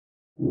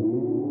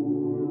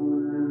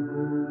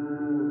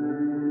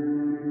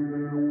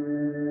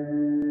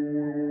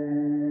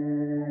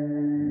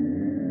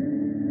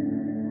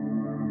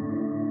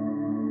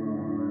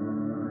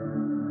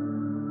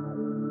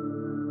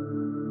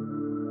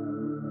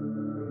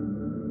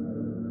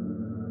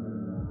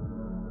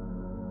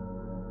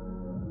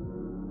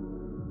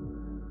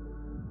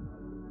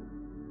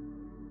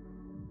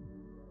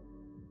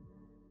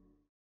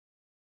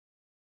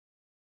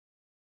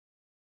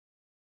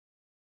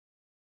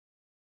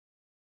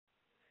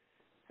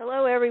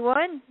Hello,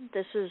 everyone.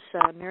 This is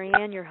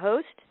Marianne, your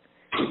host.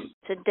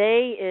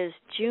 Today is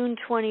June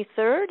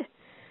 23rd,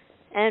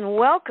 and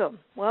welcome.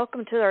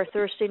 Welcome to our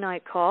Thursday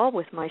night call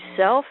with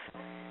myself,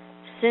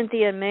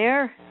 Cynthia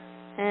Mayer,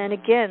 and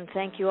again,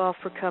 thank you all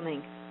for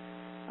coming.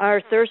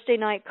 Our Thursday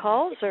night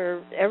calls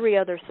are every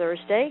other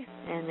Thursday,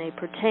 and they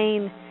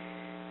pertain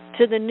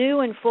to the new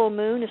and full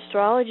moon,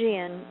 astrology,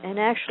 and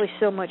actually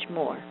so much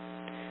more.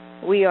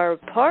 We are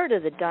part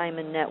of the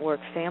Diamond Network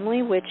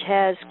family, which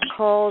has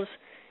calls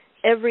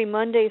every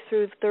Monday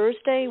through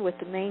Thursday with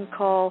the main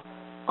call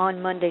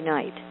on Monday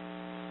night.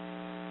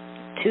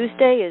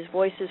 Tuesday is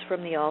Voices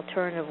from the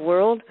Alternative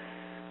World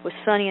with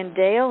Sonny and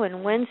Dale,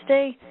 and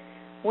Wednesday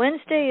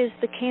is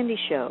the Candy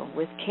Show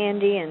with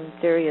Candy and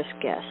various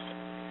guests.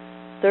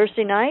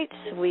 Thursday nights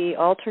we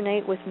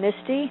alternate with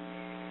Misty,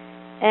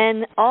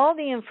 and all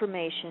the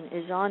information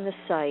is on the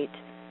site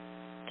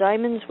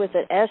Diamonds with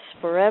an S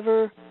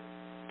Forever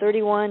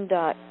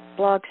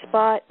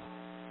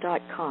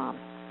 31.blogspot.com.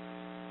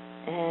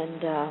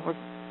 And we're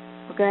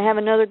going to have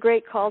another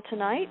great call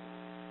tonight,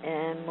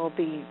 and we'll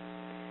be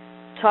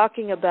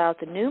talking about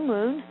the new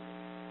moon,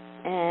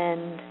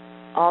 and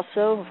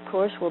also, of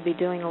course, we'll be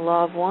doing a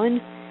Law of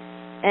One,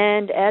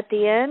 and at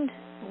the end,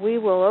 we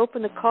will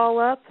open the call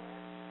up,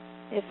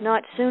 if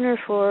not sooner,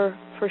 for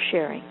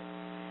sharing.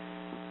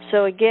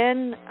 So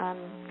again, I'm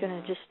going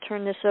to just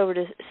turn this over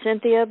to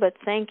Cynthia, but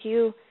thank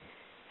you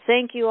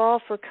all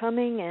for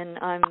coming, and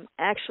I'm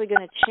actually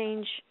going to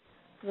change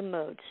the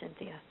mode,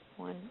 Cynthia.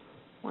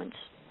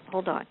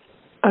 Hold on.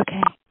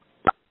 Okay.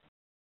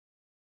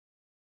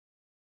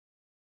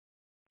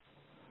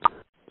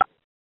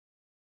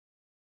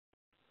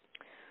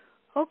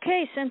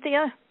 Okay,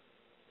 Cynthia.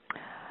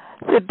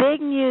 The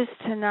big news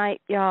tonight,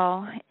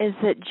 y'all, is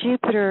that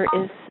Jupiter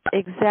is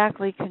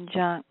exactly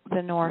conjunct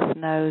the North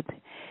Node.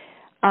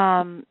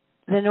 The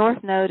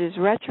North Node is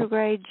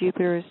retrograde,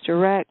 Jupiter is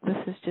direct.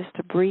 This is just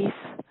a brief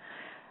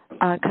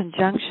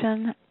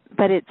conjunction,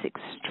 but it's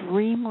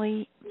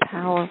extremely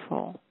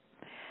powerful.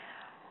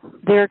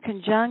 They're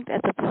conjunct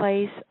at the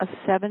place of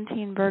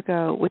 17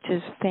 Virgo, which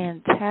is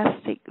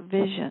fantastic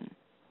vision.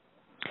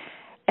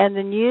 And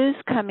the news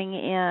coming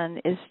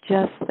in is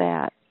just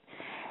that.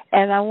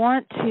 And I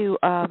want to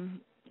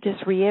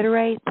just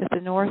reiterate that the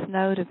North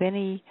Node of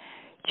any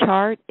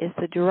chart is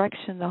the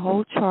direction the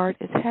whole chart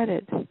is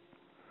headed.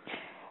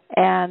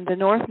 And the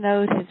North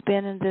Node has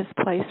been in this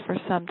place for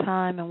some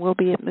time, and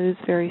it moves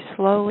very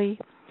slowly.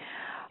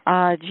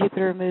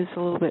 Jupiter moves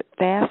a little bit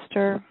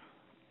faster.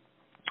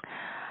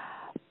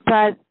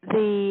 But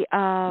the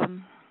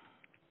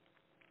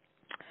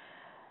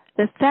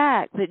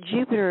fact that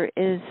Jupiter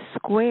is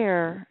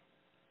square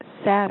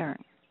Saturn,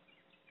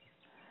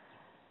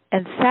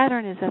 and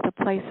Saturn is at the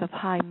place of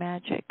high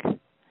magic,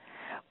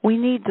 we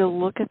need to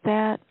look at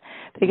that,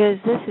 because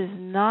this is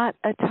not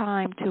a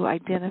time to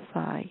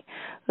identify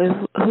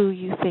who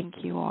you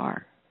think you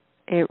are.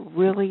 It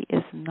really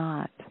is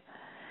not.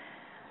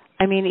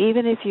 I mean,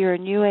 even if you're a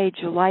New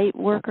Age light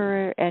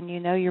worker and you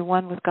know you're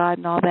one with God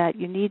and all that,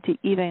 you need to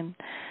even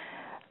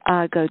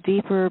go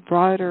deeper,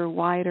 broader,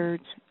 wider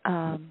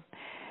than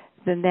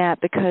that,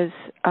 because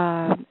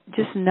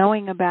just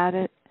knowing about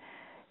it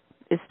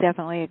is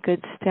definitely a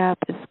good step.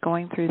 It's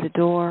going through the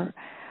door,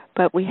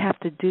 but we have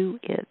to do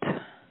it.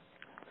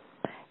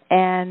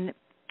 And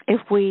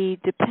if we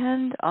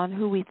depend on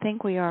who we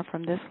think we are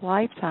from this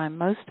lifetime,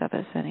 most of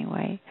us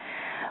anyway,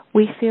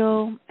 we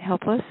feel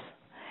helpless.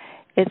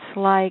 It's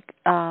like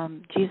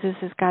Jesus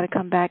has got to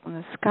come back in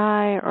the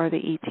sky, or the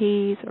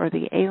ETs, or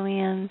the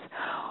aliens,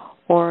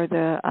 or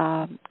the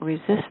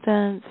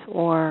resistance,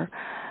 or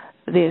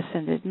the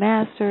Ascended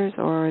Masters,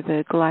 or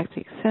the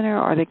Galactic Center,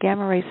 or the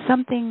Gamma Rays.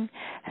 Something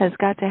has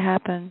got to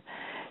happen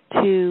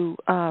to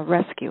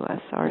rescue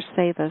us, or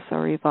save us,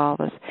 or evolve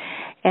us.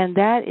 And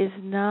that is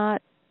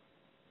not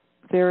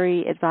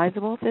very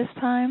advisable at this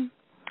time.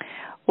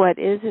 What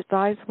is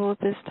advisable at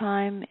this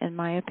time, in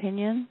my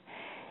opinion,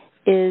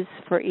 is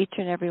for each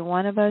and every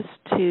one of us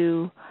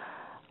to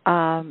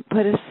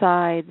put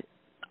aside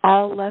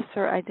all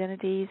lesser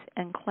identities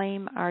and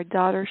claim our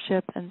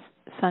daughtership and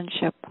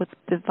sonship with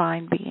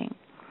divine being,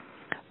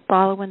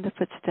 follow in the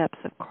footsteps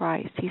of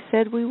Christ. He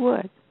said we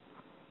would.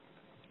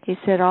 He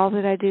said, all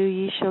that I do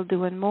ye shall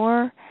do and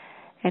more,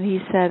 and he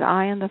said,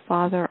 I and the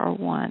Father are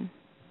one.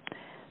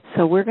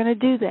 So we're going to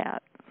do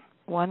that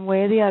one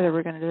way or the other.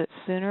 We're going to do it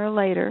sooner or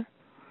later.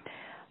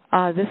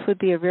 This would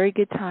be a very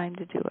good time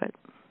to do it.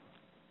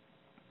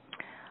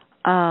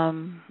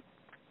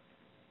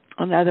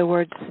 In other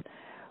words,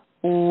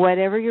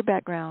 whatever your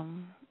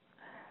background,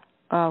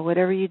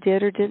 whatever you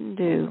did or didn't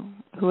do,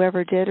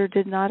 whoever did or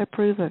did not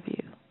approve of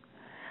you.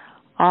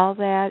 All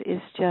that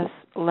is just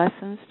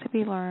lessons to be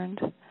learned.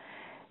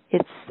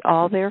 It's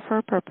all there for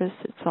a purpose.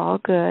 It's all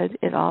good.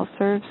 It all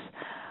serves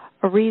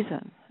a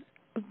reason.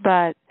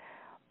 But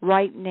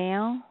right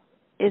now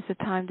is a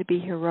time to be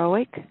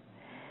heroic,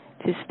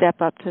 to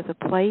step up to the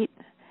plate,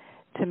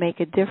 to make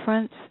a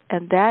difference,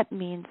 and that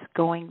means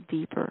going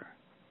deeper.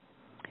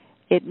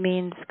 It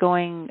means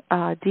going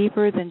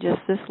deeper than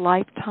just this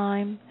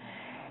lifetime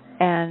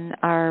and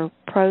our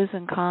pros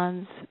and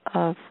cons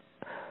of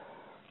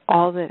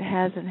all that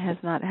has and has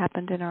not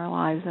happened in our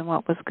lives and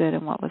what was good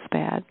and what was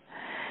bad.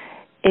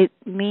 It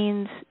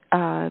means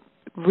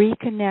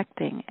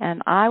reconnecting,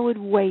 and I would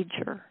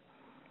wager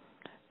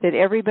that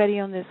everybody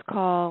on this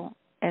call,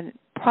 and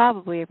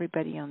probably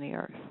everybody on the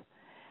earth,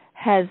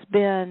 has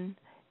been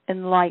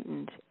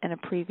enlightened in a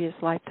previous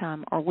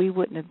lifetime, or we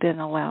wouldn't have been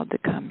allowed to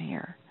come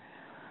here.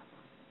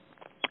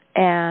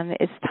 And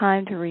it's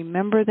time to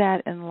remember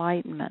that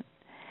enlightenment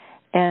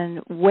and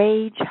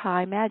wage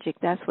high magic.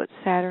 That's what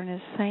Saturn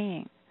is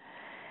saying.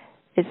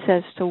 It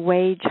says to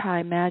wage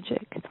high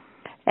magic.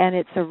 And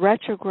it's a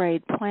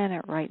retrograde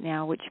planet right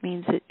now, which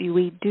means that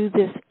we do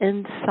this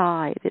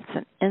inside. It's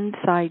an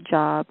inside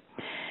job.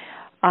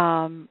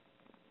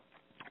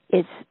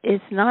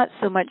 It's not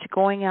so much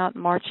going out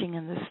and marching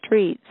in the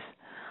streets,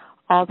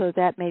 although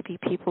that may be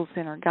people's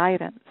inner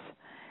guidance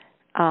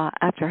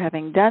after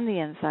having done the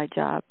inside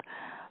job.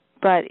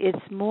 But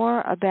it's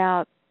more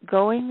about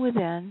going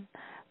within,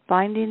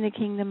 finding the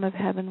kingdom of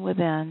heaven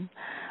within,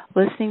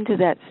 listening to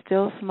that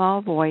still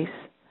small voice,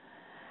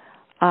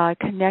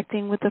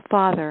 connecting with the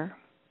Father.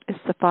 It's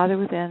the Father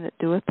within that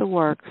doeth the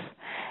works,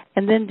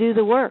 and then do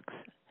the works.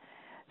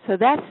 So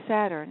that's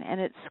Saturn, and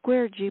it's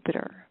square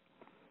Jupiter.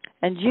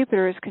 And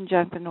Jupiter is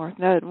conjunct the North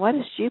Node. And what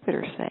is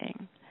Jupiter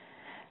saying?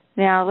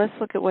 Now, let's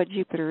look at what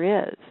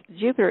Jupiter is.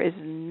 Jupiter is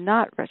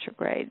not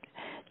retrograde.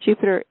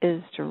 Jupiter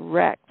is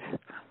direct,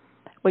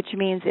 which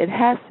means it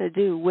has to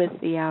do with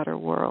the outer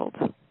world.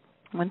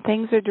 When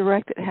things are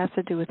direct, it has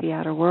to do with the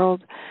outer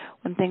world.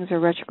 When things are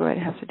retrograde,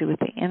 it has to do with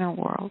the inner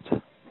world.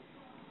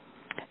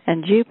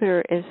 And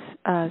Jupiter is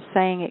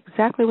saying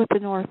exactly what the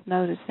North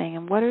Node is saying.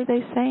 And what are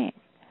they saying?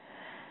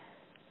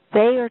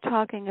 They are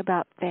talking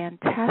about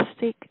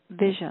fantastic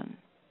vision.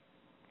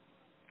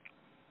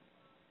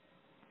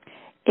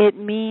 It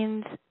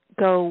means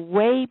go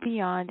way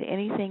beyond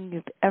anything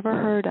you've ever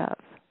heard of.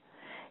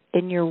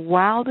 In your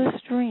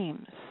wildest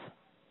dreams,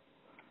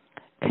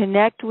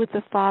 connect with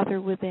the Father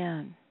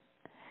within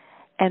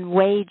and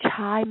wage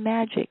high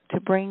magic to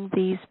bring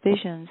these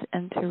visions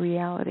into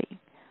reality.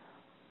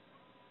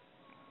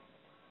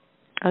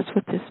 That's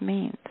what this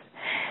means.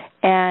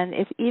 And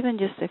if even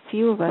just a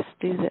few of us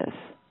do this,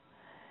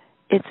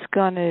 it's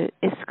gonna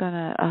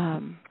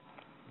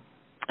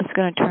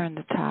turn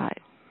the tide.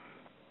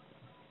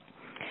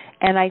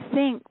 And I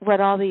think what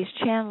all these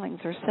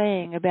channelings are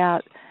saying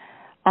about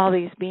all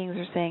these beings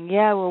are saying,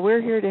 yeah, well,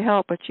 we're here to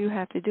help, but you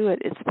have to do it.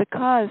 It's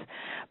because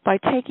by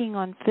taking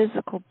on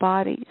physical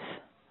bodies,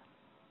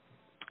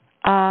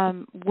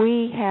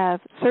 we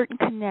have certain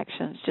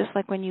connections, just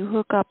like when you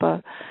hook up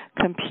a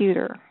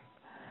computer.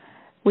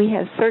 We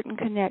have certain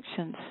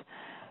connections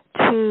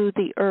to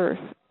the earth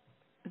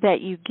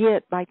that you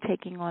get by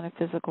taking on a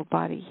physical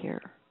body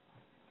here.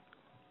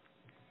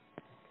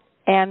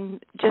 And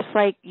just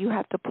like you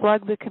have to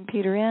plug the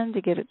computer in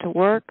to get it to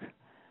work,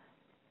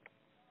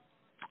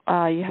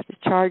 you have to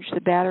charge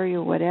the battery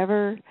or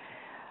whatever.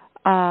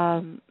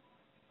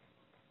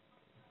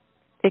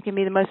 It can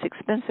be the most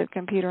expensive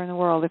computer in the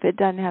world. If it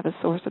doesn't have a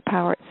source of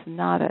power, it's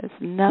nada. It's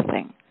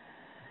nothing.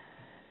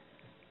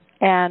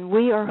 And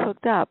we are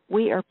hooked up.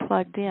 We are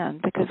plugged in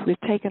because we've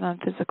taken on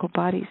physical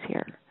bodies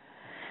here.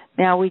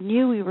 Now, we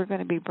knew we were going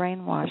to be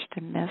brainwashed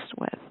and messed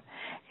with,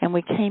 and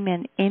we came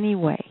in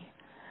anyway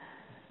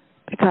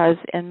because,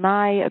 in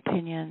my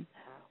opinion,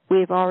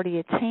 we've already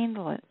attained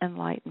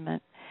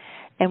enlightenment,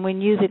 and we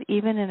knew that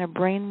even in a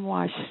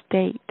brainwashed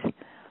state,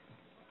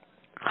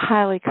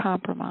 highly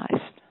compromised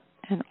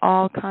in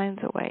all kinds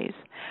of ways,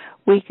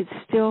 we could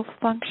still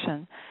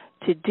function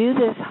to do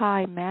this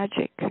high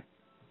magic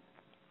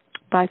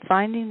by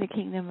finding the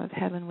kingdom of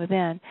heaven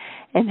within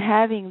and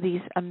having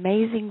these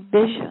amazing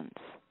visions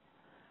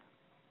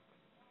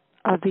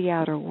of the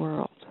outer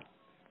world.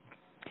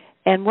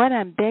 And what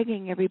I'm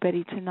begging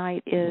everybody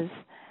tonight is,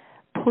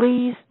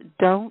 please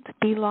don't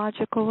be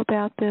logical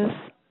about this.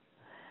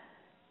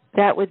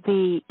 That would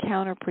be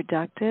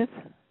counterproductive.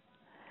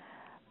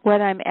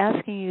 What I'm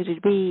asking you to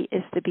be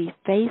is to be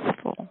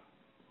faithful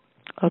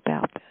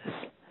about this.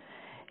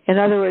 In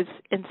other words,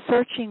 in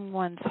searching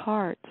one's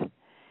heart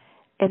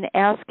and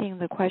asking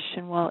the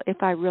question, well, if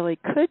I really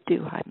could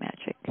do high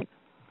magic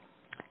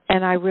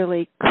and I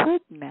really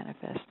could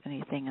manifest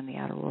anything in the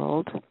outer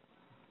world,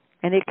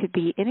 and it could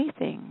be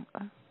anything,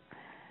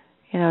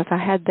 if I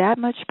had that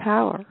much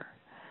power,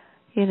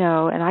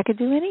 and I could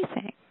do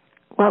anything,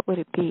 what would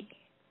it be?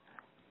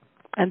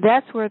 And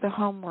that's where the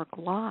homework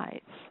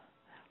lies,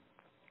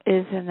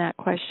 is in that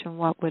question,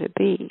 what would it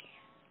be?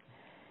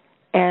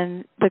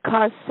 And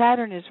because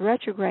Saturn is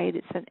retrograde,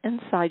 it's an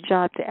inside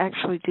job to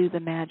actually do the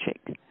magic.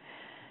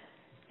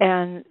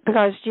 And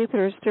because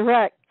Jupiter is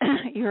direct,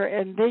 you're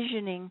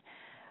envisioning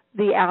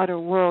the outer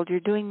world. You're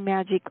doing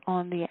magic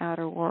on the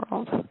outer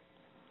world.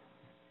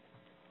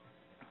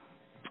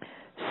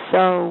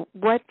 So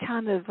what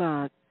kind of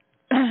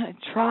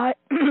tribe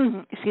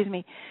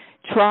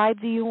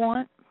do you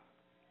want?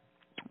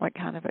 What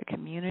kind of a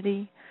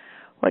community?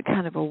 What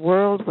kind of a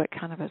world? What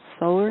kind of a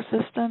solar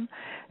system?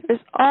 There's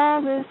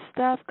all this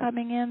stuff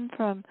coming in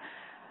from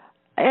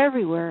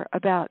everywhere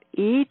about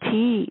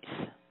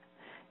ETs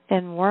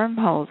and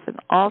wormholes and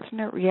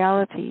alternate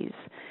realities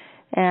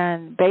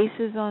and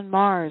bases on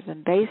Mars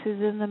and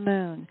bases in the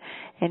moon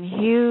and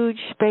huge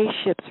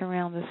spaceships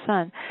around the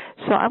sun.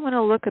 So I'm going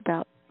to look at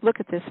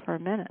this for a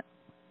minute.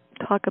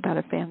 Talk about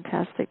a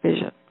fantastic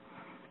vision.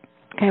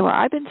 Okay, well,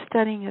 I've been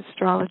studying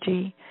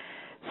astrology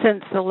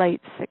since the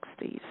late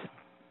 60s.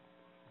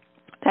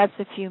 That's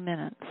a few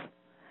minutes.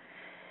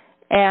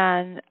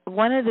 And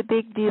one of the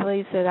big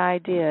dealies that I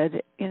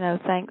did,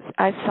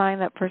 I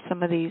signed up for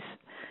some of these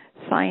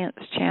science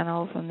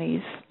channels and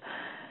these,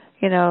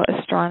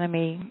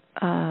 astronomy,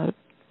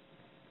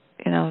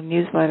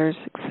 newsletters,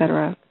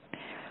 etc.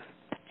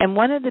 And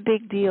one of the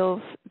big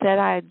deals that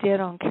I did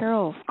on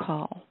Carol's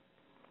call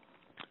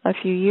a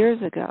few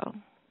years ago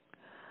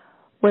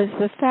was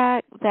the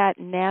fact that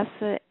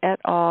NASA et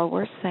al.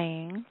 Were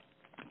saying,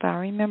 if I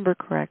remember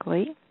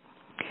correctly,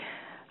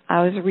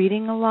 I was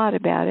reading a lot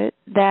about it,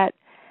 that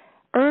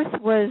Earth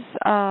was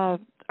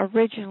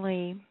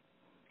originally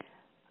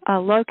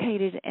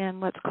located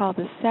in what's called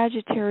the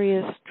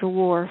Sagittarius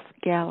Dwarf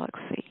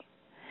Galaxy.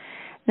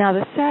 Now,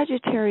 the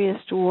Sagittarius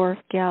Dwarf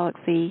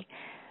Galaxy,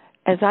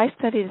 as I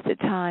studied at the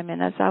time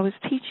and as I was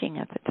teaching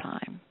at the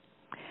time,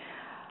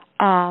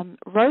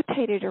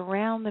 rotated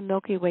around the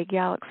Milky Way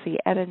galaxy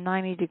at a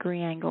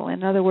 90-degree angle.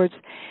 In other words,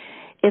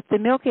 if the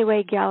Milky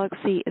Way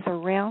galaxy is a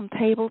round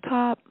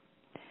tabletop,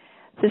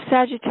 the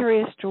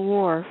Sagittarius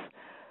Dwarf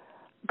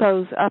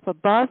goes up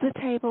above the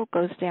table,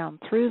 goes down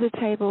through the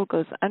table,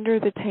 goes under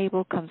the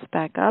table, comes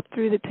back up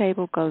through the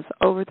table, goes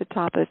over the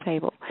top of the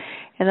table.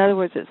 In other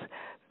words, it's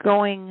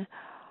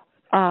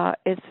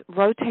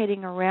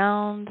rotating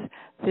around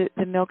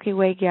the Milky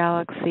Way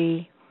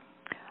galaxy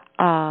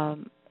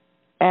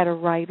at a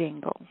right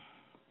angle.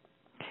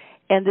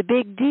 And the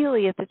big deal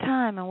at the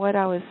time, and what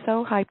I was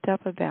so hyped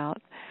up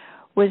about,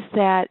 was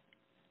that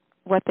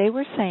what they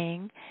were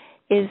saying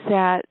is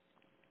that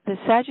the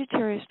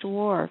Sagittarius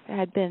Dwarf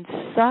had been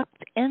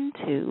sucked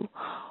into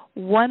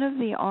one of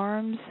the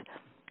arms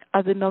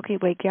of the Milky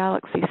Way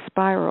galaxy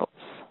spirals,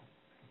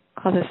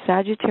 called the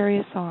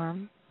Sagittarius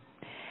arm,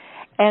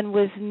 and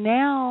was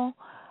now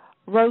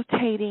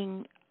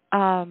rotating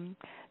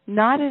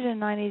not at a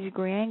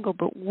 90-degree angle,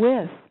 but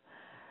with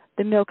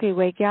the Milky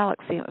Way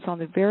galaxy. It was on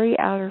the very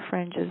outer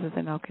fringes of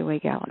the Milky Way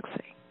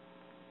galaxy.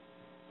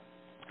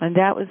 And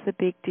that was the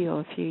big deal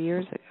a few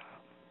years ago.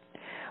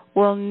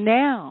 Well,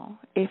 now,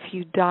 if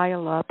you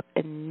dial up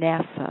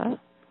NASA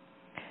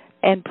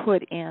and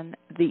put in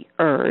the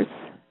Earth,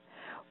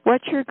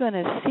 what you're going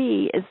to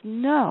see is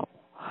no.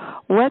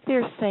 What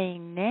they're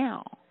saying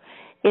now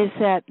is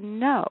that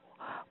no,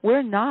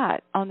 we're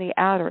not on the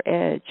outer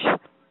edge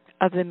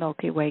of the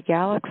Milky Way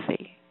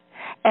galaxy.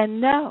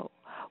 And no,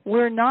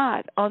 we're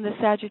not on the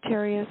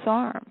Sagittarius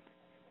arm.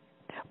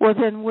 Well,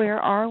 then where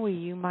are we,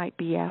 you might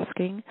be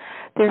asking?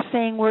 They're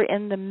saying we're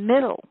in the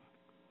middle,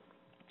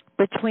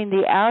 between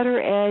the outer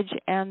edge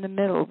and the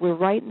middle. We're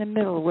right in the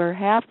middle. We're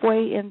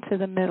halfway into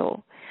the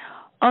middle.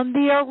 On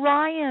the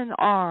Orion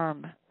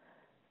arm,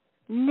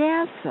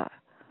 NASA.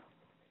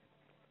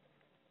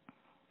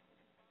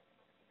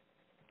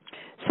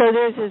 So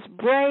there's this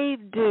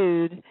brave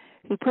dude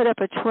who put up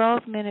a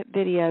 12-minute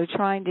video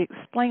trying to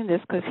explain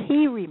this because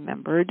he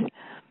remembered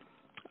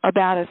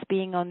about us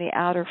being on the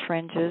outer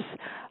fringes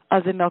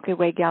of the Milky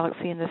Way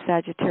galaxy in the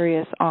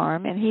Sagittarius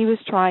arm, and he was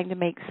trying to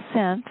make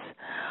sense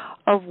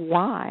of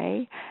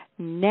why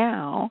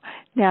now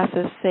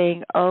NASA's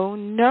saying, oh,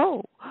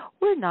 no,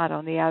 we're not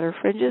on the outer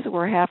fringes.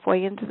 We're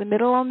halfway into the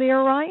middle on the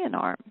Orion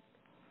arm.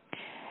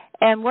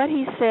 And what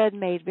he said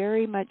made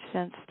very much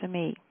sense to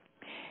me.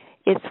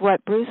 It's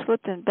what Bruce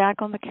Lipton,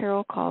 back on the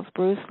Carol calls,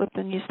 Bruce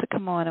Lipton used to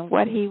come on, and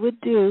what he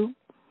would do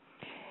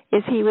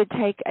is he would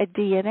take a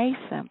DNA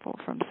sample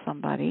from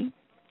somebody,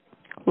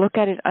 look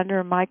at it under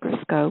a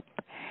microscope,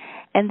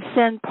 and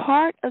send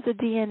part of the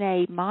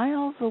DNA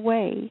miles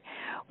away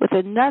with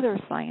another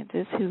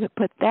scientist who would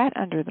put that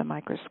under the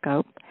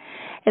microscope.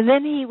 And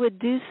then he would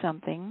do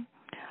something,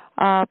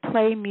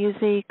 play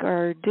music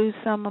or do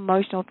some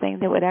emotional thing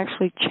that would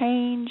actually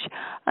change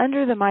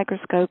under the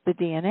microscope the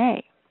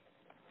DNA.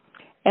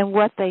 And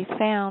what they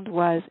found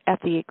was at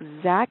the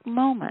exact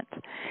moment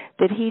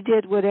that he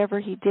did whatever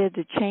he did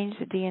to change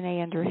the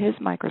DNA under his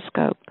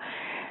microscope,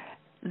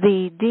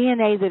 the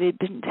DNA that had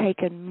been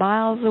taken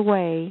miles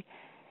away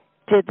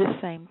did the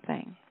same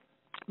thing.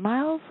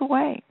 Miles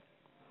away.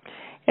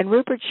 And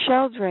Rupert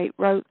Sheldrake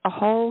wrote a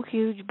whole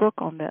huge book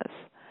on this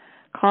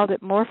called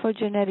it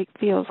morphogenetic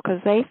fields because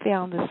they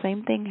found the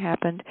same thing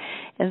happened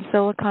in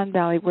Silicon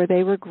Valley where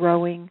they were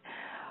growing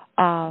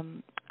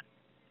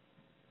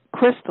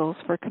crystals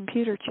for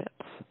computer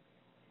chips.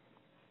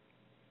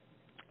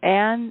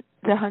 And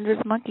the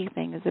 100th monkey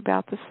thing is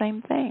about the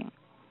same thing.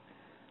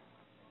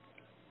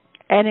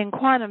 And in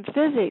quantum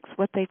physics,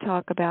 what they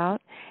talk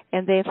about,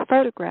 and they've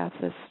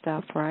photographed this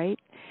stuff, right,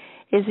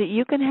 is that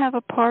you can have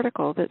a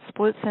particle that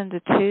splits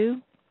into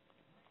two,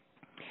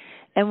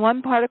 and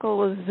one particle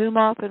will zoom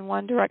off in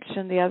one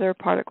direction, the other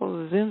particle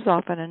zooms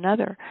off in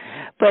another.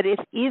 But if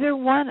either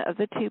one of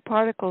the two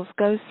particles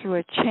goes through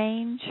a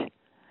change,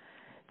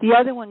 the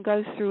other one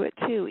goes through it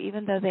too,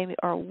 even though they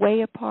are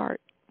way apart.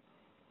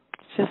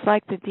 It's just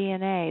like the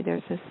DNA.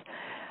 There's this,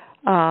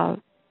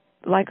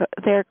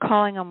 they're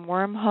calling them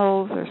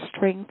wormholes or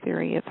string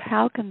theory of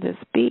how can this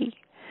be?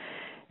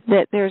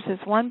 That there's this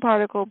one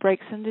particle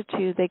breaks into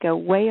two, they go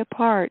way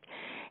apart,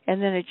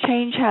 and then a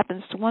change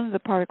happens to one of the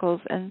particles,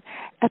 and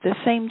at the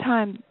same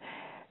time,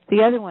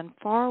 the other one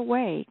far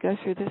away goes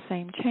through the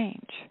same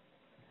change.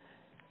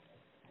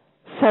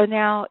 So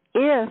now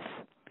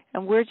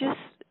and we're just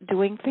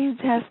doing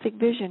fantastic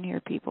vision here,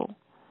 people.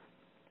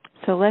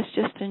 So let's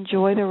just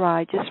enjoy the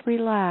ride. Just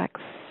relax.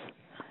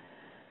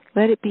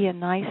 Let it be a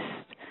nice,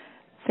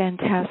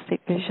 fantastic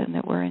vision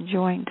that we're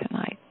enjoying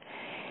tonight.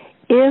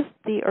 If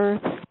the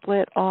Earth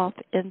split off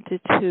into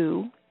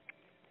two,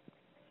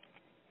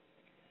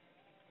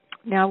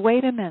 now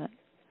wait a minute.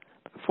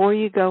 Before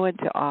you go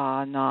into,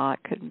 no,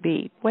 it couldn't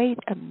be. Wait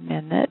a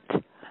minute.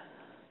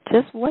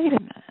 Just wait a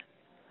minute.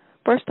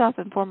 First off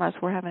and foremost,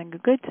 we're having a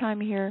good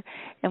time here,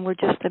 and we're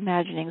just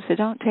imagining, so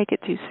don't take it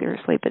too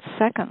seriously. But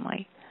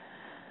secondly,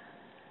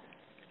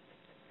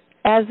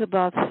 as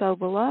above, so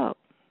below.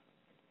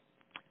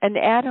 An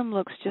atom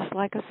looks just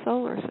like a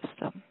solar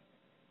system.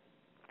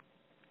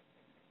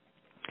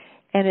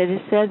 And it is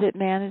said that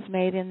man is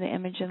made in the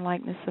image and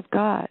likeness of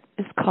God.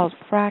 It's called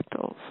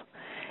fractals.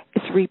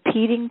 It's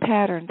repeating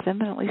patterns,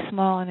 infinitely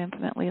small and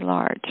infinitely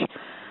large,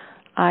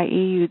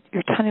 i.e.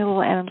 your tiny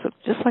little atoms look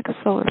just like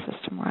a solar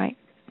system, right?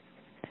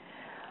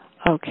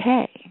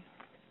 Okay.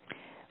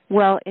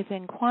 Well, if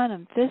in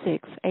quantum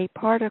physics a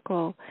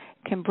particle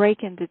can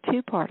break into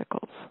two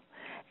particles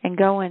and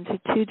go into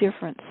two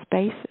different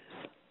spaces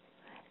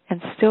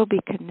and still be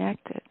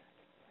connected,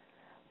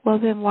 well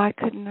then why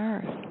couldn't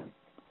Earth?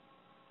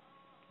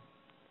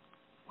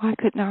 Why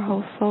couldn't our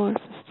whole solar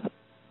system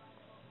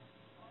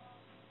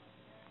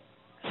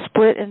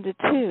split into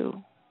two?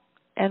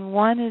 And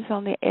one is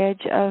on the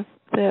edge of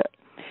the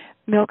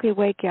Milky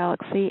Way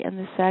galaxy in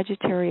the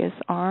Sagittarius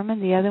arm, and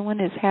the other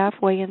one is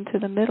halfway into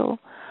the middle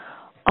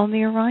on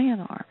the Orion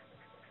arm.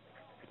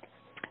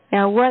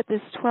 Now, what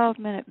this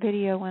 12-minute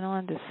video went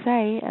on to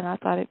say, and I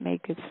thought it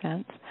made good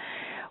sense,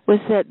 was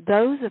that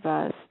those of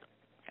us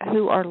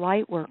who are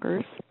light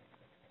workers,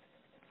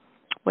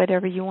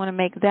 whatever you want to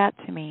make that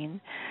to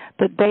mean,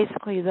 but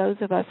basically those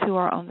of us who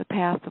are on the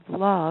path of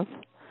love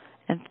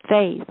and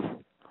faith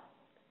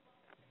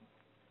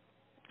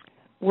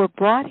were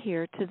brought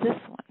here to this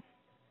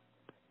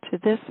one, to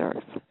this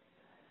Earth,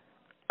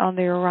 on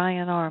the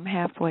Orion arm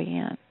halfway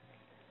in.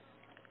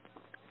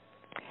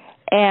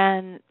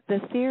 And the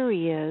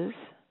theory is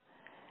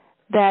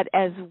that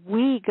as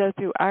we go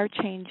through our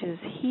changes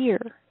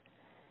here,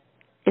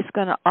 it's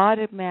going to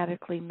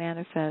automatically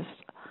manifest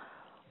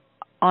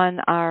on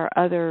our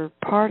other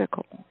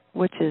particle,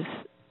 which is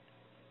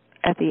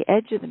at the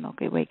edge of the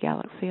Milky Way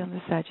galaxy on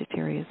the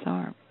Sagittarius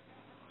arm.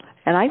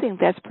 And I think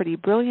that's pretty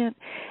brilliant,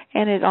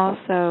 and it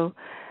also,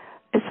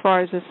 as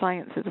far as the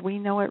science as we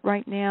know it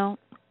right now,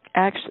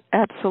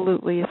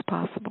 absolutely is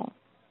possible.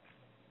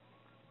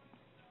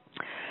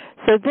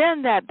 So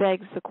then that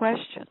begs the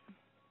question.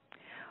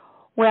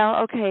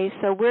 Well, okay,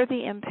 so we're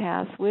the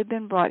empaths. We've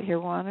been brought here.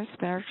 We're on a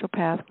spiritual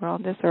path. We're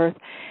on this Earth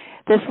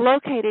that's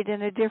located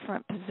in a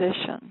different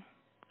position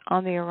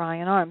on the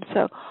Orion arm.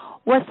 So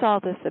what's all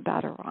this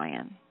about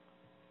Orion?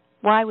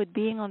 Why would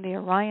being on the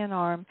Orion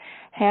arm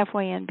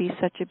halfway in be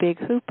such a big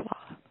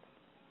hoopla?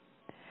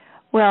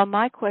 Well,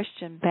 my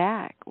question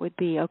back would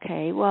be,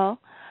 okay, well,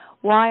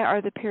 why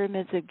are the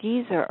pyramids of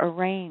Giza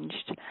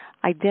arranged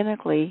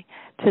identically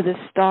to the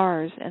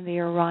stars in the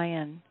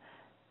Orion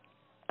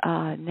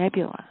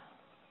nebula?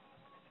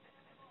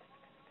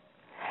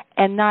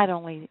 And not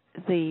only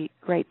the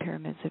Great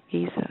Pyramids of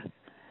Giza,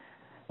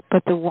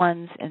 but the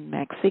ones in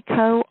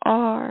Mexico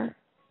are,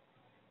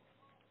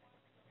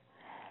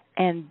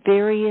 and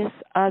various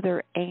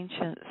other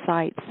ancient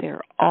sites.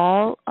 They're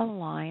all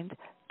aligned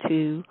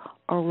to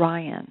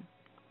Orion.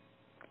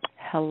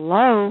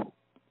 Hello?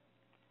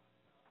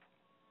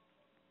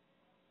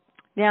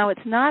 Now,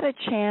 it's not a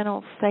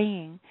channel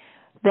saying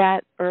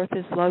that Earth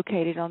is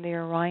located on the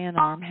Orion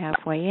arm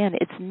halfway in.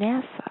 It's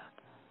NASA.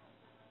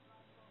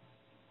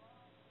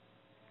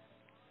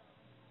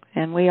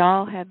 And we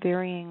all have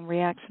varying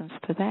reactions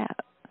to that.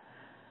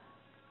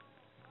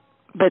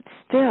 But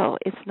still,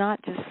 it's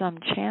not just some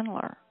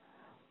channeler.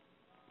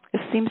 It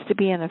seems to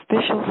be an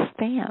official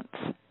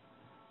stance.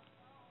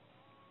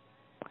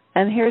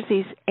 And here's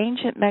these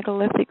ancient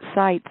megalithic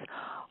sites,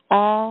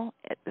 all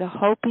the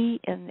Hopi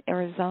in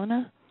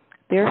Arizona,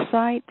 their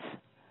sites,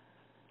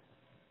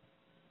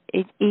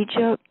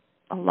 Egypt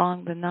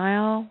along the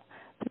Nile,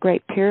 the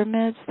Great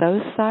Pyramids,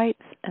 those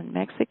sites, and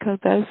Mexico,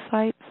 those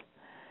sites,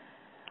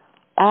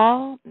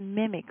 all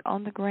mimic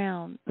on the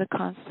ground the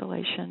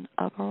constellation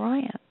of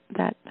Orion,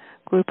 that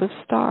group of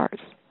stars.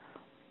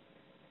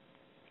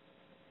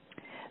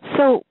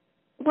 So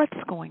what's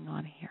going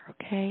on here,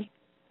 okay?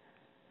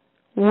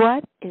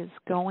 What is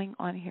going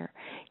on here?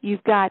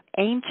 You've got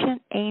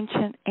ancient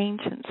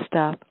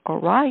stuff,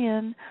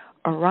 Orion,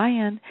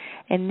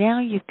 and now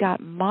you've got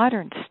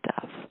modern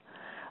stuff,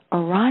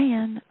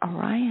 Orion.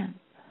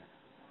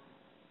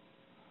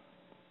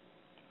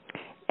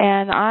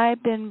 And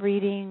I've been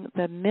reading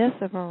the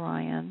myth of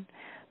Orion,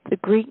 the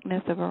Greek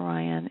myth of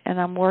Orion,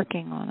 and I'm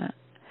working on it.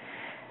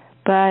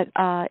 But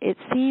it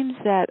seems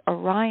that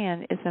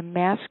Orion is a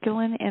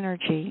masculine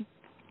energy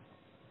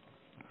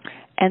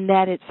and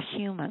that it's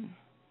human.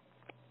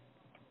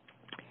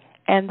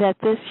 And that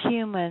this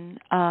human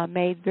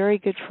made very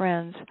good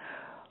friends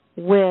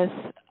with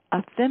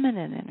a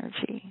feminine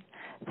energy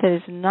that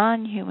is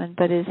non-human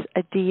but is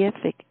a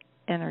deific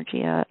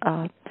energy,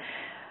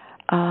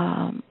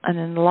 an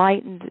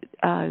enlightened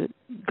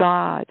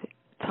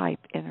God-type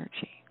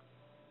energy.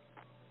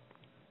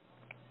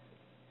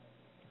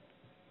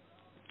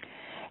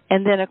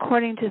 And then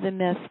according to the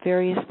myths,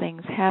 various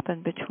things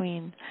happen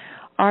between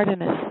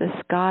Artemis,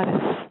 this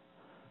goddess,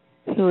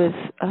 who is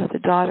the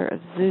daughter of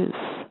Zeus,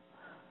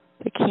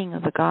 the king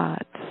of the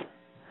gods,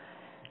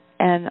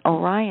 and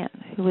Orion,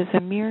 who is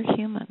a mere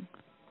human.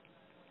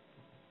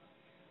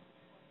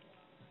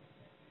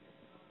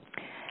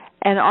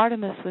 And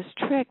Artemis was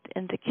tricked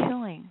into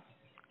killing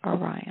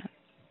Orion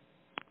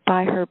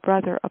by her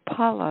brother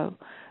Apollo,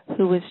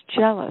 who was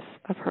jealous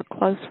of her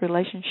close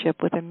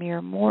relationship with a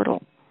mere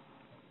mortal.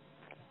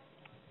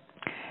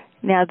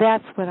 Now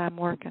that's what I'm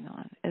working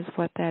on, is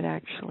what that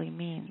actually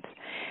means.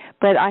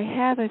 But I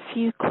have a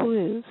few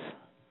clues,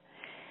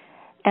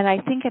 and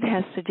I think it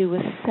has to do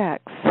with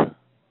sex.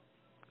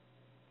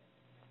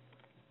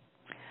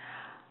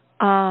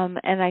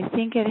 And I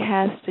think it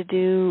has to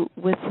do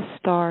with the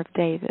Star of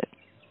David,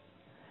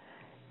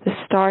 the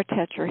star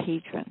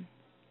tetrahedron,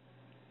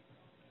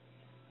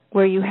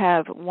 where you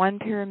have one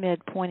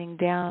pyramid pointing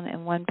down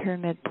and one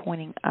pyramid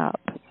pointing up.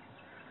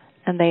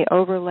 And they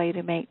overlay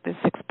to make the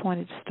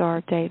six-pointed Star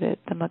of David,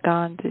 the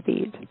Magan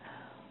David,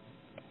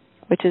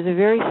 which is a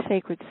very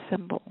sacred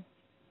symbol.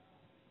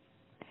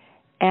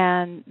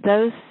 And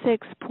those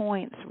 6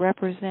 points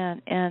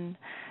represent in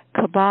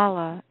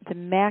Kabbalah the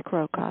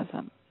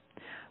macrocosm,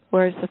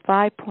 whereas the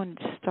 5-pointed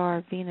Star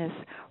of Venus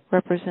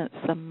represents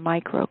the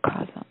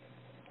microcosm.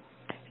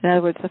 In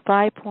other words, the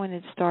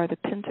 5-pointed star, the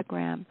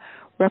pentagram,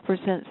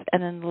 represents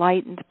an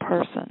enlightened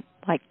person,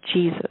 like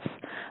Jesus,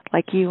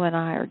 like you and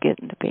I are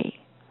getting to be.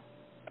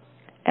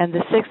 And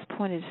the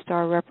 6-pointed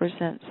star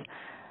represents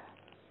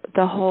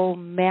the whole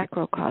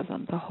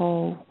macrocosm, the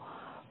whole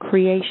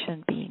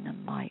creation being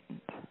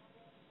enlightened.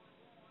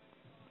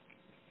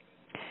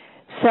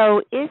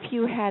 So if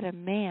you had a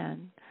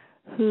man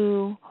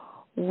who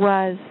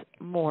was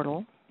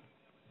mortal,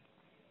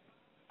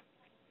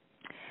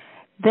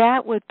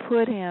 that would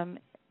put him,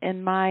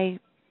 in my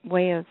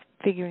way of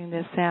figuring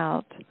this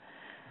out,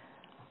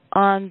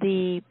 on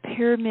the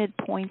pyramid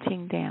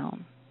pointing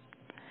down.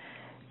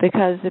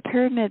 Because the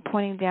pyramid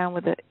pointing down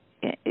with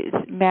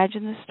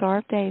imagine the Star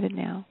of David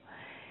now.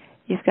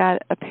 You've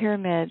got a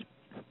pyramid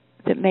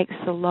that makes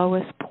the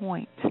lowest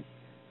point.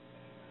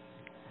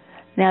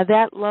 Now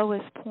that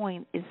lowest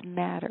point is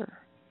matter.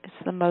 It's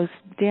the most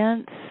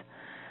dense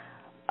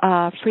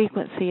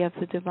frequency of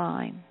the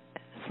divine.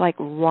 It's like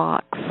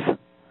rocks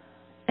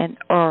and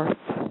earth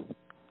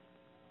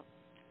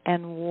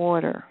and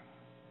water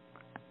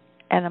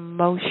and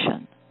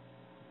emotion.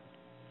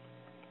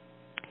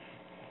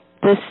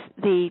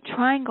 The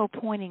triangle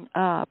pointing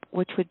up,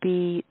 which would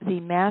be the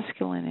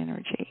masculine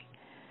energy,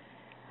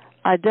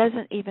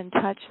 doesn't even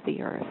touch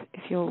the earth.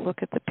 If you'll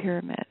look at the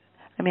pyramid,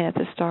 at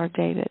the Star of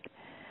David,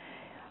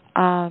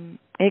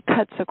 it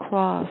cuts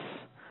across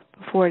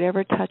before it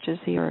ever touches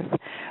the earth.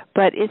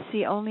 But it's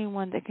the only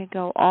one that can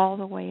go all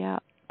the way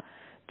up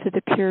to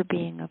the pure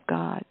being of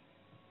God,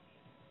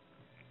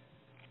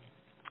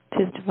 to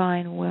His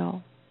divine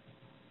will.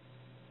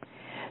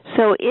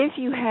 So if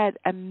you had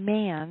a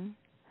man,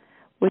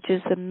 which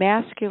is the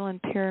masculine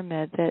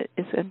pyramid that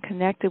is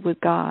connected with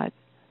God,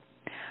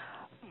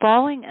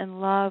 falling in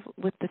love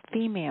with the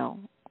female,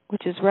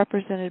 which is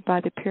represented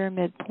by the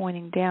pyramid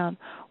pointing down,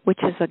 which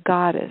is a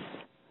goddess,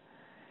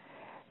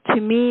 to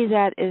me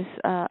that is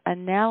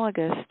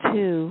analogous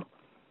to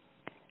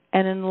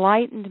an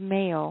enlightened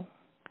male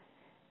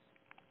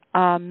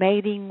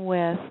mating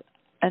with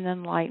an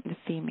enlightened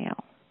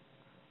female.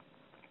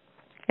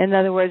 In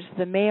other words,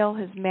 the male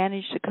has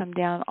managed to come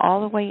down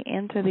all the way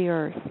into the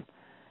earth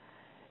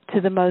to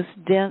the most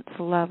dense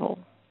level,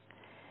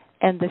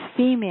 and the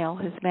female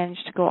has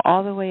managed to go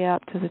all the way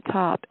up to the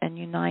top and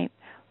unite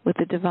with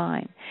the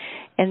divine.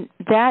 And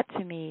that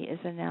to me is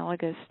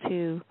analogous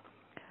to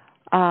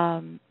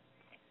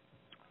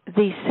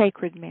the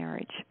sacred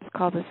marriage. It's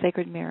called the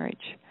sacred marriage.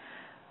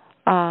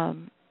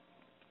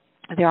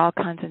 There are all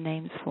kinds of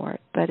names for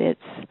it, but it's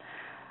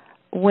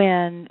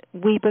when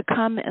we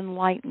become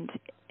enlightened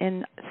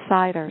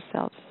inside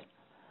ourselves.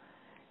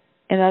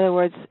 In other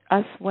words,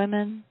 us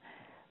women,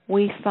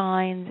 we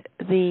find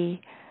the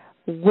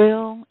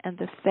will and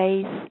the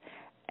faith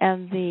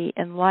and the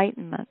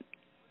enlightenment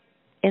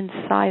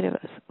inside of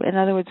us. In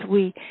other words,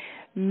 we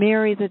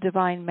marry the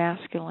divine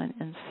masculine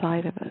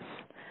inside of us.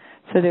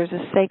 So there's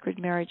a sacred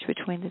marriage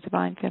between the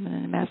divine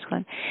feminine and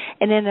masculine.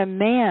 And in a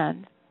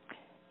man,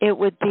 it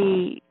would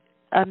be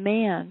a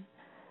man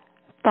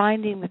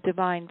finding the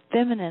divine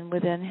feminine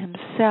within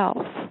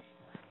himself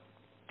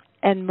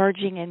and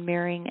merging and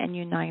marrying and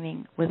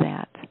uniting with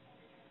that.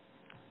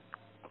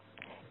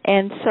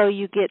 And so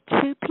you get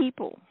two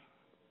people,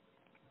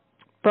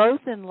 both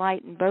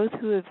enlightened, both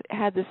who have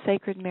had the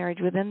sacred marriage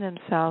within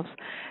themselves,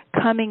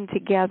 coming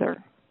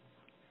together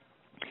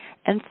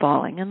and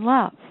falling in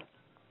love.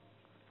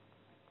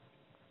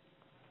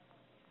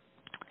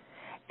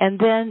 And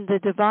then the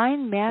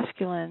divine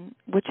masculine,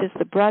 which is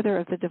the brother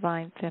of the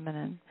divine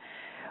feminine,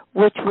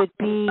 which would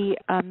be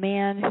a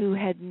man who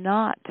had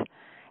not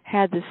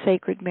had the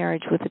sacred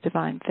marriage with the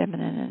divine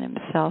feminine in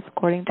himself,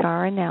 according to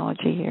our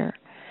analogy here,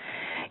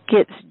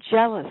 gets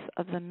jealous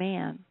of the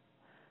man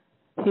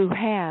who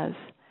has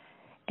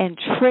and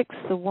tricks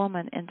the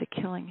woman into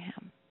killing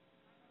him.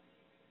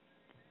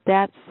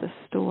 That's the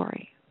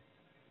story.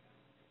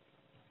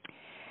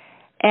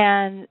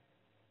 And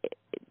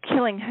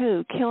killing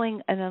who?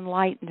 Killing an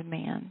enlightened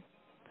man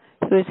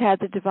who has had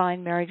the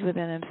divine marriage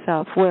within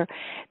himself, where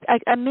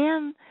a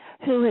man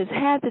who has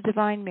had the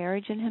divine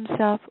marriage in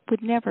himself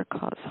would never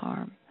cause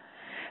harm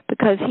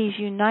because he's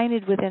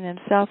united within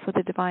himself with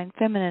the divine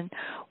feminine,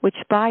 which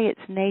by its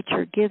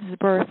nature gives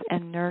birth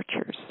and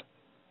nurtures.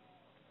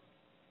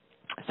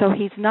 So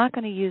he's not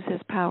going to use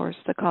his powers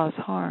to cause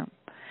harm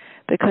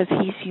because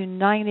he's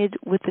united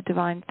with the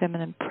divine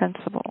feminine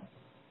principle.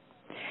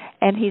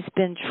 And he's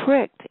been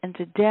tricked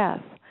into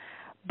death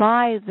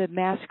by the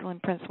masculine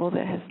principle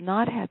that has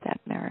not had that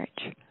marriage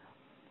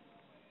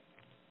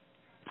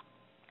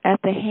at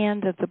the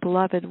hand of the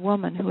beloved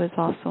woman who is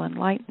also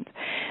enlightened.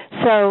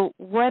 So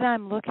what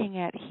I'm looking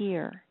at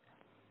here,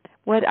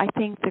 what I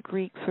think the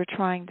Greeks were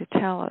trying to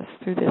tell us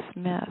through this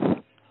myth,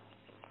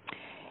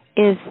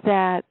 is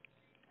that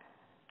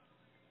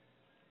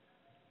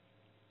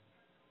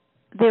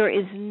there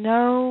is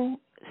no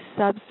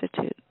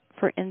substitute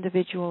for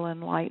individual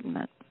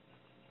enlightenment.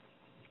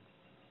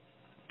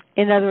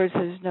 In other words,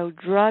 there's no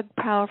drug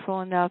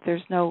powerful enough,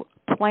 there's no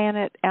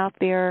planet out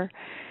there,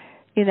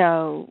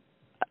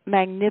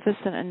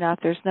 magnificent enough,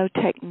 there's no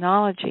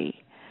technology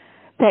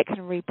that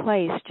can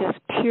replace just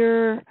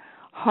pure,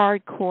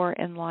 hardcore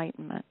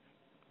enlightenment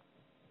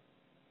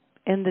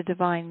in the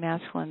divine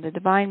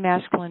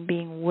masculine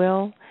being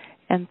will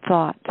and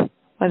thought,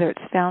 whether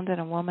it's found in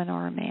a woman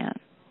or a man,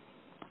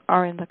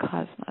 or in the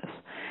cosmos.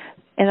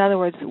 In other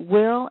words,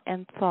 will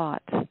and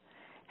thought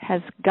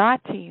has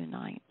got to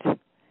unite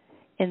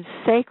in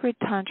sacred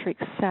tantric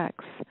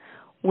sex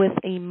with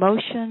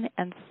emotion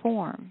and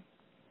form.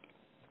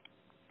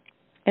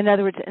 In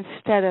other words,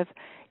 instead of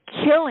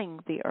killing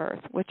the earth,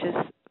 which is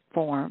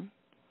form,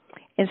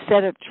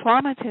 instead of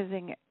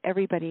traumatizing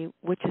everybody,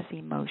 which is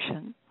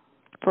emotion,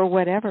 for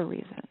whatever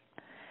reason,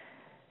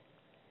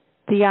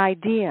 the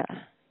idea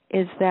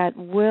is that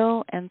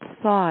will and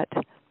thought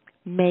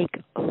make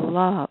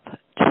love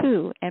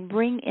too and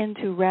bring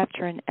into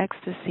rapture and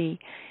ecstasy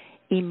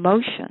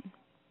emotion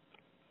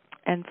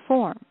and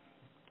form.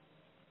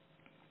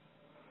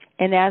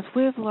 And as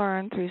we've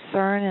learned through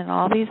CERN and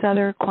all these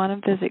other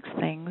quantum physics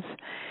things,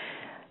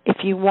 if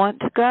you want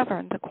to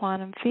govern the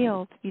quantum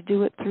field, you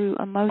do it through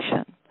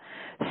emotion.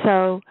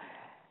 So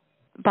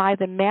by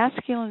the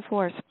masculine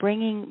force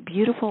bringing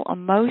beautiful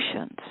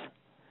emotions,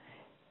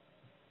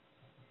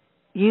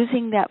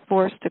 using that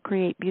force to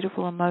create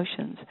beautiful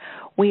emotions,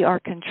 we are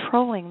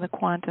controlling the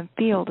quantum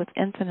field of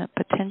infinite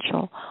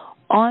potential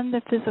on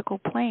the physical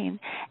plane,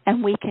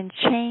 and we can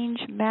change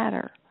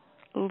matter,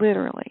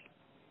 literally.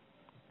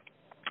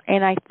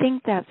 And I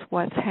think that's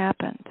what's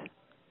happened.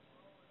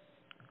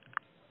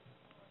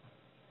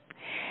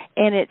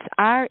 And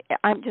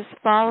I'm just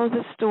follow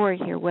the story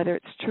here, whether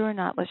it's true or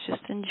not. Let's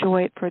just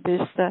enjoy it for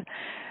this,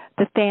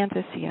 the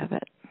fantasy of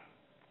it.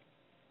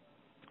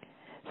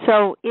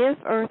 So if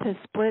Earth is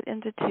split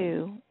into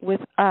two,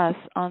 with us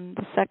on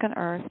the second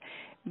Earth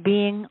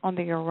being on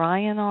the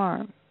Orion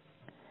arm,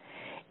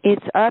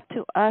 it's up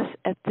to us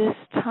at this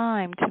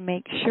time to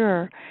make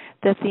sure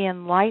that the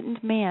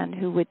enlightened man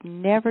who would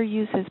never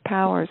use his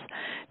powers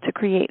to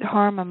create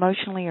harm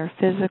emotionally or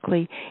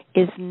physically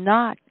is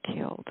not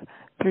killed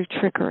through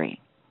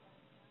trickery.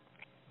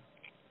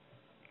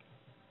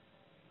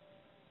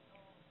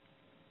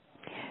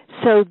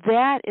 So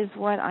that is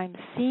what I'm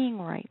seeing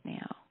right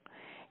now,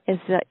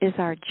 is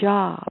our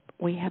job.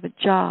 We have a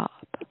job.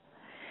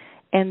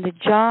 And the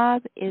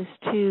job is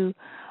to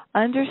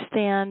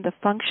understand the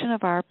function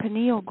of our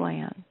pineal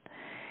gland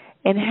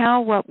and how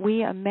what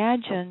we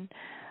imagine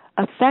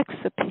affects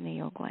the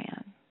pineal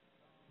gland.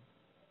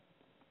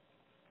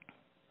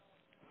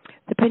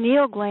 The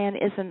pineal gland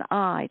is an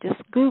eye.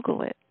 Just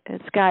Google it.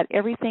 It's got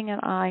everything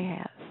an eye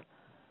has.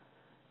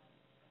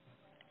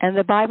 And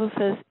the Bible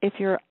says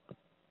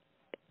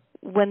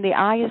when the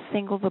eye is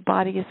single, the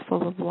body is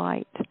full of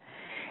light.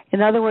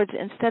 In other words,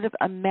 instead of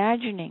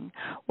imagining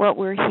what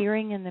we're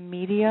hearing in the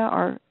media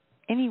or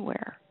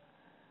anywhere,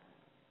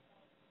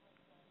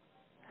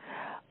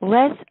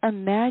 let's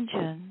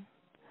imagine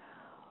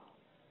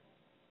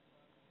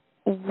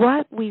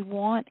what we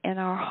want in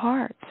our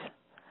hearts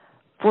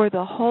for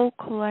the whole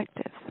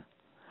collective.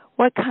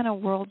 What kind of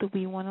world do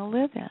we want to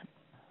live in?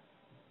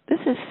 This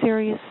is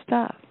serious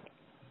stuff.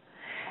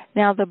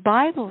 Now, the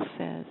Bible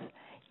says,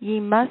 ye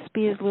must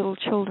be as little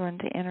children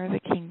to enter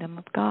the kingdom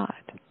of God.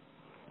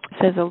 It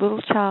says, a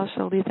little child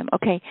shall lead them.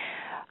 Okay,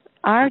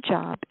 our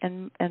job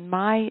and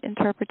my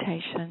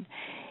interpretation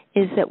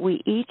is that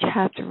we each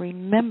have to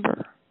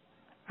remember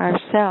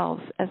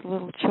ourselves as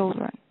little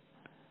children.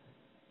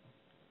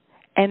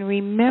 And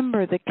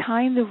remember the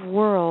kind of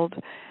world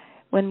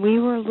when we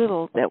were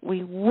little that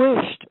we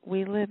wished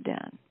we lived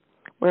in,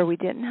 where we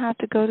didn't have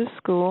to go to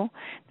school.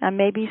 Now,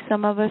 maybe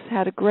some of us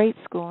had a great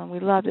school and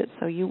we loved it,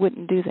 so you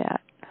wouldn't do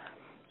that.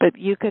 But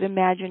you could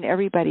imagine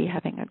everybody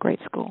having a great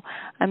school.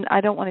 And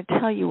I don't want to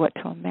tell you what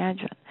to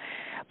imagine.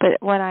 But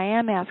what I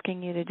am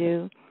asking you to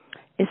do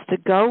is to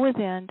go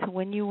within to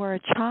when you were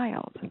a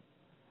child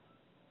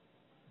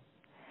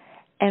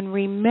and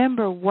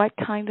remember what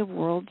kind of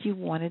world you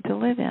wanted to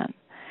live in.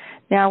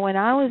 Now, when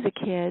I was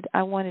a kid,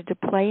 I wanted to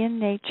play in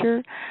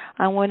nature.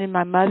 I wanted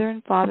my mother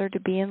and father to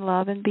be in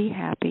love and be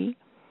happy.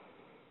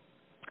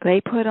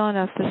 They put on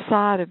a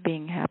facade of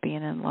being happy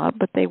and in love,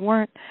 but they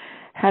weren't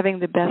having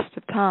the best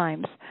of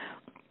times.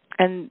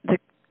 And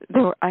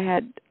I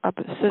had a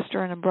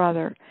sister and a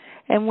brother,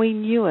 and we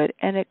knew it,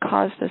 and it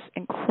caused us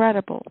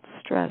incredible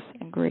stress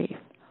and grief.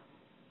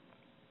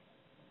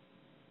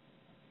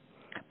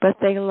 But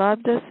they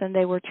loved us, and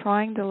they were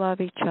trying to love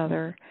each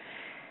other,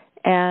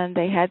 and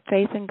they had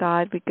faith in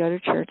God. We'd go to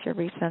church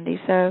every Sunday.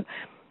 So,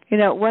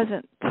 it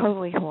wasn't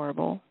totally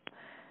horrible.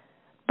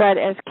 But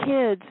as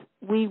kids,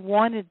 we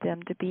wanted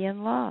them to be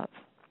in love.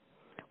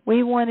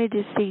 We wanted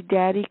to see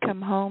Daddy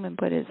come home and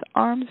put his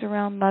arms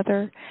around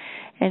Mother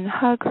and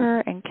hug her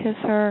and kiss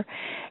her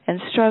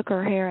and stroke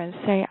her hair and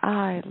say,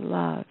 I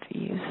love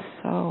you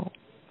so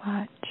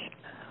much.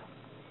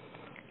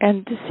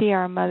 And to see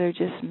our mother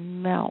just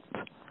melt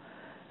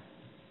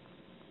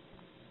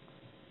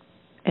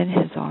in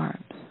his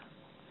arms.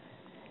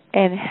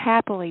 And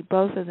happily,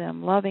 both of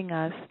them, loving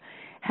us,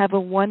 have a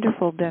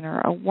wonderful dinner,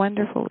 a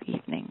wonderful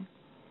evening.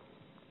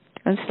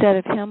 Instead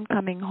of him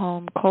coming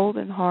home cold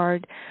and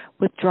hard,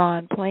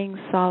 withdrawn, playing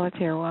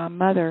solitaire while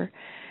Mother,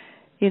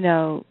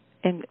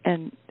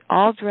 and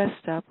all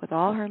dressed up with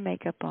all her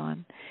makeup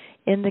on,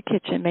 in the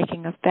kitchen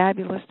making a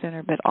fabulous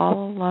dinner, but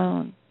all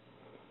alone.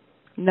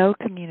 No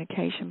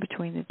communication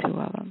between the two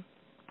of them.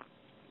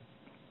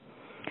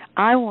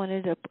 I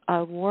wanted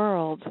a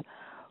world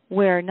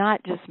where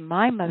not just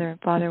my mother and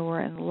father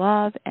were in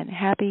love and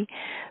happy,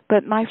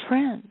 but my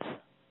friends.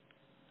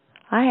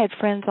 I had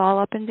friends all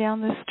up and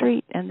down the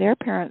street, and their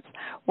parents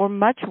were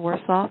much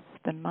worse off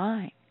than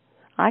mine.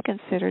 I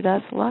considered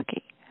us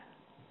lucky.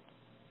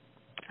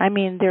 I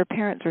mean, their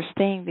parents were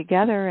staying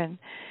together and,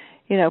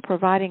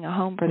 providing a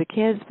home for the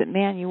kids, but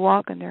man, you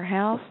walk in their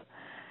house,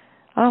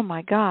 oh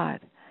my God,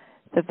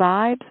 the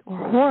vibes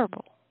were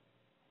horrible.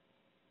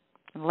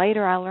 And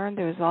later I learned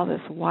there was all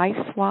this wife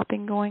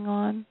swapping going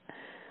on.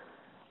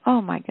 Oh,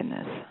 my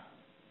goodness.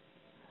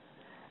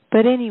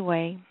 But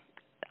anyway,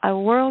 a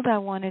world I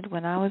wanted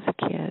when I was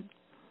a kid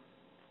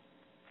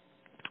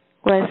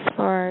was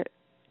for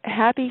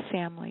happy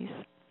families.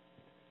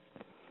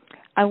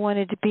 I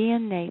wanted to be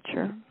in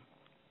nature.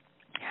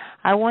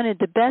 I wanted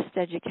the best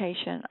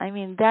education. I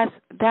mean,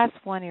 that's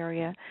one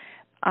area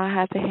I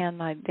have to hand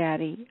my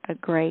daddy a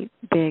great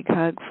big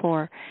hug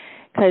for.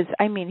 Because,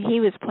 he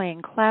was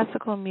playing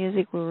classical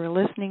music. We were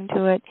listening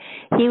to it.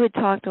 He would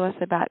talk to us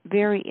about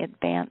very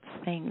advanced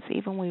things,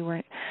 even when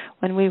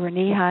we were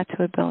knee-high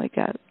to a billy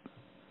goat.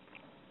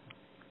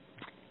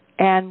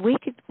 And we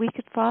could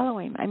follow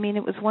him.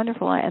 It was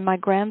wonderful. And my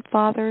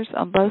grandfathers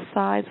on both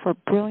sides were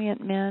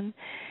brilliant men.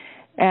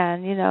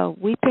 And,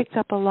 we picked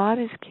up a lot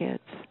as kids.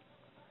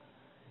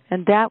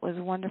 And that was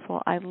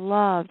wonderful. I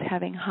loved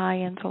having high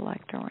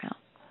intellect around.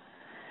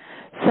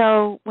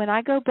 So when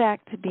I go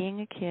back to being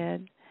a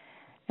kid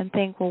and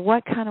think, well,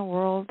 what kind of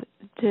world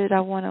did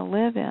I want to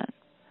live in?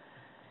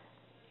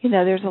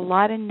 There's a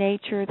lot of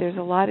nature. There's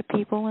a lot of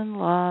people in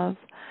love,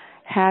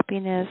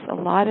 happiness, a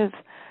lot of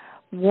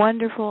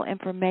wonderful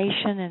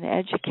information and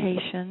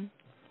education,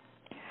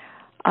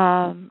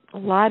 a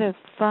lot of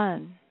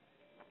fun,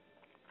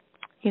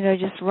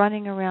 just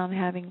running around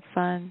having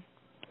fun,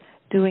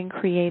 doing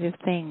creative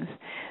things.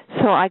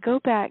 So I go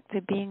back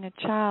to being a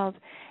child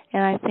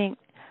and I think,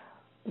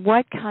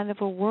 what kind of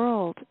a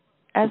world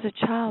as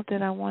a child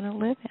did I want to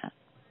live in?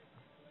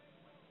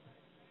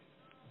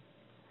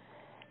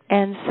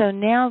 And so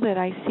now that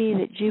I see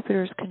that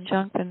Jupiter's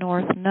conjunct the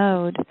North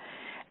Node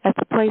at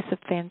the place of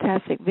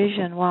fantastic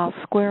vision while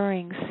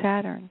squaring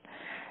Saturn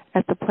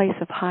at the place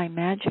of high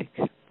magic.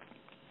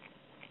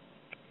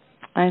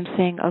 I'm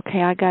saying,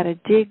 okay, I got to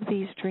dig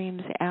these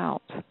dreams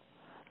out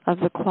of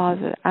the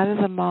closet, out of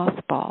the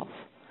mothballs,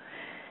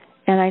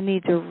 and I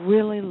need to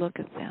really look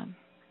at them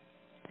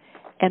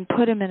and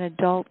put them in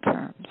adult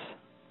terms.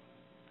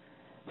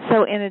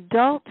 So in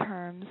adult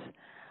terms,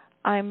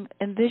 I'm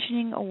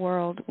envisioning a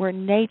world where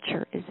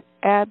nature is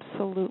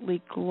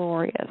absolutely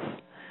glorious.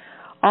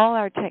 All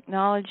our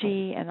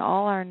technology and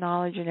all our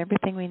knowledge and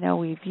everything we know,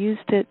 we've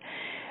used it,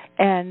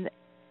 and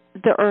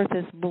the earth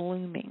is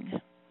blooming.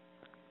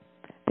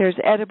 There's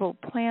edible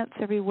plants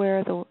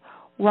everywhere. The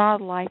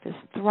wildlife is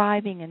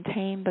thriving and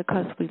tame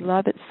because we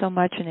love it so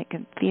much and it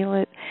can feel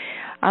it.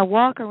 I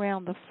walk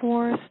around the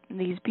forest and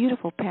these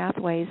beautiful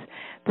pathways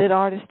that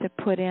artists have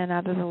put in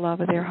out of the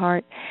love of their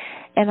heart,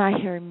 and I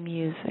hear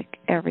music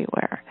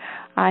everywhere.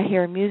 I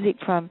hear music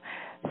from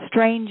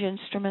strange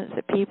instruments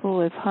that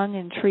people have hung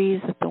in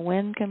trees that the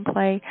wind can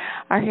play.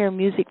 I hear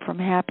music from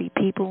happy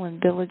people in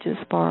villages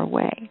far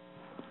away.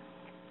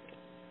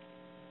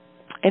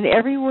 And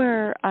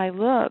everywhere I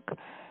look,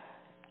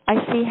 I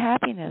see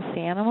happiness.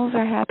 The animals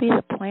are happy.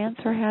 The plants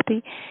are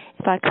happy.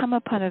 If I come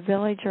upon a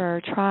village or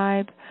a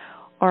tribe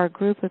or a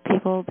group of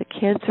people, the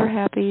kids are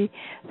happy.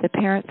 The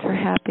parents are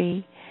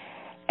happy.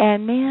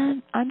 And,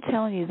 man, I'm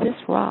telling you, this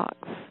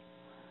rocks,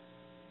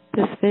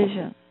 this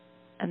vision.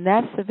 And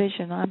that's the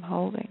vision I'm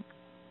holding.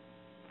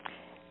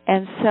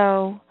 And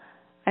so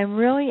I'm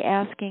really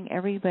asking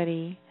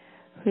everybody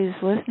who's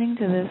listening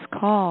to this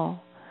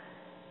call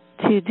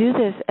to do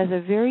this as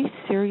a very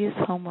serious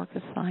homework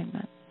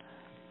assignment,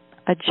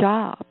 a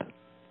job,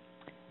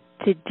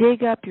 to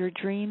dig up your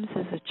dreams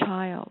as a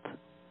child.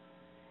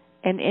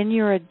 And in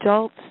your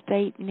adult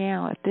state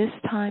now, at this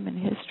time in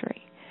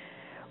history,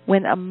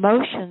 when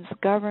emotions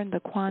govern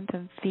the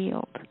quantum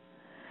field,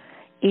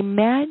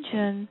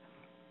 imagine,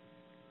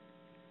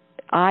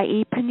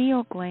 i.e.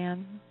 pineal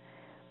gland,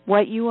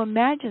 what you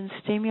imagine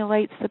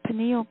stimulates the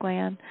pineal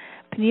gland.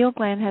 Pineal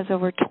gland has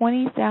over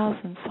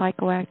 20,000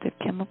 psychoactive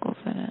chemicals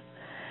in it.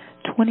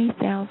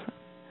 20,000.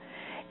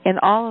 And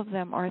all of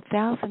them are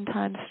 1,000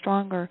 times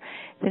stronger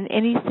than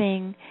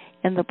anything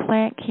in the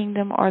plant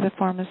kingdom or the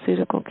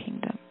pharmaceutical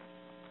kingdom.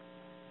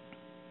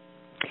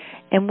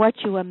 And what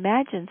you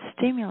imagine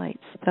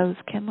stimulates those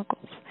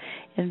chemicals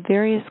in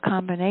various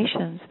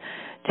combinations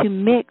to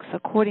mix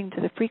according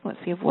to the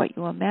frequency of what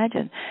you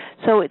imagine.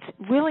 So it's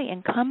really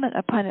incumbent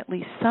upon at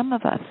least some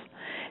of us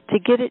to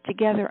get it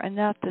together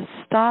enough to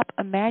stop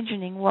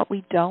imagining what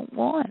we don't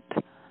want.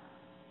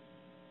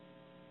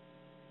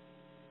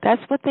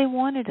 That's what they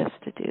wanted us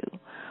to do,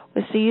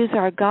 was to use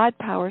our God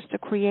powers to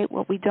create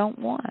what we don't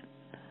want.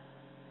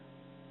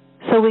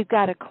 So we've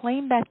got to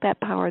claim back that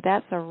power.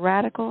 That's a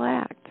radical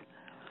act.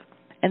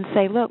 And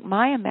say, look,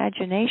 my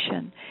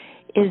imagination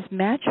is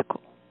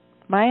magical.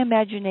 My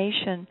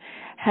imagination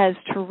has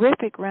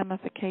terrific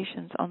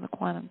ramifications on the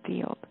quantum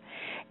field.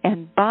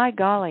 And by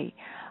golly,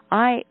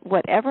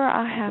 whatever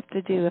I have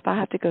to do, if I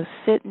have to go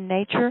sit in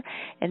nature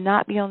and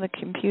not be on the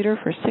computer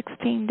for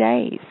 16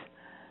 days,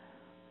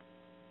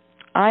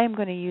 I am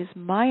going to use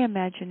my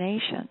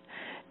imagination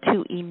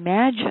to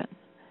imagine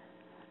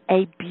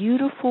a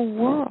beautiful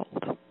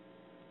world,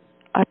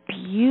 a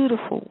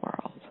beautiful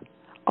world,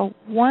 a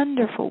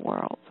wonderful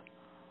world.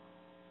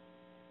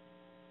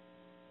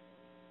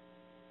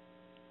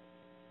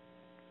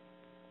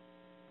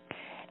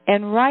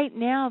 And right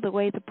now, the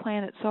way the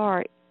planets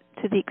are,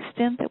 to the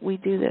extent that we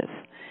do this,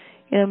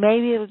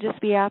 maybe it'll just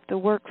be after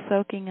work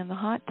soaking in the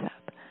hot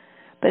tub.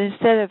 But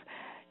instead of,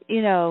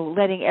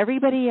 letting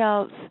everybody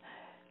else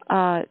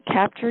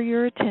capture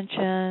your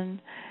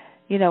attention,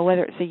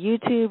 whether it's a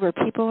YouTube or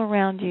people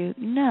around you,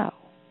 no.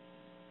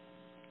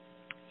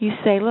 You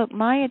say, look,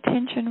 my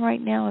attention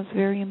right now is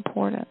very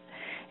important,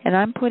 and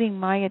I'm putting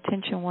my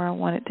attention where I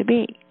want it to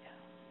be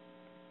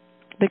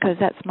because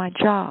that's my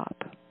job.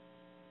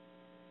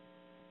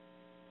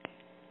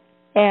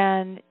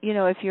 And,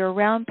 if you're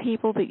around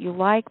people that you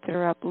like, that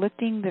are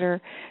uplifting, that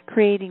are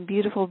creating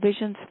beautiful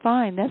visions,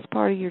 fine, that's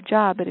part of your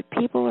job. But if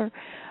people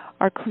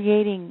are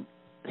creating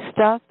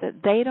stuff that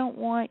they don't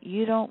want,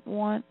 you don't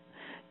want,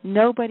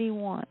 nobody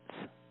wants,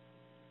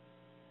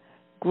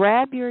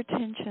 grab your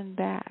attention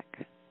back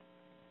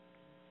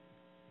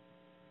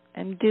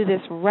and do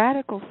this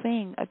radical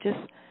thing of just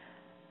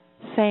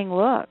saying,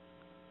 look,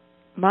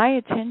 my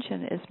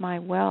attention is my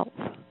wealth.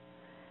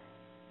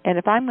 And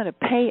if I'm going to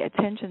pay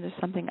attention to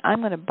something,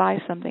 I'm going to buy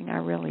something I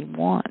really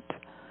want,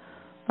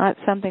 not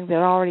something that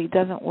already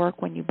doesn't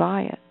work when you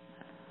buy it.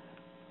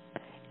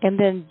 And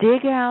then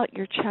dig out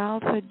your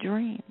childhood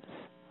dreams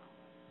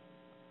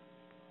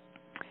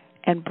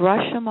and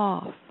brush them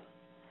off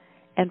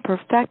and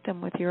perfect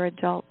them with your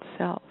adult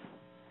self.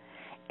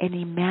 And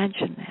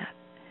imagine that.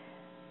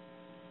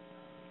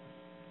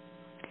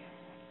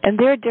 And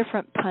there are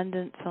different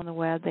pundits on the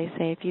web. They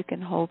say if you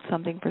can hold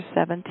something for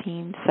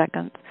 17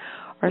 seconds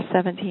or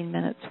 17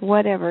 minutes,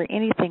 whatever,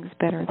 anything's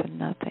better than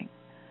nothing.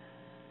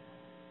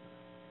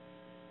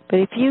 But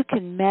if you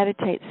can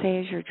meditate, say,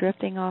 as you're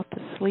drifting off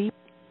to sleep,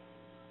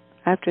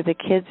 after the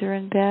kids are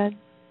in bed,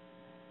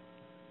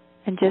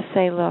 and just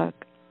say, look,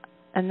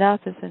 enough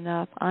is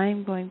enough.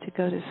 I'm going to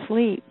go to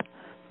sleep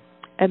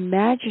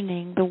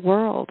imagining the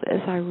world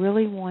as I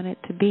really want it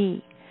to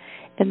be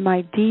in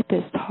my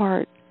deepest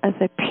heart as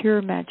a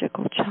pure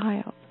magical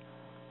child.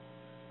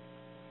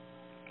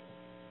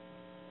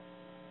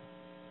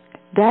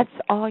 That's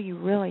all you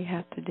really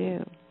have to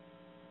do.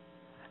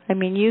 I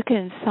mean, you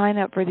can sign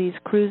up for these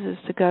cruises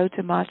to go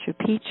to Machu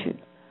Picchu.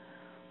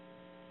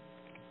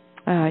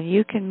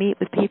 You can meet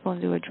with people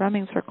and do a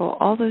drumming circle.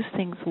 All those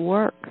things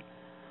work.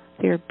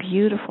 They're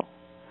beautiful.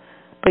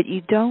 But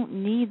you don't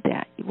need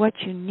that. What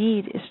you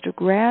need is to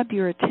grab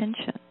your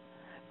attention,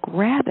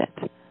 grab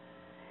it,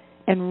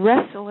 and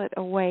wrestle it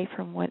away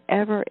from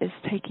whatever is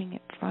taking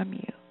it from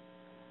you.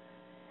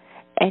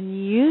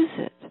 And use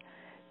it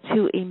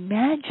to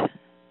imagine,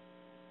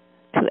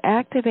 to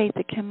activate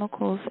the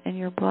chemicals in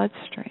your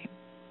bloodstream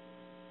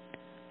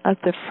of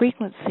the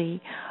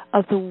frequency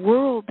of the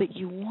world that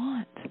you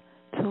want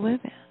to live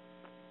in,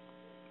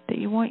 that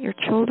you want your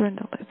children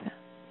to live in.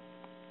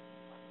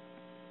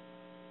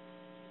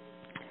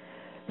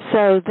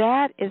 So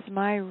that is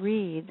my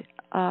read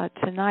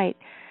tonight.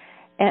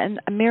 And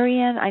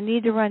Marianne, I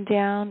need to run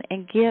down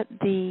and get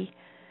the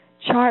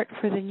chart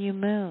for the new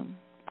moon.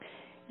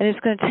 And it's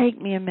going to take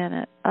me a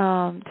minute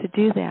to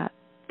do that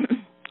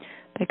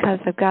because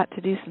I've got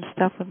to do some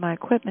stuff with my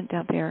equipment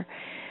down there.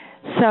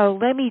 So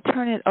let me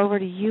turn it over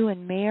to you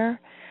and Mare.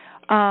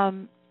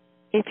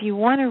 If you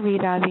want to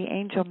read out the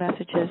angel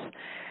messages,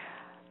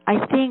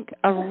 I think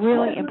a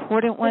really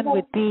important one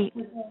would be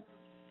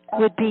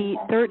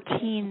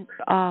 13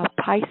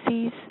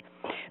 Pisces,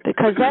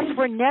 because that's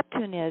where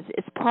Neptune is.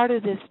 It's part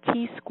of this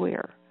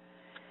T-square.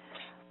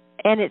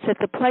 And it's at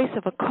the place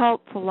of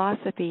occult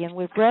philosophy, and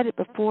we've read it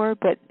before,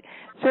 but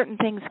certain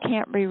things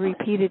can't be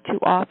repeated too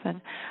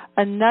often.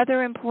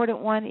 Another important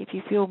one, if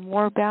you feel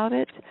more about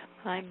it,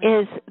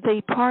 is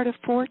the part of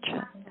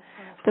fortune.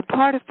 The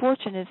part of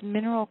fortune is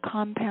mineral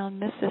compound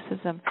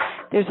mysticism.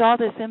 There's all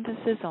this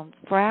emphasis on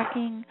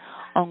fracking,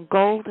 on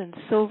gold and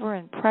silver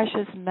and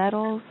precious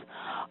metals,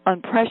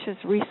 on precious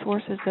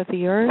resources of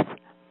the earth.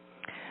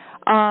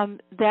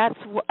 That's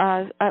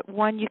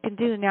one you can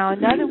do. Now,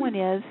 another one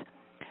is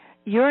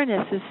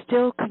Uranus is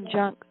still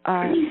conjunct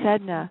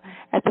Sedna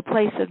at the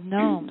place of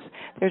gnomes.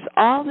 There's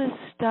all this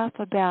stuff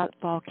about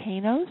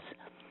volcanoes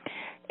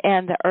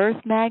and the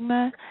earth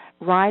magma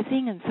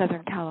rising in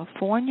Southern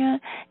California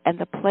and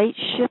the plate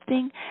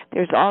shifting.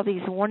 There's all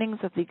these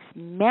warnings of these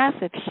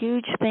massive,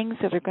 huge things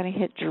that are going to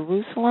hit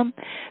Jerusalem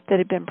that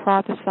have been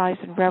prophesied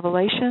in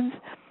Revelations.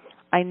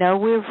 I know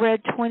we've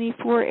read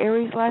 24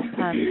 Aries last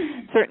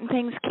time. Certain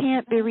things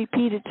can't be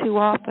repeated too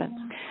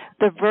often.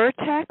 The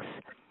vertex,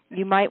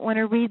 you might want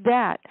to read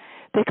that,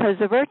 because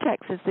the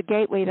vertex is the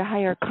gateway to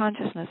higher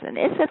consciousness, and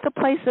it's at the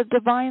place of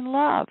divine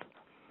love.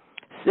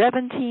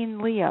 17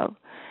 Leo.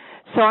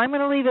 So I'm going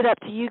to leave it up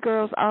to you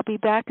girls. I'll be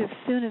back as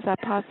soon as I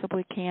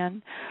possibly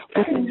can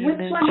with the new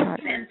moon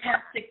chart. Which one is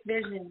Fantastic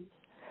Vision?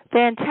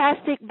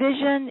 Fantastic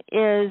Vision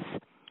is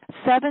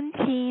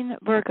 17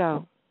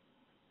 Virgo.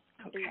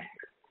 Okay.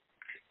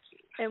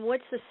 And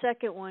what's the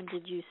second one,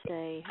 did you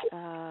say?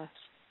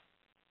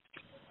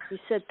 You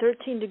said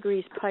 13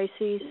 degrees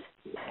Pisces.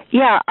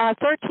 Yeah,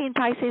 13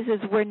 Pisces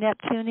is where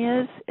Neptune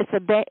is. It's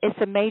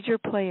a major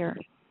player.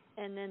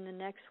 And then the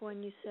next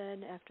one you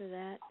said after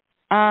that?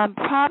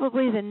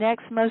 Probably the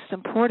next most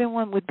important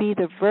one would be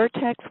the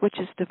vertex, which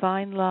is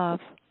divine love.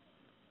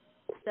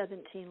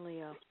 17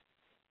 Leo.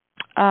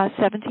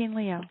 17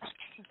 Leo.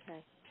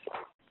 Okay.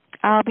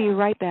 I'll be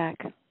right back.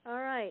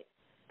 All right.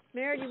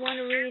 Mary, do you want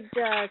to read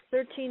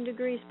 13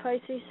 degrees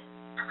Pisces?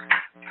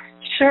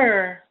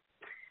 Sure.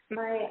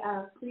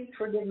 Please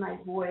forgive my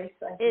voice.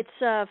 It's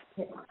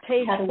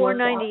page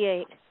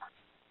 498.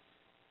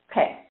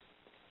 Okay.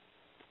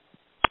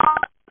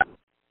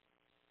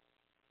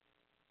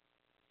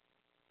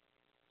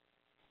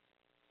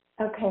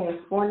 Okay,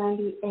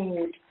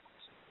 498.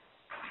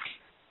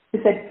 You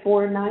said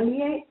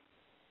 498?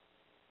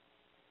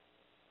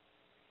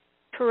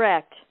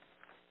 Correct.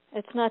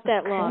 It's not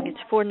that long. It's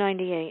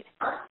 498.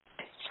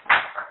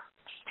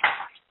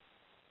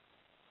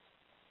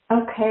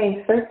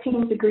 Okay,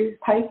 13 degrees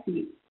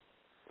Pisces.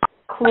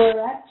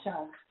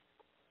 Clorecha.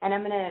 And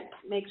I'm going to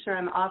make sure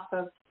I'm off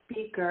of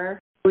speaker.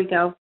 Here we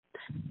go.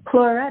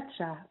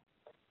 Clorecha.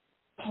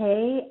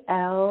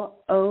 K-L-O-R-E-C-H-A.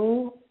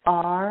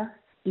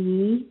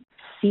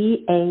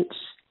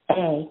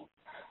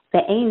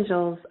 The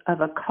angels of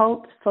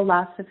occult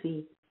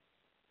philosophy.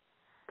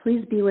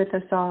 Please be with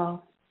us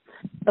all.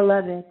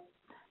 Beloved,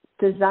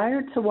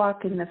 desire to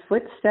walk in the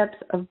footsteps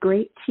of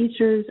great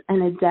teachers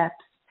and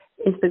adepts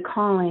is the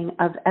calling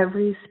of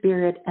every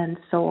spirit and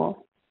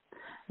soul.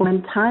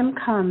 When time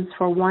comes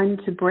for one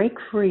to break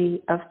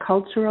free of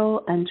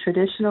cultural and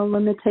traditional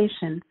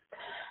limitations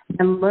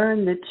and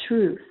learn the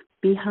truth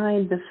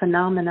behind the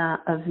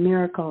phenomena of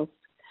miracles,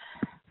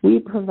 we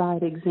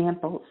provide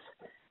examples,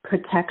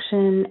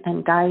 protection,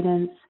 and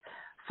guidance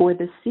for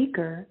the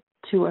seeker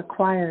to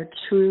acquire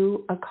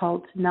true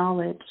occult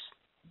knowledge.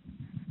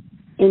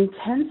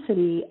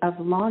 Intensity of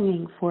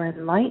longing for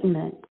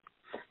enlightenment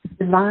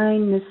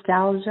Divine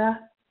nostalgia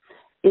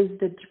is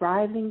the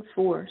driving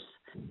force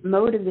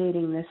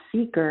motivating the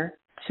seeker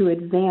to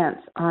advance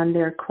on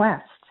their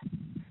quest.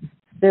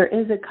 There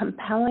is a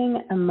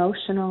compelling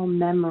emotional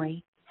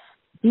memory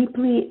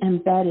deeply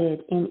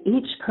embedded in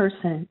each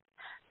person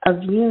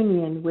of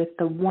union with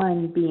the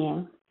one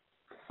being.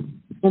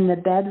 In the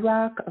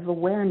bedrock of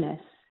awareness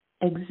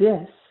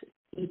exists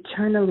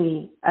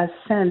eternally a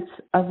sense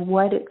of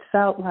what it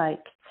felt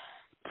like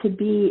to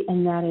be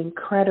in that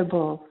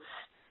incredible,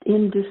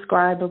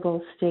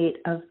 indescribable state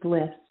of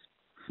bliss.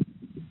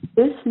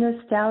 This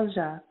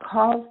nostalgia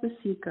calls the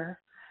seeker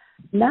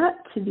not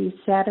to be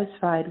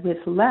satisfied with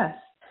less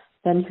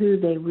than who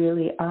they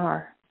really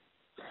are.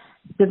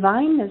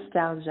 Divine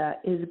nostalgia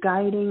is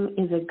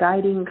a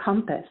guiding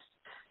compass,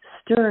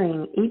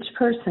 stirring each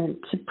person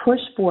to push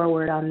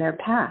forward on their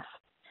path.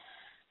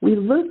 We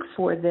look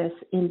for this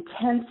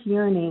intense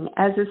yearning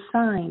as a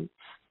sign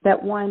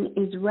that one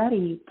is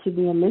ready to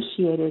be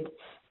initiated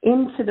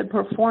into the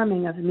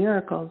performing of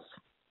miracles.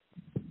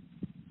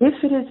 If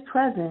it is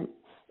present,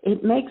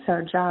 it makes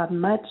our job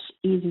much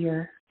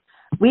easier.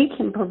 We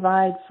can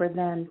provide for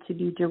them to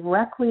be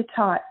directly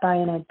taught by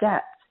an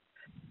adept,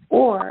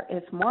 or,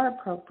 if more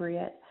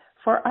appropriate,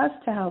 for us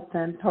to help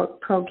them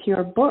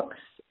procure books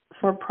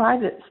for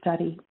private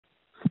study.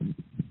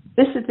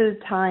 This is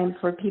a time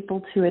for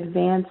people to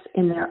advance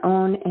in their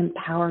own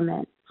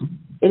empowerment.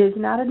 It is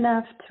not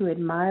enough to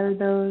admire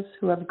those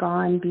who have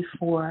gone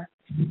before.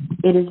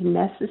 It is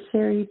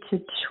necessary to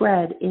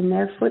tread in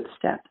their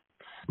footsteps,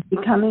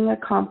 becoming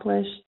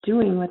accomplished,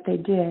 doing what they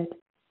did.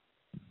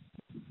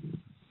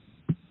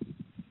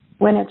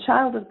 When a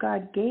child of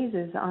God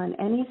gazes on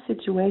any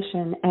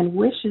situation and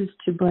wishes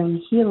to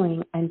bring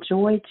healing and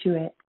joy to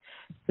it,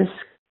 the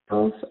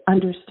skills,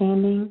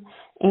 understanding,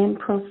 and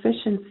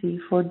proficiency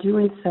for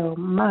doing so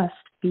must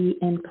be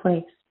in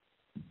place.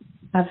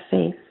 Have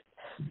faith.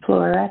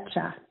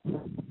 Florecha,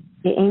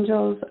 The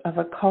Angels of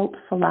Occult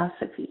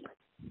Philosophy.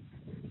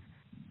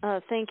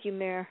 Thank you,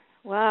 Mare.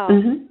 Wow.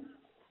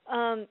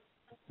 Mm-hmm.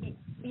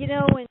 You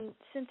know, when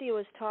Cynthia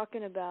was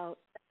talking about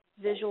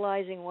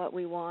visualizing what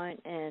we want,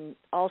 and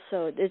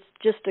also it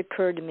just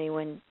occurred to me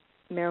when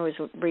Mare was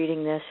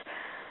reading this,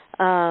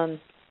 and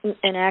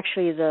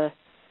actually the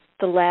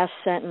last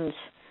sentence,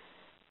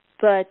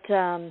 but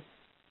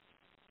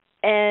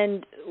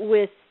and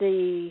with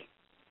the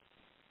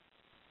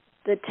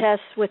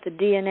tests with the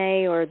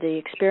DNA or the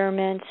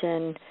experiments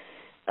and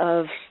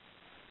of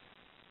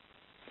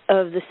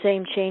the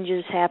same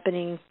changes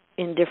happening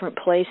in different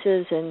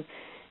places, and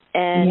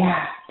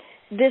yeah.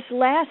 This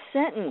last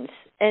sentence,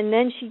 and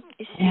then she's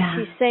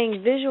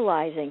saying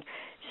visualizing.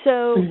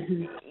 So,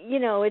 you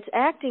know, it's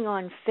acting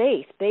on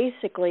faith,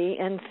 basically,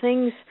 and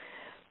things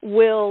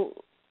will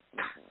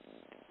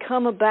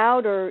come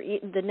about, or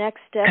the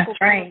next step will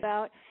come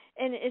about.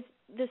 And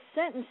the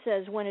sentence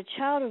says, when a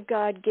child of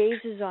God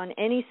gazes on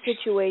any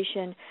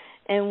situation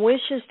and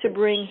wishes to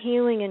bring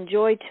healing and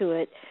joy to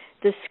it,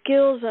 the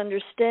skills,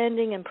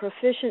 understanding, and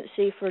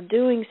proficiency for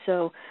doing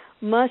so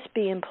must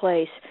be in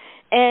place.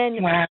 And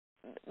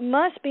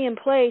must be in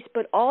place,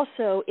 but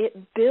also it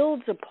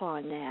builds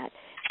upon that.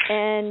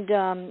 And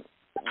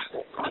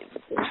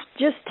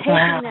just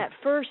taking that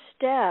first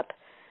step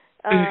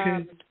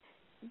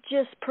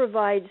just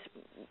provides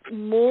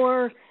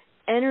more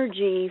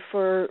energy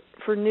for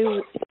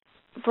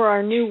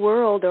our new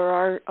world,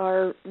 or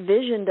our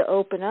vision to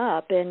open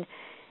up, and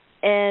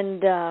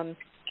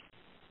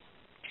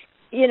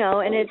you know,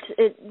 and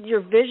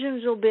your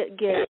visions will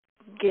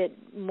get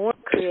more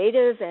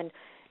creative, and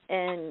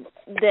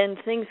then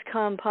things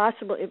come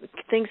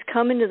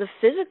into the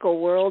physical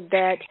world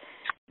that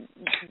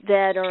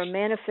are a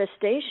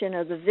manifestation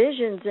of the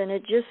visions, and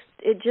it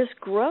just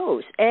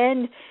grows,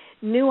 and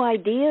new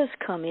ideas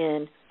come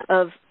in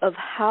of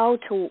how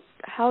to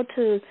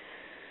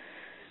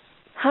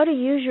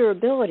use your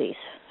abilities.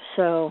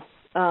 So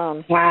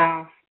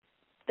wow,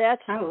 I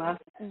love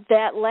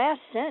that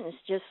last sentence.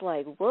 Just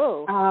like,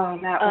 whoa! Oh,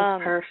 that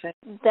was perfect.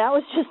 That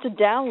was just a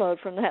download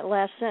from that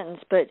last sentence.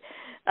 But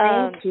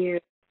thank you.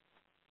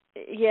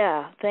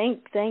 Yeah,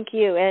 thank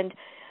you. And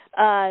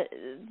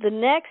the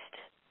next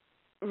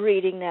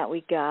reading that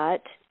we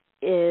got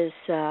is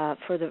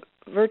for the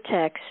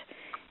vertex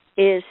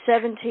is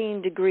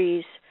 17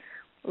 degrees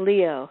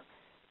Leo,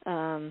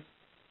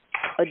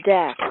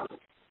 Odak,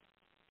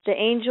 the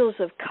angels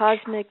of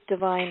cosmic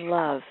divine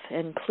love,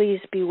 and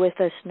please be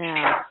with us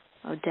now,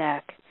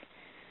 Odak.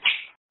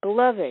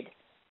 Beloved,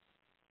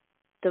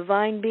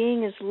 divine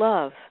being is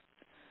love.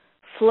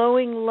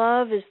 Flowing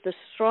love is the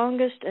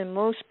strongest and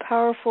most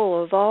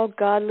powerful of all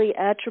godly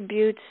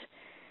attributes,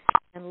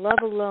 and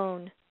love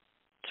alone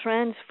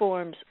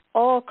transforms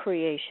all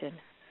creation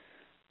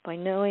by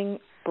knowing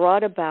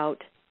brought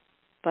about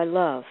by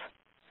love.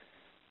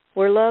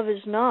 Where love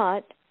is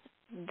not,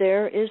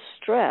 there is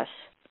stress,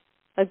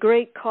 a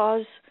great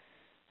cause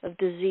of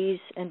disease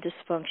and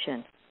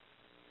dysfunction.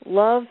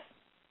 Love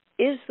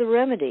is the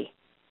remedy.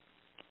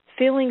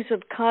 Feelings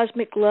of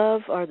cosmic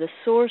love are the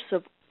source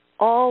of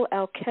all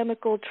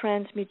alchemical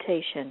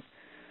transmutation.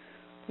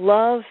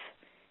 Love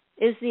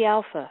is the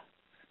Alpha,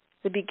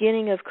 the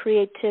beginning of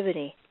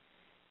creativity,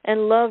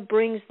 and love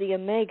brings the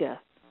Omega,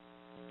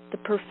 the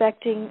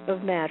perfecting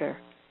of matter.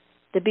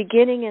 The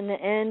beginning and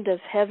the end of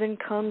heaven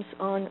comes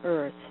on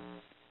earth.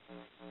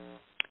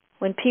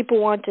 When people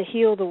want to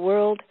heal the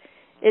world,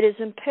 it is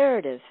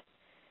imperative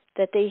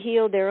that they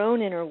heal their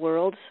own inner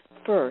worlds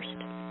first.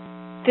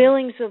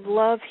 Feelings of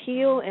love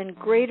heal, and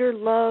greater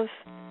love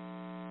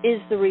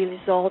is the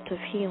result of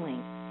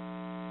healing.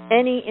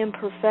 Any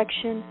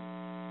imperfection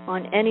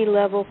on any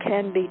level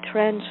can be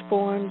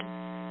transformed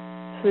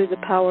through the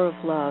power of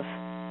love.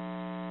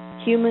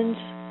 Humans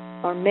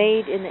are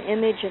made in the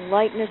image and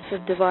likeness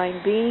of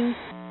divine being.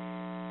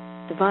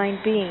 Divine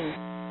being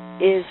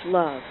is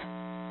love.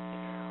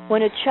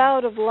 When a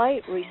child of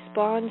light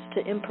responds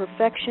to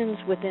imperfections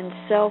within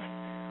self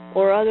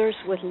or others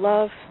with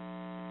love,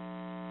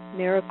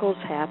 miracles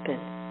happen.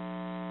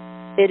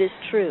 It is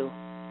true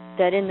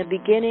that in the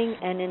beginning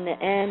and in the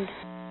end,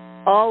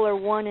 all are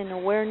one in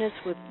awareness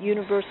with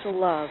universal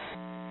love.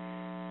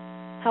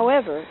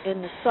 However,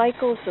 in the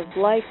cycles of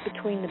life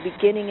between the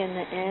beginning and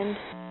the end,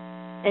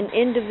 an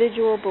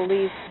individual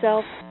believes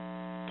self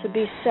to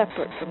be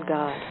separate from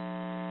God.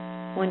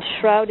 When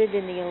shrouded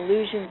in the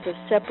illusions of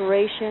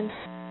separation,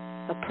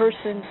 a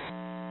person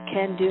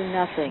can do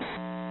nothing.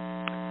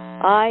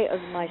 I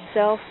of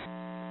myself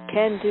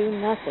can do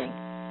nothing.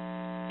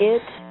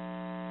 It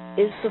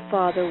is the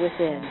Father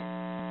within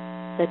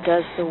that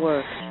does the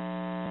works.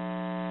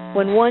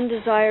 When one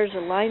desires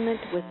alignment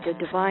with the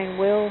divine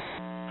will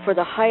for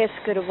the highest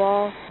good of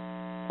all,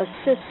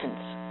 assistance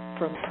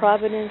from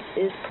providence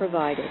is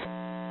provided.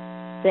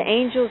 The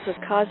angels of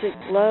cosmic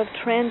love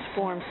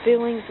transform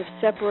feelings of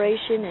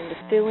separation into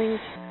feelings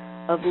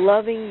of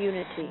loving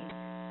unity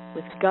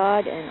with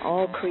God and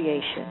all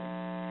creation.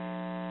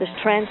 This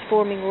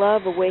transforming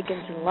love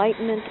awakens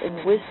enlightenment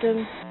and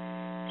wisdom,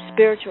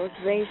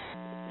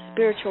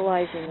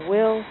 spiritualizing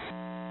will,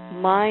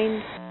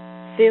 mind,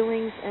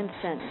 feelings, and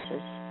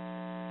sentences.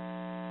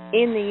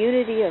 In the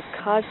unity of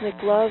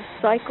cosmic love,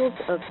 cycles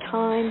of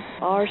time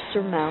are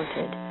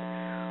surmounted.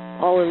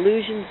 All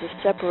illusions of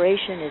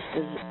separation is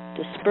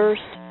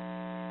dispersed.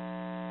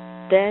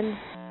 Then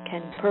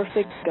can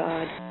perfect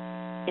God,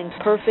 in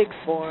perfect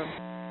form,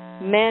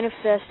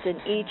 manifest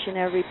in each and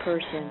every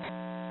person.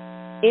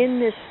 In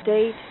this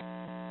state,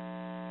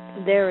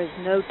 there is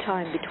no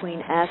time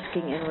between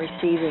asking and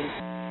receiving.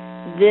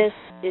 This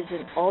is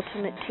an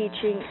ultimate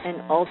teaching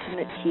and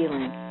ultimate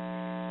healing.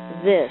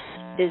 This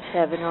is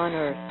heaven on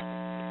earth.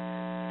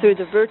 Through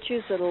the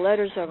virtues of the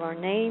letters of our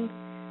name,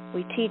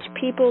 we teach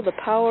people the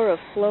power of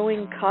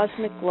flowing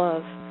cosmic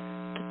love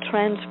to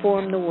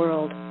transform the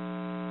world.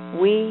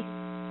 We,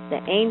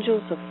 the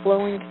angels of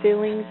flowing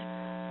feelings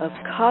of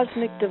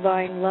cosmic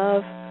divine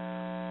love,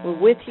 were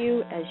with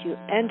you as you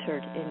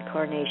entered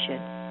incarnation.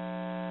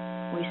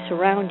 We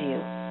surround you.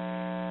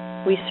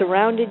 We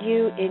surrounded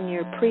you in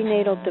your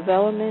prenatal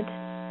development.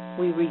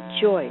 We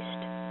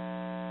rejoiced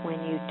when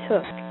you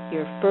took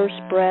your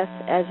first breath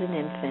as an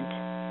infant.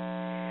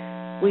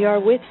 We are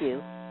with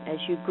you as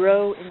you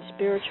grow in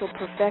spiritual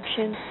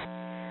perfection.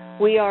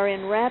 We are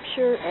in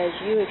rapture as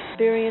you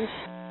experience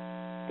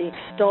the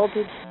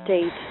exalted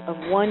state of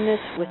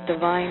oneness with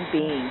divine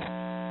being.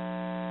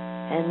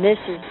 And this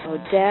is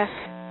ODAC,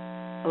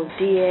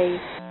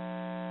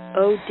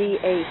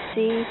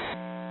 ODAC,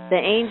 the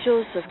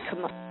angels of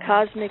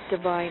cosmic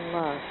divine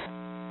love.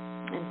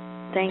 And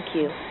thank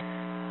you.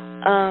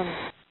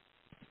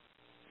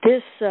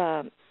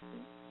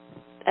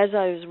 As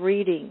I was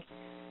reading,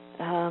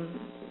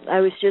 I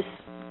was just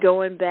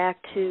going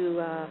back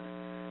to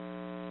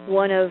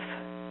one of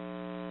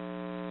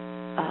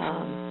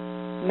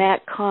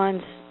Matt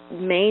Kahn's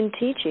main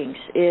teachings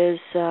is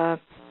to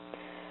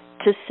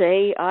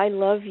say, I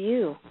love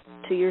you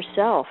to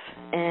yourself,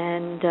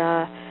 and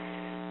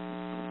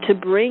to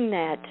bring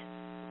that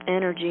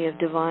energy of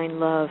divine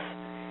love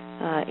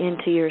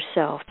into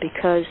yourself,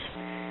 because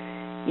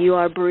you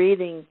are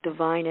breathing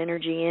divine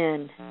energy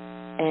in,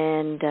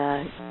 and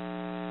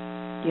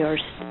you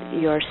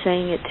are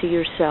saying it to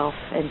yourself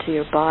and to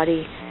your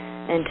body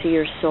and to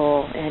your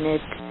soul, and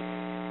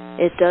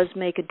it does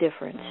make a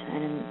difference.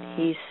 And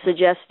he's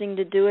suggesting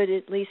to do it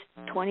at least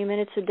 20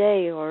 minutes a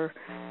day or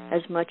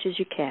as much as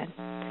you can.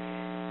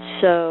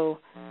 So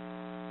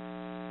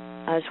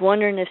I was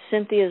wondering if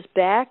Cynthia's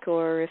back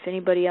or if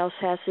anybody else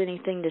has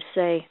anything to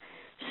say.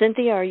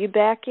 Cynthia, are you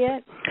back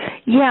yet?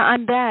 Yeah,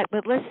 I'm back,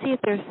 but let's see if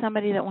there's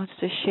somebody that wants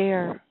to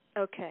share.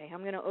 Okay,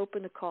 I'm going to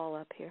open the call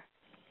up here.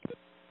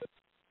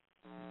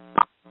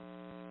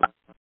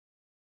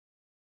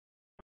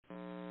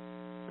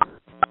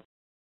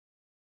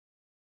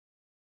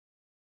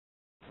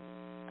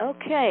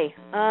 Okay,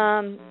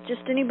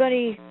 just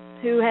anybody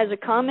who has a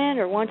comment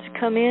or wants to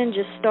come in,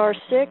 just star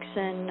 6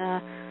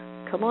 and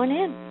come on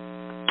in.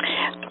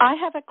 I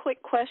have a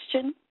quick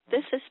question.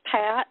 This is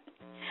Pat.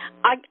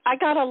 I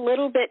got a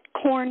little bit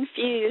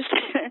confused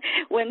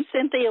when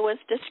Cynthia was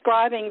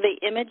describing the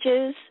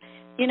images,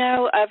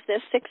 of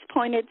the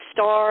 6-pointed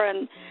star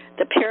and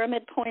the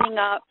pyramid pointing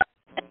up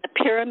and the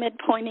pyramid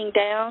pointing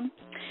down.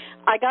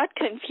 I got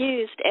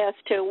confused as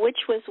to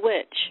which was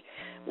which.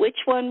 Which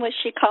one was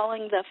she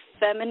calling the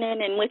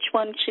feminine and which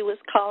one she was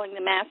calling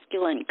the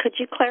masculine? Could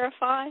you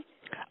clarify?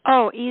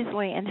 Oh,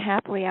 easily and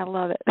happily. I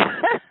love it.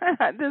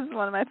 This is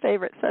one of my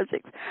favorite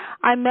subjects.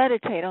 I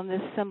meditate on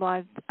this symbol.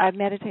 I've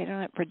meditated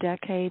on it for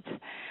decades.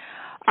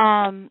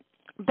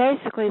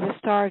 Basically, the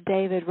Star of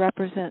David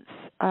represents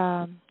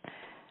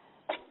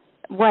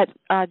what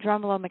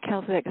Drumelo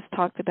Melchizedek has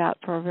talked about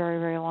for a very,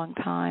 very long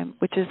time,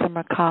 which is the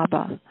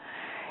Merkaba.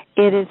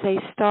 It is a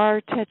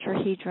star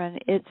tetrahedron.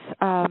 It's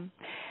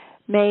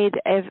made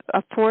of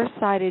a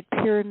four-sided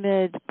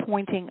pyramid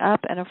pointing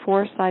up and a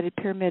four-sided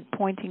pyramid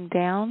pointing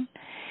down.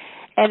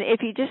 And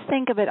if you just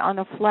think of it on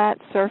a flat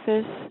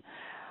surface,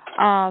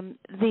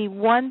 the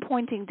one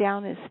pointing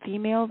down is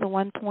female, the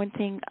one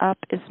pointing up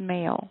is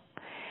male.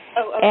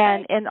 Oh, okay.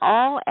 And in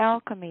all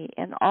alchemy,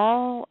 in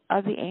all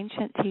of the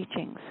ancient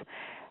teachings,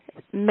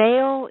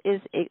 male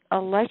is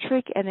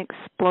electric and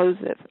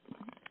explosive.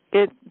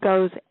 It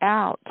goes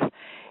out.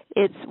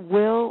 It's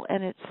will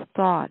and it's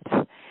thought.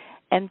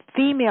 And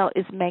female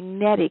is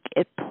magnetic.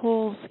 It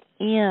pulls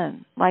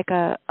in, like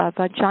a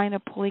vagina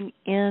pulling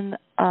in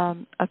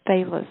a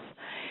phallus.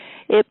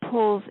 It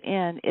pulls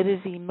in. It is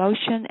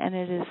emotion and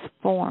it is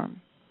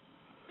form.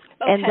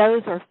 Okay. And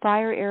those are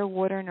fire, air,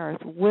 water, and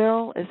earth.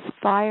 Will is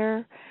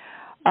fire.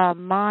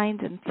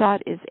 Mind and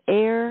thought is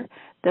air.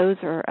 Those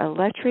are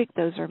electric.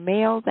 Those are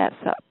male. That's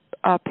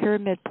a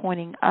pyramid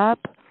pointing up.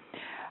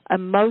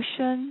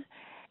 Emotion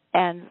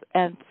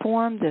and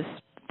form, this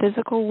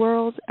physical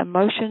world.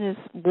 Emotion is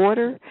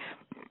water.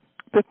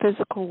 The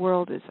physical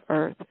world is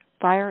earth.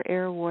 Fire,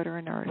 air, water,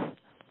 and earth.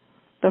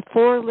 The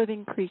four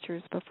living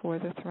creatures before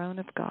the throne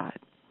of God.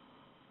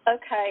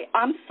 Okay,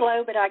 I'm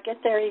slow, but I get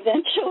there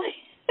eventually.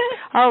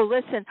 Oh,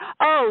 listen.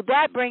 Oh,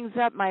 that brings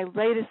up my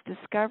latest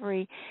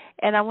discovery,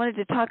 and I wanted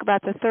to talk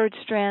about the third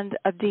strand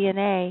of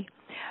DNA.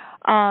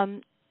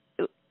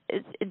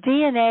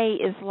 DNA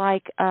is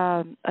like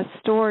a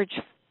storage.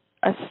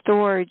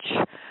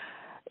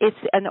 It's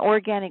an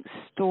organic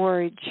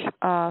storage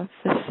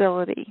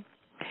facility.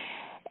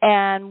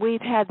 And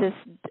we've had this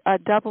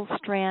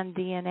double-strand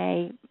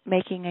DNA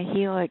making a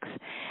helix.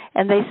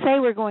 And they say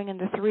we're going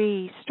into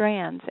 3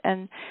 strands,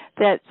 and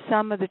that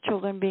some of the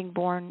children being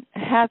born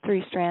have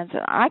 3 strands.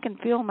 And I can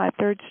feel my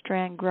 3rd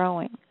strand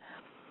growing.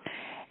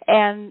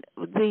 And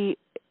the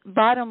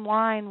bottom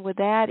line with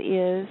that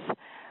is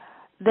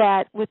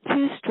that with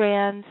 2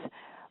 strands,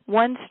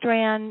 one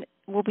strand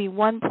will be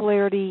one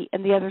polarity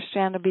and the other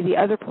strand will be the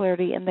other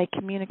polarity, and they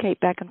communicate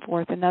back and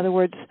forth. In other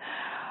words,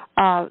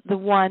 the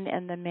one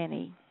and the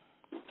many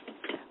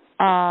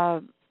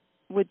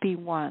would be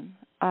one.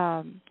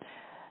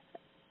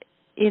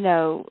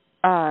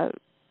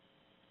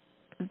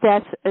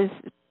 That's as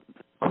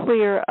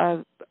clear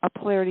a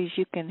polarity as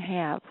you can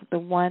have, the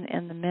one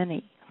and the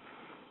many.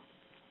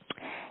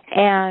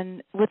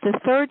 And with the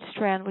 3rd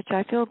strand, which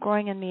I feel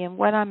growing in me and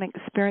what I'm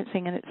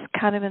experiencing, and it's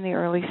kind of in the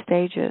early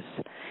stages,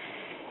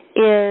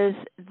 is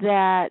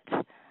that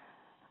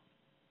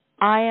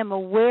I am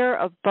aware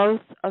of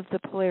both of the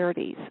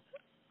polarities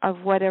of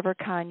whatever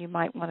kind you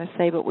might want to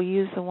say, but we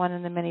use the one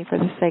and the many for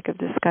the sake of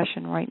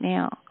discussion right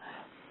now.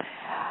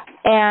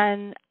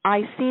 And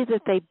I see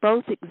that they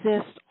both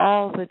exist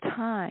all the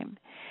time,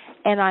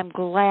 and I'm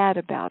glad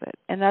about it.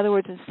 In other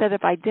words, instead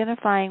of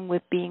identifying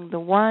with being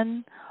the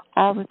one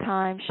all the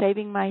time,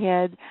 shaving my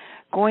head,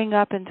 going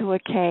up into a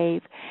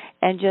cave,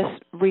 and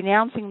just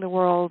renouncing the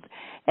world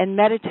and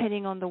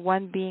meditating on the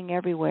one being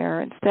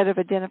everywhere, instead of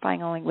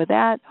identifying only with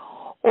that,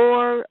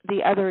 or the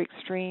other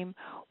extreme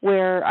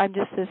where I'm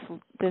just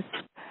this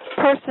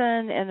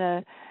person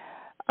in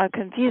a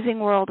confusing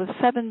world of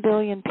 7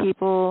 billion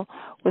people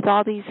with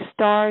all these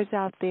stars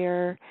out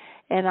there,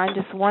 and I'm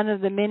just one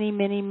of the many,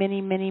 many,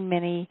 many, many,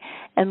 many,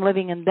 and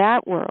living in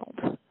that world.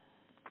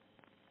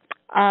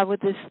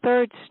 With this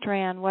 3rd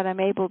strand, what I'm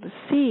able to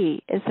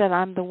see is that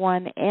I'm the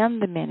one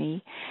and the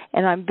many,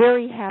 and I'm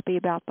very happy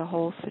about the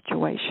whole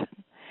situation.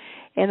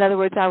 In other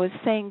words, I was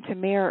saying to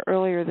Mayor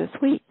earlier this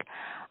week,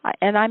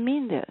 and I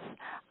mean this,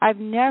 I've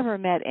never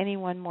met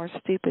anyone more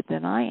stupid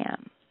than I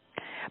am.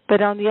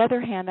 But on the other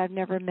hand, I've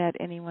never met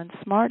anyone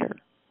smarter.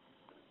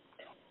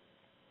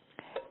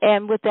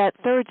 And with that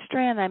 3rd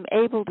strand, I'm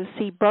able to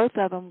see both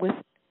of them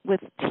with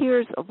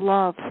tears of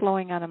love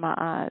flowing out of my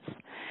eyes.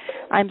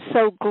 I'm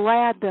so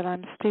glad that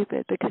I'm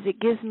stupid because it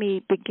gives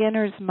me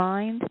beginner's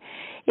mind.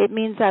 It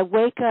means I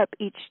wake up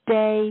each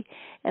day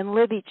and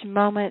live each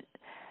moment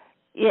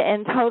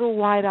in total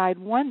wide-eyed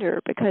wonder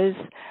because,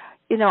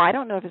 I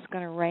don't know if it's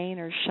going to rain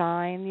or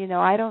shine.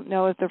 I don't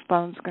know if the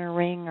phone's going to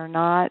ring or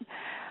not.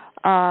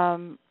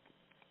 I'm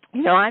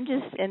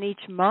just in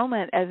each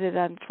moment as it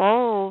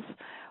unfolds,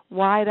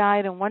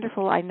 wide-eyed and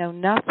wonderful. I know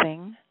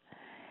nothing.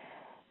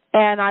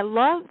 And I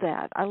love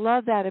that. I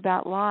love that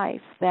about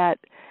life, that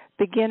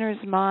beginner's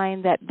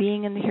mind, that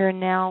being in the here and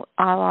now,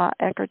 a la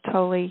Eckhart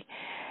Tolle,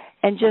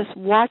 and just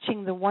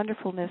watching the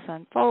wonderfulness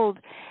unfold.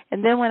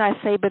 And then when I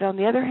say, but on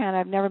the other hand,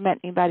 I've never met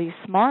anybody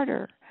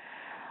smarter,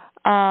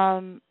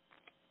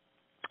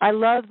 I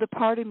love the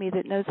part of me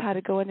that knows how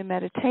to go into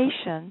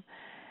meditation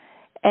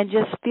and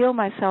just feel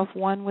myself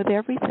one with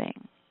everything.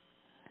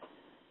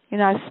 You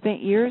know, I've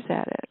spent years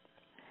at it,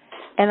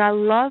 and I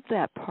love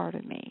that part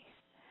of me.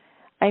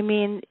 I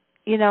mean,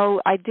 you know,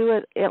 I do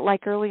it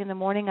like early in the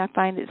morning. I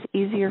find it's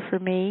easier for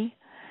me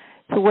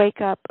to wake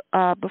up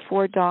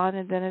before dawn,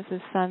 and then as the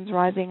sun's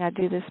rising, I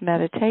do this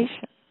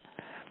meditation.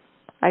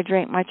 I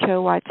drink my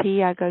cho-wai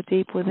tea, I go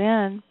deep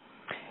within,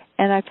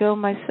 and I feel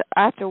myself,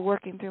 after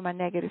working through my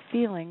negative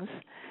feelings,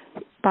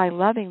 by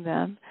loving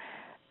them,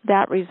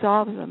 that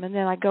resolves them. And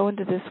then I go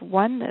into this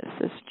oneness,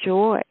 this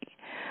joy,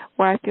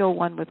 where I feel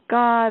one with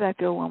God, I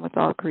feel one with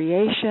all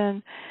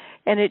creation,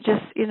 and it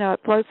just, you know,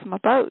 it floats my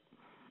boat.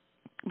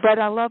 But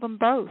I love them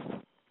both.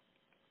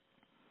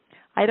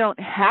 I don't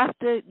have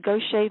to go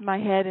shave my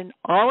head and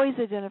always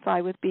identify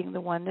with being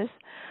the oneness,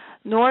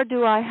 nor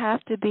do I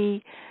have to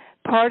be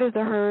part of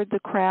the herd, the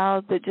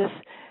crowd that just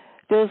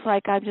feels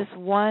like I'm just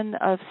one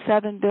of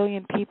 7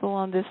 billion people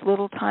on this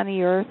little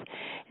tiny earth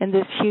in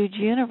this huge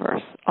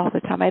universe all the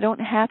time. I don't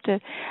have to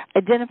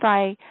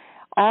identify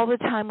all the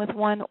time with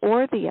one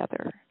or the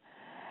other.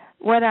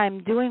 What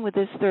I'm doing with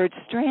this third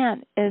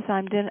strand is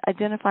I'm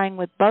identifying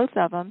with both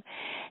of them,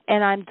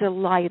 and I'm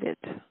delighted.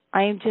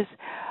 I am just,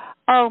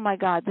 oh my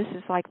God, this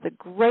is like the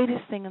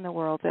greatest thing in the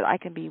world, that I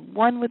can be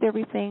one with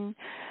everything,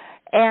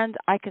 and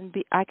I can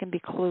be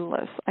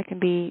clueless. I can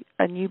be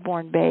a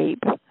newborn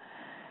babe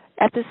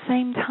at the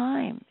same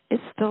time.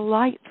 It's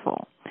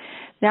delightful.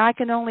 Now I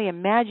can only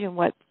imagine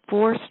what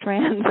 4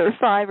 strands or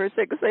 5 or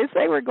 6. They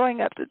say we're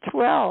going up to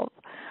 12.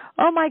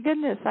 Oh my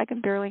goodness, I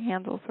can barely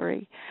handle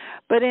 3.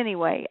 But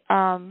anyway,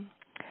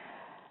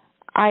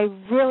 I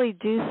really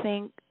do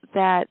think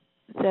that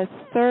the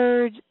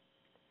third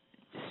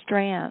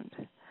strand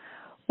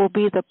will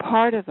be the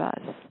part of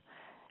us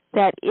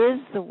that is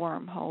the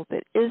wormhole,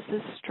 that is the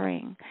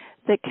string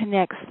that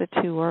connects the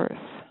 2 earths,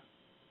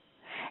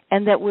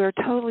 and that we're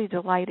totally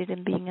delighted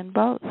in being in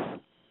both.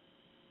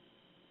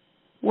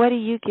 What do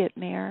you get,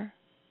 Mayor?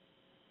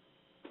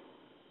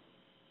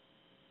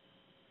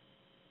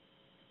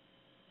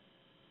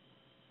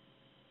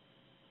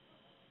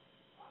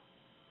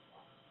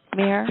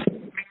 Mayor?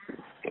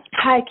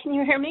 Hi, can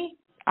you hear me?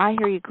 I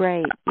hear you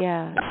great,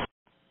 yeah.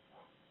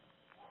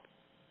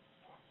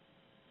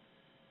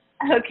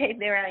 Okay,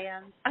 there I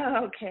am.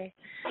 Oh, okay.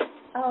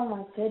 Oh,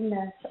 my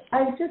goodness.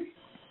 I've just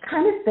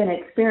kind of been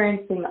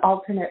experiencing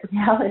alternate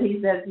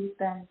realities as you've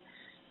been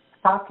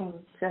talking,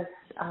 just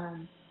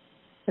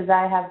because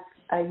I have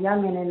a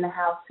youngin' in the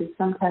house who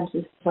sometimes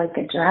is like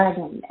a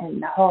dragon,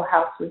 and the whole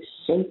house was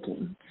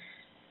shaking.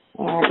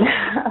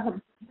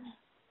 And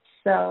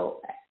so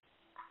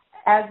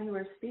as you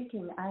were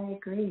speaking, I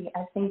agree.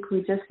 I think we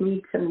just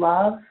need to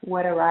love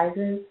what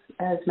arises,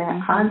 as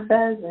Matt Kahn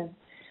says,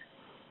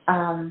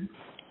 and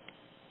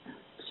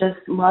just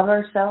love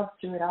ourselves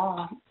through it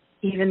all,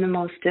 even the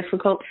most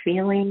difficult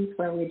feelings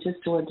where we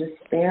just were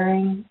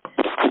despairing.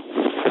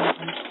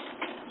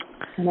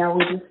 You know,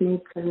 we just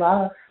need to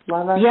love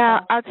ourselves. Yeah,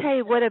 I'll tell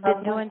you what I've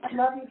been doing.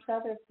 Love each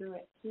other through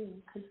it too.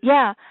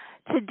 Yeah,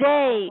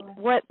 today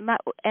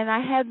and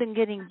I have been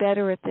getting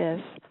better at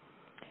this,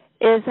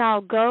 is I'll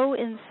go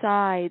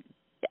inside.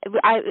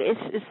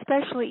 It's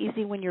especially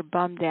easy when you're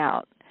bummed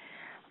out.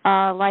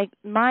 Like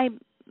my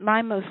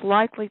most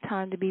likely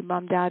time to be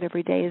bummed out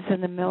every day is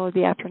in the middle of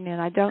the afternoon.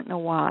 I don't know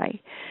why.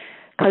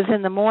 Because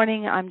in the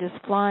morning I'm just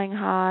flying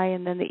high,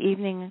 and then the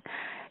evening,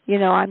 you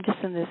know, I'm just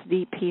in this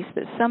deep peace.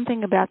 But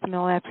something about the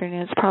middle of the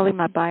afternoon, it's probably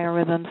my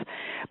biorhythms.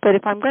 But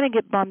if I'm going to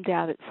get bummed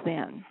out, it's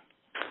then.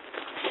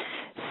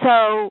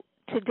 So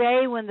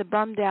today when the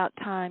bummed out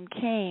time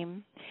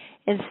came,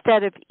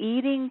 instead of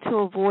eating to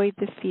avoid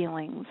the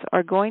feelings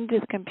or going to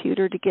the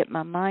computer to get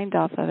my mind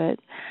off of it,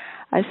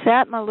 I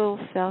sat my little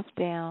self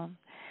down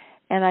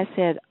and I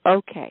said,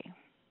 okay,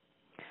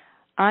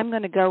 I'm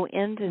going to go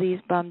into these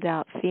bummed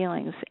out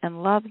feelings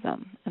and love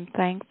them and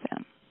thank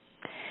them.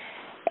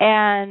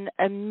 And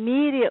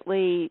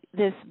immediately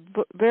this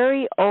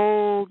very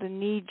old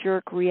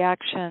knee-jerk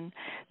reaction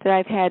that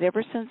I've had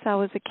ever since I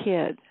was a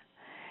kid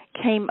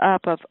came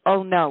up of,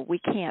 oh, no, we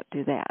can't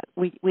do that.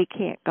 We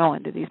can't go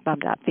into these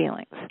bummed out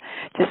feelings.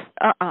 Just,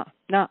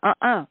 no,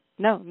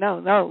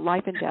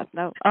 life and death,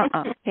 no,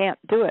 can't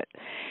do it.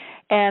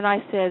 And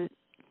I said,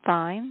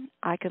 fine,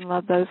 I can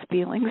love those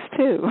feelings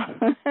too.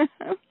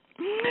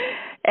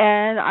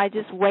 And I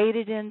just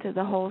waded into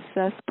the whole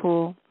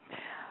cesspool.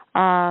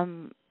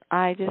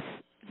 I just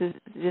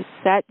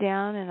sat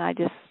down and I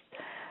just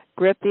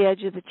gripped the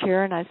edge of the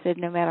chair and I said,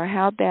 no matter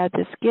how bad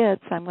this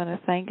gets, I'm going to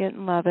thank it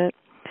and love it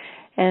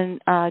and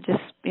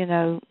just, you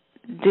know,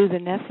 do the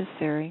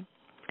necessary.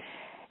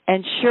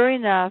 And sure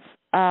enough,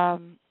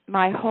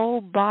 my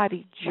whole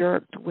body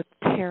jerked with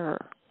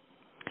terror.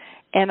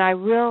 And I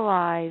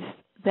realized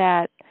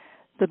that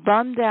the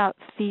bummed out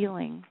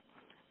feeling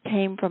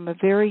came from a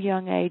very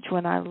young age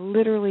when I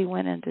literally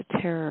went into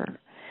terror.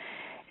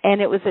 And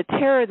it was a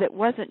terror that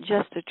wasn't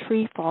just a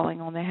tree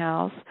falling on the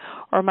house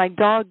or my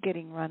dog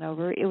getting run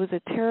over. It was a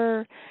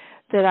terror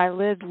that I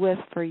lived with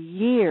for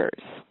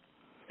years.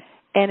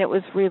 And it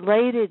was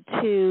related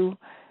to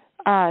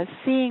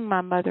seeing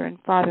my mother and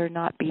father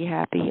not be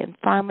happy and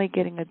finally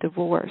getting a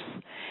divorce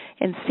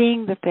and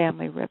seeing the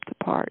family ripped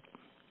apart.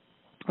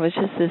 It was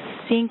just this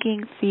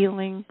sinking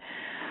feeling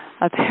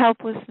of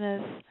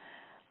helplessness,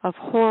 of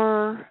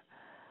horror,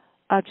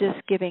 of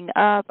just giving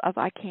up, of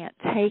I can't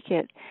take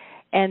it,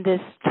 and this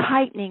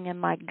tightening in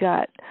my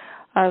gut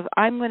of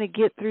I'm going to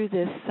get through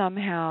this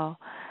somehow.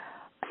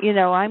 You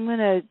know, I'm going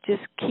to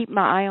just keep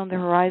my eye on the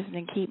horizon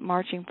and keep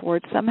marching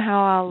forward.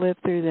 Somehow I'll live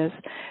through this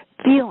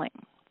feeling.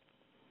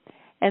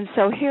 And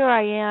so here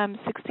I am,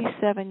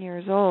 67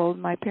 years old.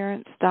 My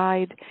parents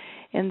died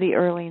in the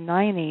early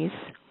 90s,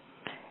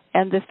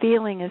 and the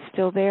feeling is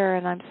still there.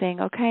 And I'm saying,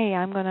 okay,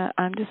 I'm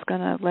just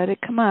gonna let it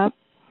come up.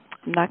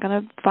 I'm not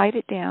gonna fight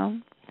it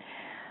down.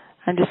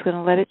 I'm just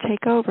gonna let it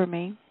take over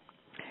me,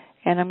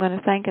 and I'm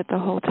gonna thank it the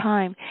whole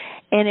time.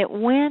 And it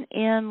went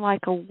in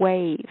like a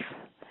wave.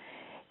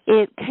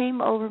 It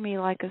came over me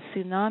like a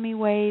tsunami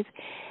wave,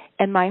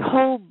 and my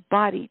whole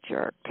body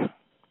jerked.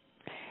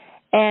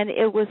 And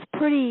it was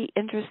pretty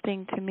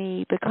interesting to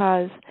me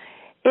because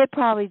it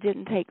probably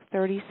didn't take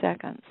 30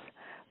 seconds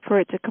for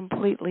it to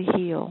completely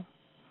heal.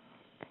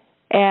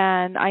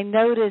 And I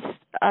noticed,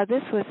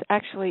 this was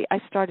actually, I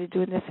started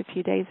doing this a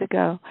few days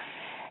ago,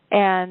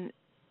 and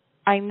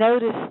I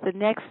noticed the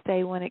next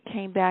day when it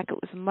came back, it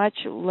was much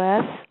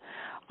less,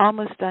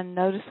 almost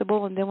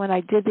unnoticeable. And then when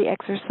I did the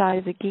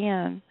exercise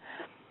again,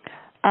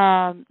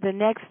 the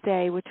next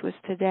day, which was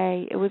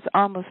today, it was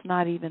almost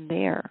not even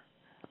there.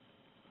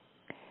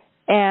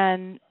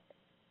 And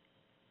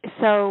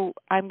so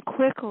I'm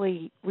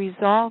quickly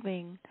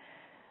resolving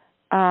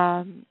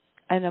an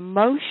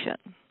emotion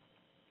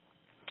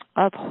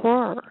of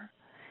horror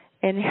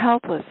and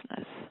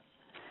helplessness,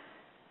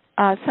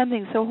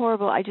 something so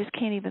horrible I just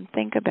can't even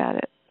think about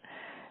it,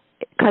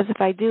 because if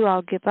I do,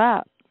 I'll give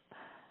up.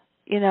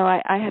 You know,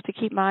 I have to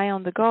keep my eye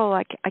on the goal.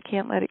 I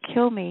can't let it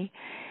kill me,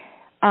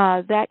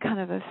 that kind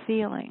of a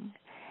feeling.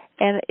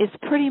 And it's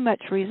pretty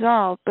much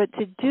resolved, but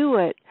to do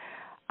it,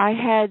 I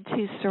had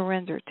to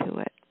surrender to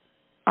it,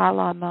 a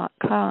la Mott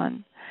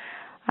Khan.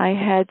 I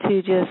had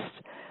to just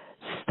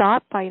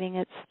stop fighting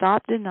it,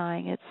 stop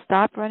denying it,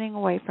 stop running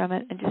away from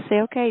it, and just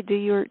say, okay, do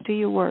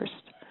your worst.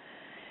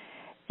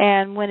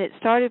 And when it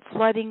started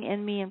flooding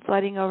in me and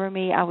flooding over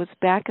me, I was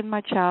back in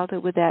my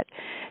childhood with that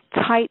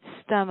tight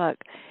stomach,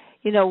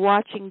 you know,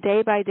 watching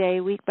day by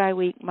day, week by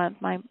week, month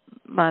by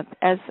month,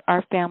 as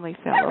our family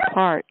fell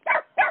apart.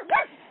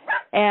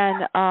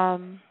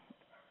 And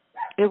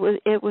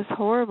it was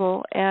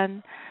horrible,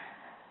 and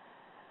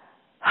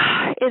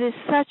it is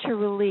such a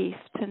relief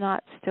to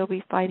not still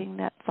be fighting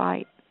that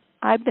fight.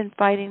 I've been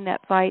fighting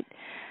that fight.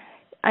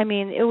 I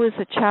mean, it was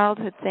a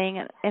childhood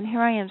thing, and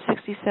here I am,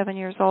 67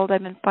 years old.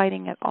 I've been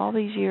fighting it all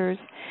these years,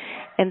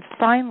 and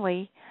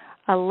finally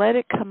I let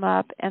it come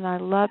up, and I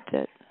loved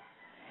it,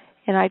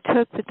 and I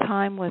took the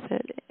time with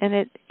it, and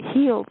it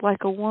healed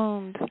like a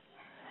wound.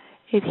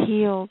 It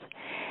healed,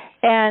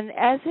 and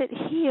as it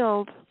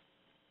healed,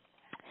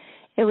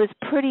 it was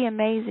pretty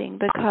amazing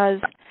because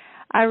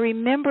I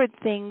remembered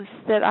things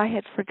that I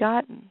had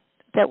forgotten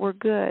that were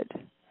good.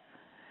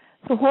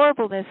 The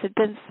horribleness had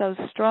been so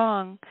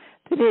strong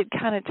that it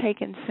had kind of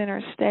taken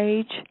center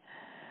stage.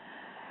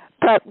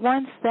 But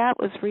once that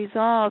was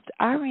resolved,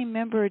 I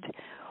remembered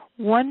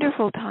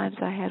wonderful times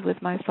I had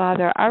with my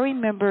father. I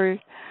remembered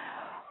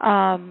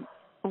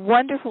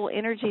wonderful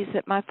energies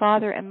that my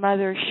father and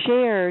mother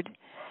shared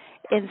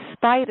in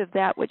spite of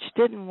that which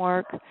didn't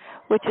work,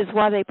 which is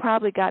why they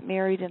probably got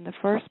married in the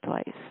first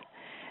place.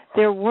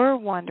 There were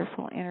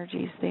wonderful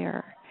energies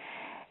there.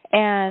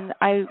 And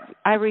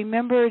I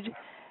remembered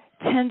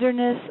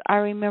tenderness. I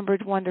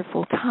remembered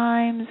wonderful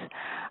times.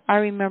 I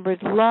remembered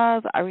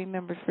love. I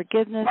remembered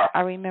forgiveness.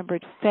 I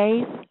remembered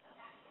faith.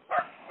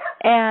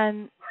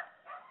 And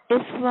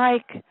it's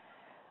like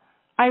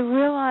I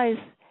realized,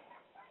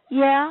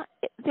 yeah,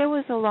 there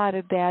was a lot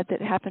of bad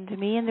that happened to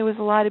me, and there was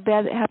a lot of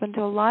bad that happened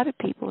to a lot of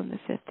people in the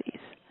 50s,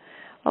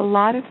 a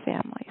lot of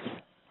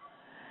families.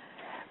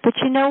 But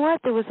you know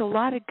what? There was a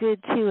lot of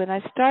good, too, and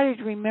I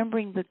started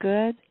remembering the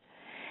good.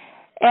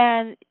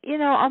 And, you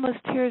know, almost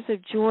tears of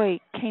joy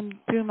came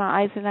through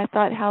my eyes, and I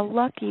thought how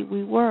lucky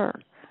we were.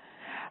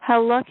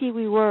 How lucky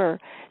we were.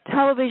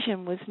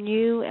 Television was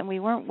new, and we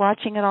weren't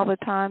watching it all the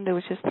time. There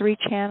was just 3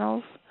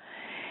 channels.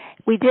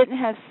 We didn't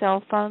have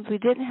cell phones. We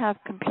didn't have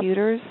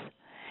computers.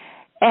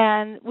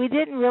 And we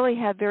didn't really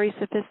have very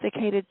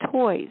sophisticated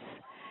toys.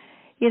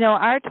 You know,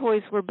 our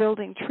toys were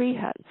building tree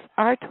huts.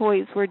 Our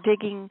toys were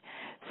digging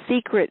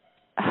secret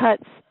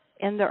huts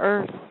in the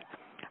earth.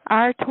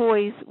 Our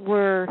toys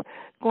were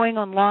going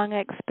on long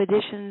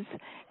expeditions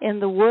in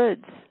the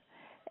woods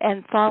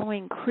and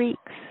following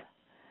creeks.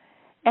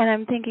 And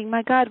I'm thinking,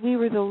 my God, we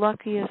were the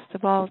luckiest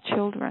of all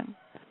children.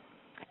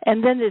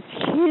 And then this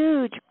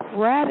huge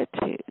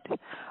gratitude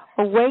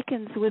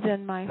awakens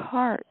within my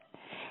heart.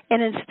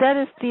 And instead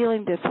of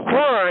feeling this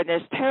horror and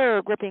this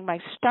terror gripping my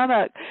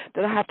stomach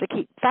that I have to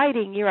keep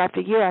fighting year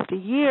after year after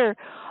year,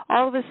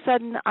 all of a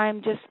sudden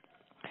I'm just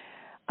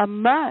a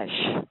mush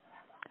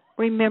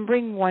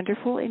remembering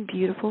wonderful and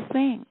beautiful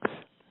things.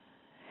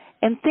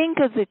 And think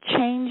of the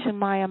change in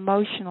my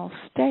emotional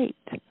state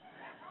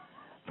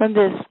from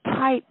this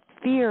tight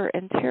fear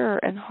and terror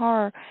and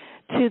horror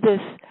to this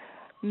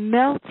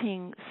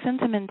melting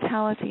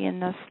sentimentality and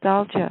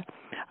nostalgia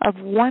of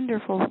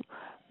wonderful,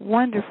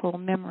 wonderful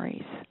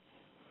memories.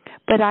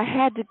 But I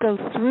had to go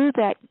through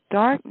that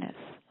darkness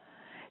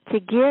to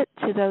get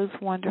to those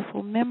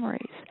wonderful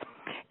memories.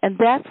 And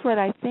that's what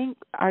I think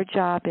our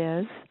job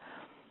is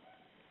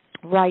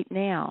right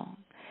now,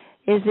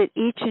 is that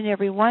each and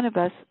every one of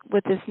us,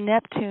 with this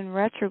Neptune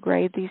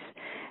retrograde, these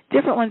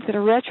different ones that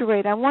are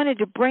retrograde, I wanted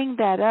to bring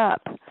that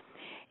up,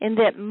 in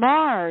that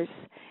Mars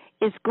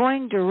is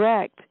going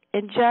direct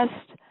in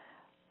just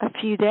a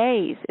few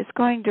days. It's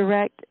going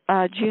direct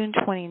June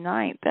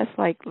 29th. That's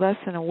like less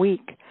than a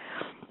week.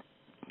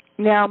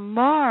 Now,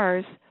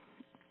 Mars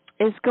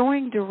is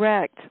going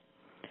direct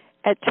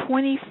at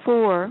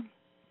 24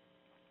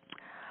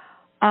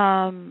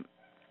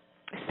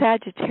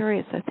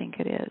 Sagittarius, I think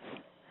it is,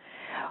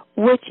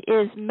 which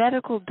is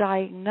medical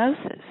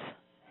diagnosis.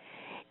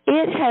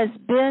 It has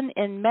been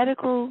in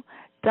medical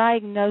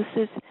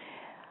diagnosis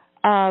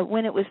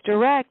when it was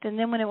direct, and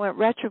then when it went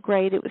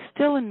retrograde, it was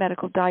still in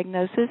medical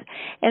diagnosis,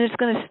 and it's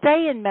going to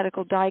stay in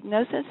medical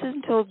diagnosis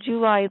until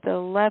July the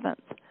 11th.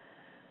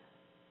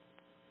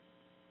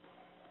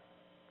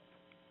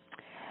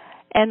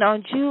 And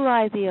on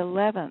July the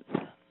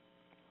 11th,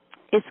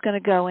 it's going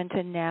to go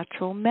into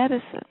natural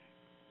medicine.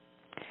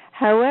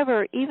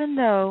 However, even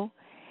though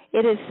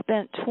it has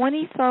spent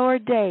 24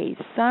 days,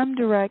 some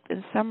direct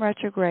and some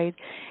retrograde,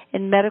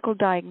 in medical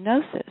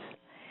diagnosis,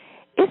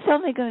 it's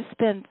only going to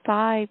spend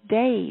 5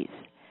 days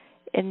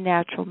in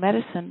natural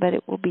medicine, but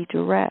it will be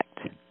direct.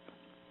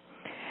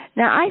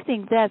 Now, I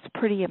think that's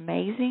pretty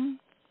amazing.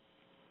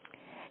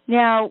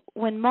 Now,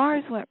 when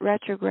Mars went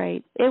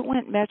retrograde, it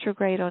went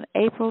retrograde on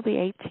April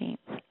the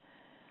 18th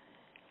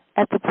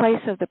at the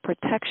place of the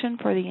protection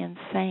for the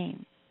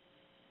insane.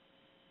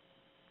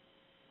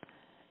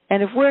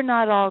 And if we're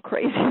not all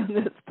crazy on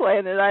this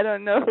planet, I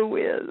don't know who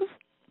is.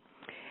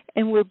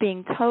 And we're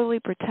being totally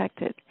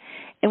protected.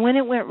 And when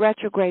it went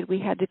retrograde, we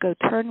had to go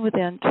turn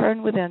within,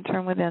 turn within,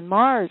 turn within.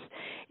 Mars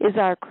is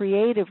our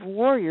creative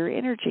warrior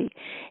energy.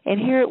 And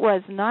here it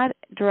was, not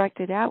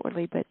directed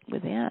outwardly, but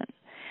within.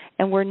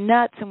 And we're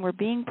nuts, and we're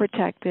being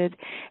protected,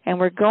 and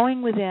we're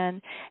going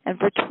within. And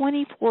for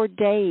 24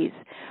 days,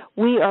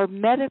 we are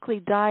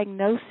medically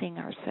diagnosing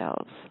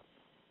ourselves.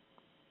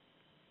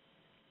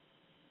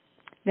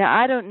 Now,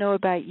 I don't know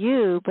about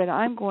you, but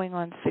I'm going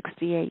on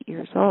 68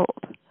 years old.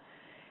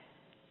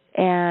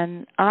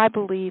 And I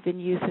believe in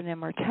youth and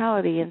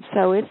immortality. And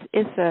so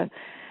it's a,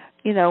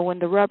 when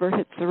the rubber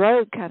hits the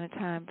road kind of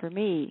time for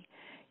me.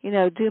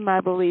 Do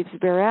my beliefs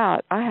bear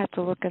out? I have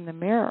to look in the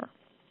mirror.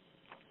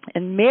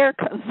 And Mayor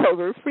comes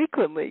over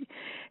frequently.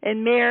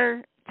 And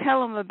Mayor,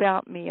 tell them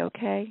about me,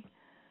 okay?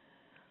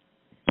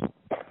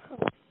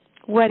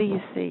 What do you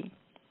see?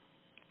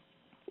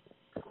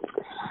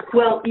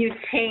 Well, you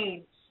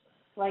change.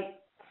 Like,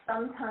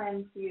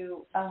 sometimes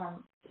you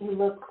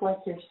look like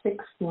you're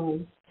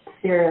 16.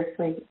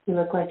 Seriously, you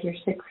look like you're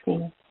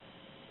 16.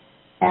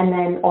 And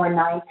then, or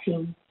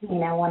 19,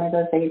 one of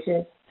those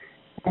ages.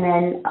 And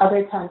then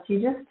other times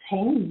you just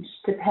change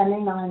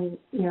depending on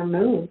your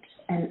mood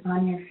and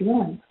on your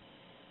feelings.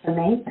 It's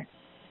amazing.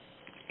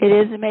 It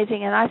is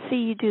amazing. And I see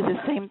you do the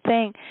same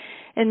thing.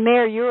 And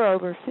Mayor, you're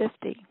over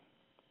 50.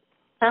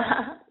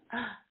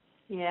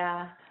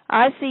 Yeah.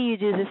 I see you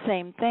do the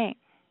same thing.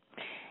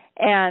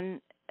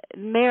 And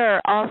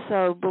Mayor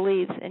also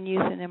believes in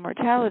youth and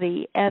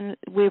immortality, and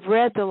we've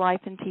read the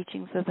life and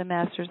teachings of the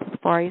Masters of the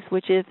Far East,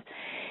 which is,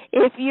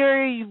 if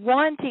you're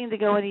wanting to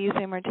go into youth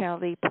and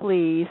immortality,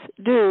 please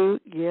do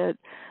get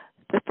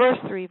the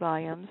first 3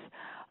 volumes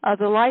of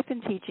the life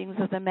and teachings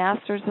of the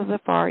Masters of the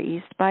Far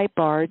East by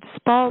Bard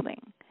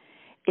Spalding.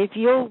 If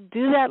you'll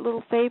do that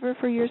little favor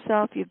for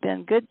yourself, you've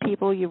been good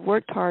people, you've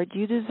worked hard,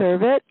 you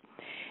deserve it.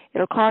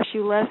 It'll cost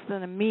you less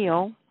than a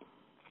meal.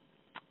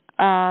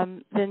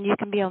 Then you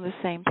can be on the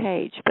same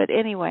page. But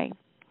anyway,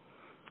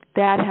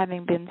 that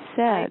having been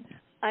said,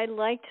 I'd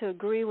like to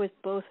agree with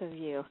both of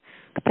you.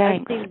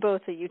 Thanks. I've seen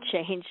both of you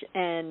change,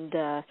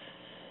 and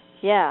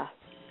yeah,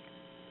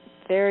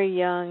 very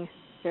young,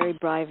 very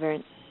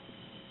vibrant,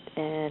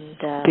 and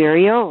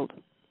very old.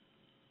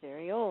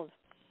 Very old.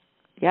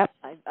 Yep.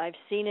 I've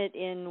seen it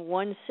in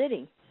one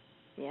sitting.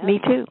 Yeah. Me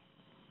too.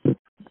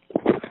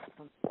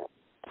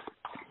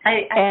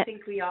 I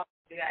think we all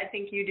do. I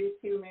think you do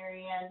too,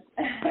 Marianne.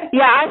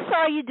 Yeah, I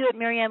saw you do it,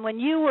 Marianne. When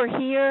you were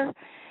here,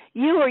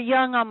 you were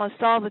young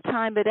almost all the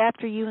time, but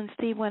after you and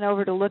Steve went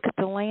over to look at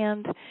the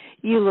land,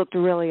 you looked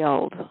really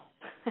old.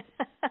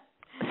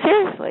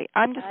 Seriously,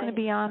 I'm just going to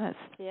be honest.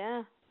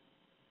 Yeah.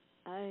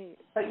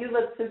 But you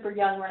looked super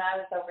young when I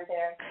was over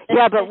there.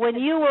 Yeah, but when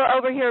you were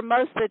over here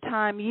most of the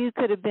time, you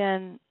could have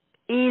been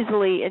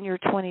easily in your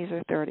 20s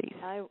or 30s.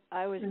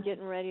 I was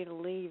getting ready to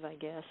leave, I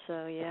guess.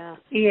 So yeah.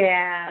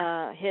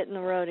 Yeah. Hitting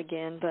the road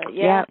again, but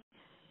yeah. Yep.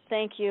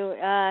 Thank you.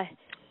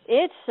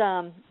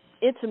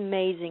 It's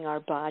amazing, our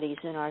bodies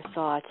and our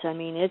thoughts. I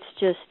mean, it's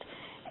just,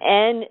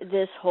 and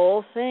this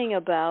whole thing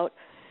about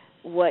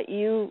what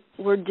you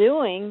were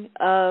doing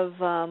of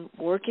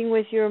working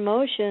with your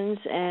emotions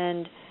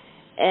and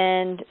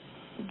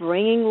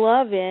bringing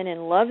love in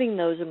and loving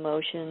those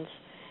emotions,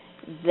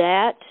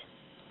 that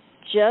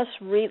just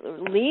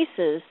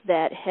releases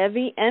that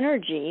heavy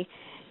energy,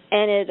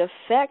 and it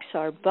affects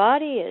our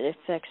body, it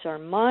affects our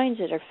minds,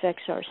 it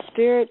affects our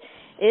spirit,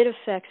 it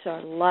affects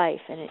our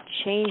life, and it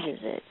changes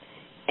it.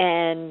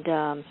 And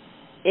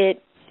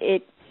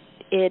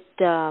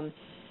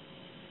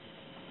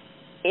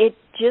it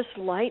just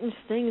lightens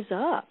things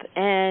up,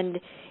 and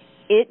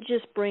it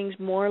just brings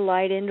more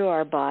light into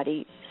our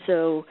body,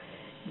 so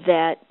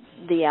that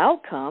the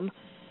outcome,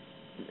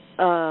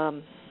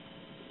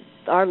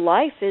 our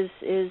life is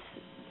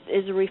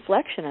a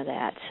reflection of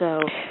that.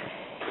 So,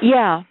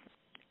 yeah.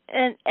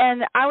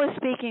 And I was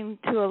speaking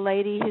to a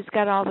lady who's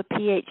got all the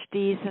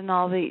PhDs and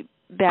all the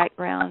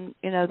background,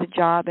 the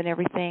job and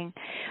everything.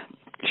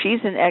 She's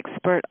an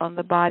expert on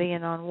the body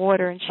and on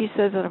water, and she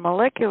says at a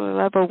molecular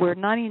level we're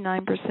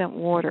 99%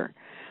 water.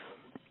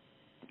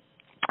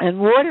 And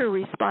water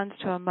responds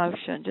to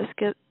emotion. Just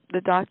get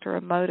the Dr.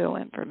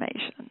 Emoto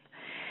information.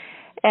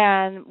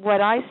 And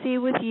what I see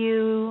with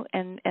you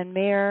and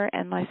Mare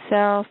and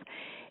myself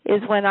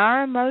is when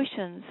our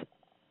emotions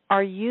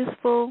are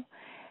youthful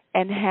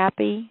and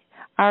happy,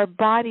 our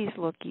bodies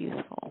look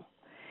youthful.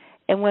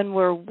 And when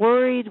we're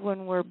worried,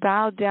 when we're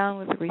bowed down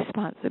with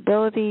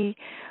responsibility,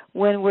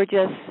 when we're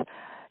just,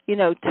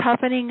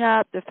 toughening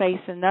up to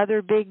face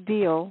another big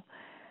deal,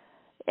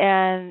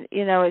 and,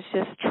 it's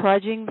just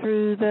trudging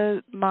through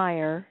the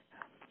mire,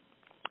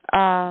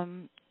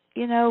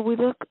 we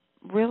look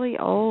really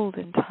old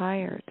and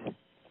tired.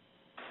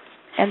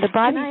 And the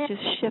bodies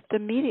just shift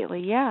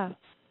immediately, yeah.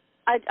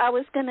 I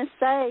was going to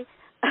say,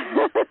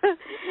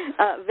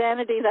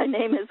 vanity, thy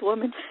name is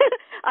woman.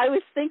 I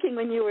was thinking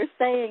when you were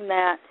saying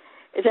that,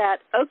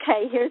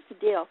 okay, here's the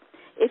deal.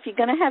 If you're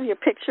going to have your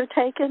picture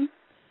taken,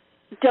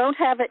 don't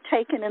have it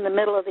taken in the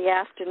middle of the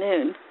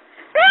afternoon.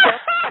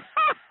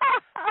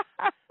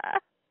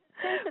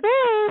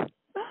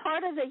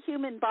 Part of the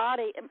human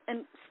body,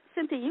 and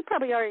Cynthia, you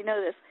probably already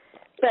know this,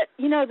 but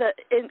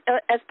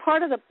as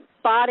part of the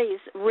body's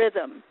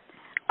rhythm,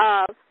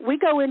 we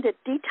go into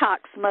detox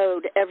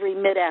mode every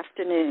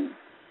mid-afternoon.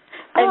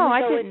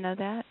 I didn't know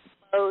that.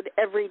 Mode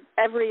every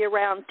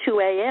around 2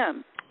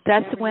 a.m.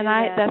 That's when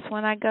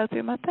I go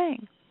through my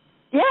thing.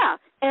 Yeah,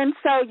 and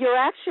so you're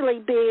actually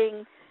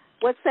being,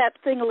 what's that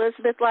thing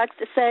Elizabeth likes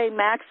to say?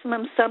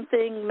 Maximum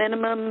something,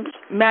 minimum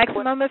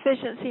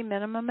efficiency,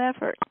 minimum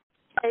effort.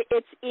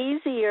 It's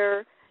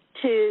easier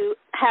to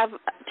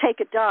take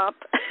a dump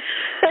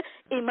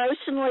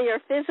emotionally or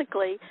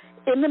physically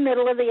in the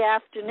middle of the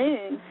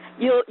afternoon.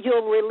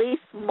 You'll release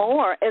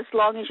more as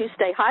long as you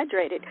stay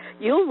hydrated.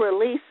 You'll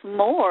release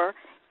more,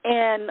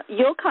 and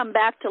you'll come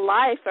back to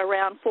life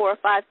around 4 or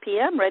 5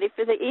 p.m. ready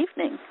for the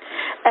evening.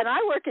 And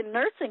I work in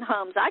nursing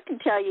homes. I can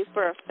tell you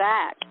for a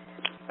fact,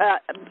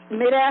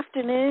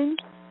 mid-afternoon,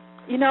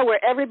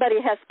 where everybody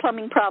has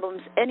plumbing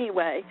problems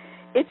anyway,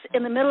 it's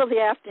in the middle of the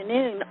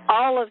afternoon,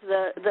 all of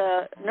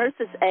the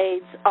nurses'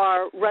 aides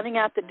are running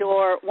out the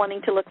door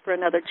wanting to look for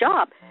another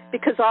job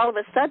because all of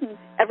a sudden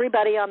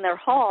everybody on their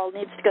hall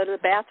needs to go to the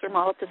bathroom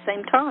all at the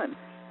same time.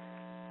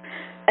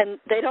 And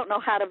they don't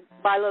know how to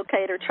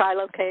bilocate or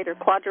trilocate or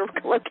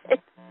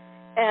quadrilocate,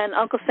 and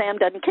Uncle Sam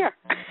doesn't care.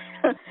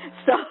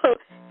 So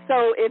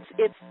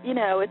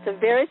it's a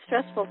very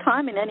stressful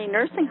time in any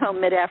nursing home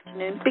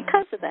mid-afternoon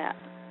because of that.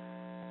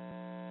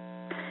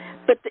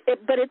 But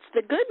it's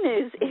the good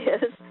news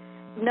is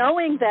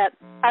knowing that,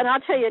 and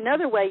I'll tell you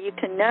another way you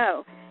can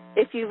know.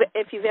 If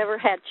you've ever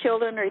had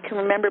children, or you can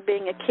remember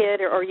being a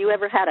kid, or you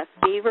ever had a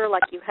fever,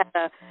 like you had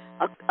a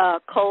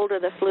cold or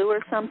the flu or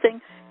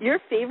something, your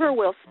fever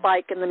will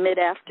spike in the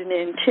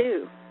mid-afternoon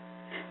too.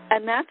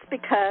 And that's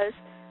because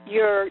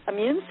your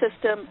immune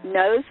system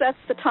knows that's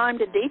the time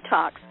to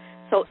detox.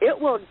 So it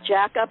will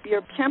jack up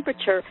your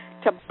temperature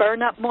to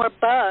burn up more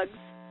bugs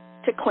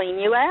to clean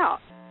you out.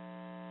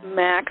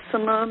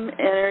 Maximum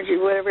energy,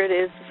 whatever it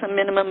is,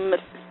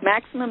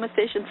 maximum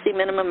efficiency,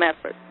 minimum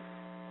effort.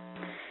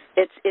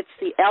 It's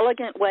the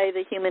elegant way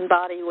the human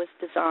body was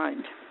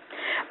designed.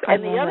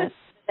 And the other side of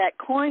that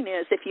coin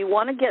is, if you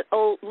want to get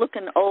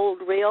looking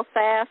old real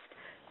fast,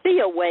 be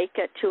awake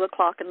at 2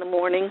 o'clock in the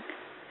morning,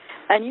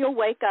 and you'll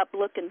wake up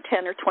looking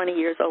 10 or 20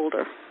 years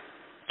older.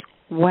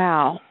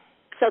 Wow.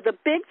 So the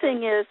big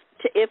thing is,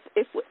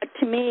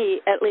 to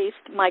me at least,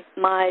 the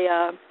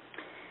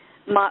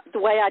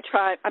way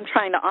I'm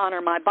trying to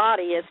honor my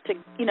body is to,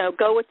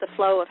 go with the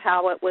flow of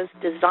how it was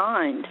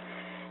designed,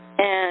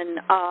 and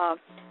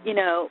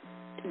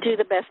do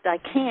the best I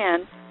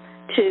can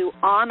to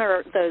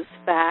honor those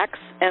facts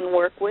and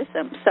work with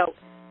them. So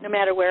no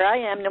matter where I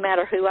am, no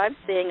matter who I'm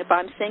seeing, if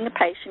I'm seeing a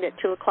patient at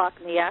 2 o'clock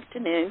in the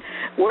afternoon,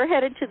 we're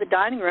headed to the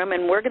dining room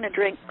and we're going to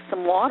drink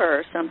some water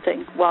or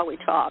something while we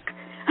talk,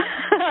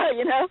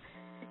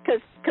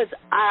 because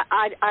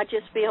I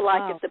just feel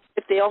like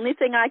if the only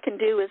thing I can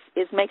do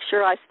is make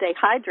sure I stay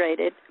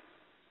hydrated,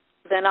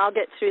 then I'll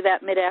get through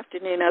that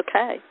mid-afternoon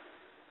okay.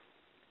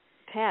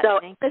 Pat, so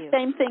thank the you.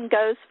 same thing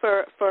goes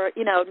for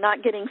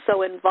not getting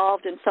so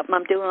involved in something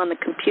I'm doing on the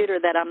computer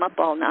that I'm up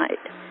all night,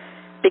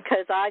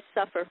 because I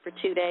suffer for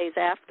 2 days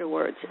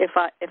afterwards if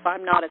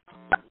I'm not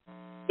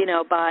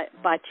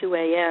by 2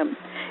 a.m.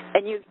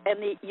 And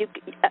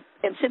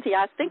Cynthia,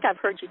 I think I've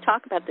heard you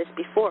talk about this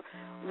before.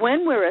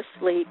 When we're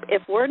asleep,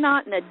 if we're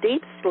not in a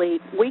deep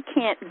sleep, we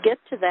can't get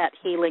to that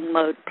healing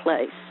mode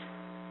place.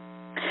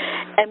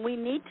 And we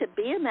need to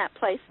be in that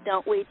place,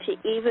 don't we, to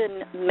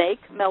even make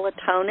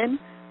melatonin,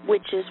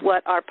 which is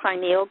what our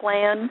pineal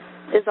gland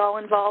is all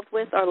involved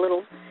with, our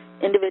little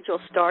individual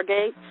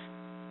stargates,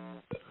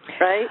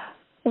 right?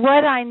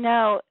 What I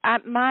know,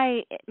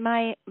 my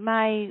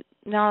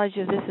knowledge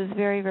of this is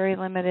very, very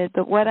limited,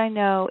 but what I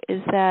know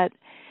is that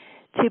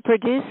to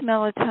produce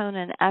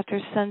melatonin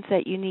after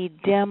sunset, you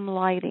need dim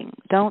lighting.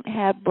 Don't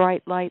have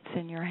bright lights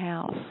in your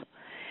house.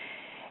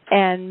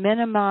 And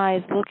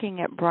minimize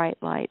looking at bright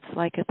lights,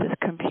 like at this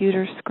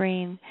computer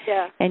screen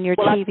and your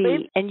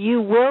TV. And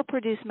you will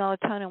produce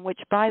melatonin, which,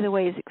 by the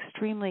way, is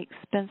extremely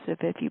expensive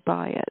if you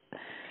buy it.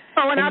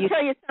 Oh, and I'll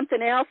tell you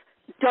something else.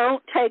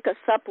 Don't take a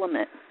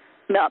supplement,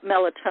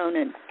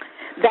 melatonin.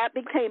 That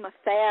became a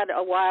fad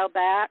a while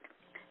back.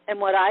 And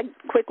what I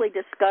quickly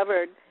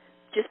discovered,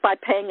 just by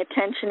paying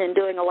attention and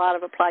doing a lot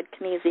of applied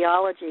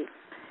kinesiology,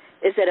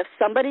 is that if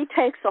somebody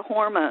takes a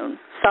hormone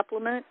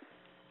supplement,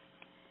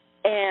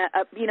 and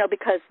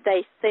because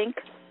they think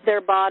their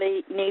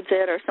body needs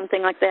it or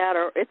something like that,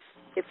 or it's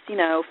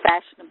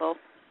fashionable,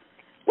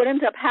 what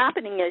ends up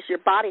happening is your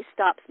body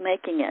stops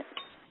making it.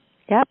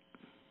 Yep.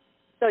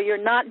 So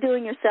you're not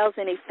doing yourselves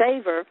any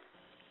favor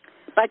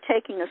by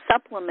taking a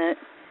supplement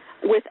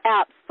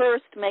without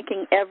first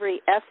making every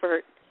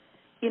effort,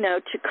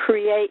 to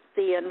create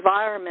the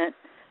environment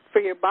for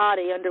your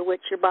body under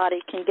which your body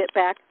can get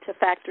back to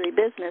factory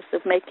business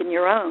of making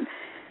your own.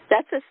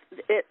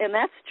 And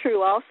that's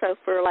true also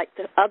for like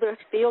the other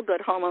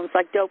feel-good hormones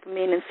like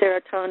dopamine and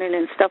serotonin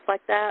and stuff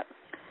like that.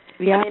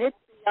 Yeah. I mean, it's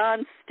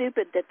beyond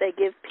stupid that they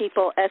give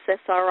people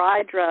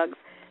SSRI drugs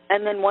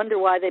and then wonder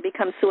why they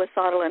become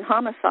suicidal and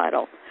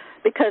homicidal.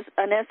 Because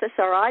an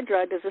SSRI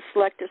drug is a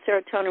selective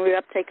serotonin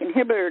reuptake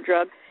inhibitor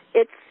drug.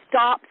 It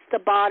stops the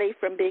body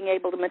from being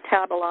able to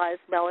metabolize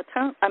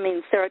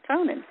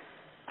serotonin.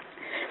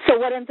 So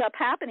what ends up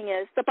happening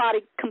is the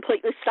body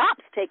completely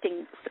stops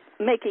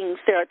making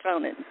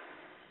serotonin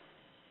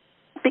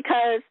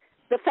because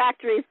the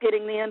factory is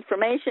getting the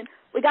information.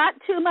 We got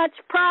too much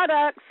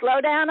product.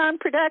 Slow down on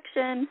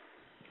production.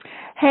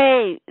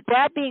 Hey,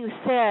 that being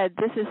said,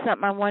 this is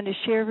something I wanted to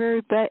share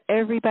with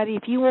everybody.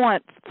 If you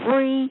want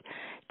free,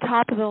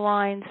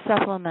 top-of-the-line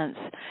supplements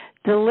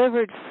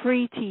delivered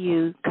free to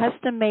you,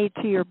 custom-made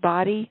to your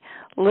body,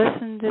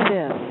 listen to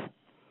this.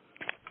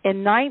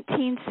 In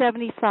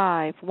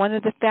 1975, one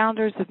of the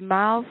founders of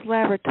Miles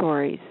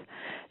Laboratories,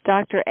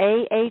 Dr.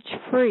 A.H.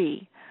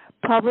 Free,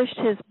 published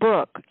his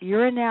book,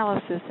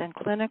 Urinalysis and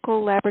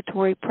Clinical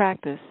Laboratory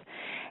Practice,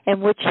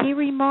 in which he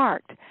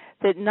remarked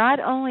that not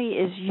only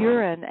is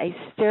urine a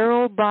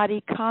sterile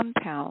body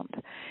compound,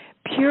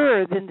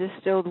 purer than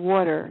distilled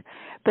water,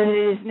 but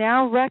it is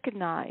now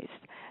recognized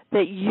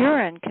that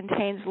urine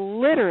contains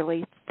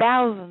literally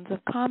thousands of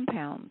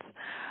compounds.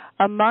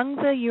 Among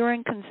the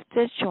urine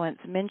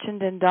constituents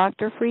mentioned in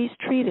Dr. Free's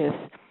treatise,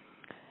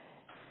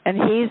 and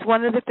he's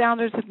one of the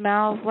founders of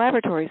Miles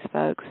Laboratories,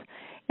 folks,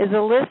 is a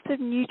list of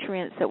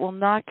nutrients that will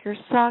knock your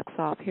socks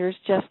off. Here's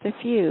just a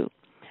few.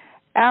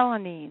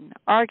 Alanine,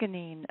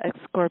 arginine,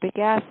 ascorbic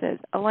acid,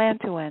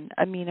 allantoin,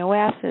 amino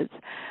acids,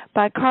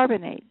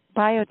 bicarbonate,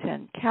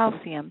 biotin,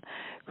 calcium,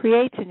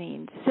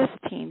 creatinine,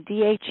 cysteine,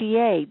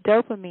 DHEA,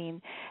 dopamine,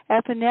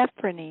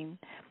 epinephrine,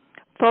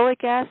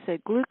 folic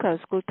acid, glucose,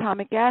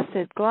 glutamic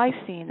acid,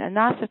 glycine,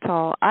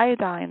 inositol,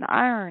 iodine,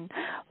 iron,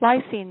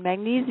 lysine,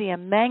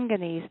 magnesium,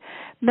 manganese,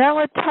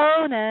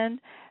 melatonin,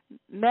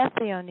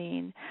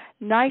 methionine,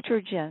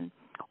 nitrogen,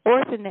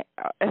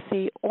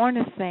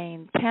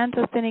 ornithine,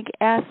 pantothenic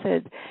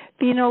acid,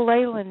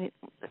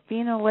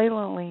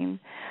 phenylalanine,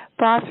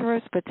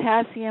 phosphorus,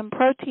 potassium,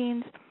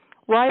 proteins,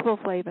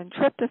 riboflavin,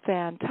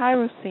 tryptophan,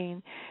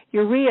 tyrosine,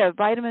 urea,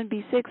 vitamin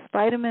B6,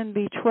 vitamin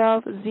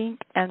B12, zinc,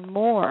 and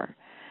more.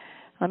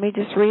 Let me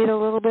just read a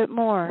little bit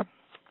more.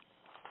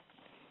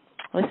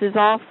 This is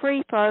all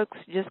free, folks.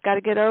 You just got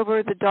to get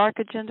over the dark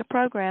agenda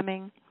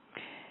programming.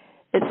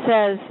 It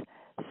says,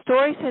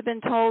 stories have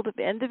been told of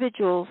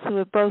individuals who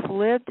have both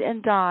lived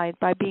and died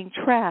by being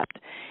trapped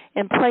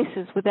in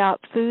places without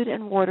food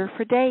and water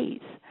for days.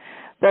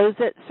 Those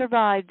that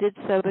survived did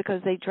so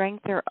because they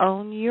drank their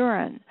own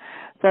urine.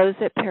 Those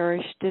that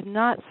perished did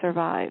not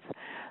survive.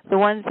 The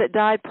ones that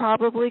died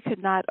probably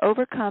could not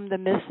overcome the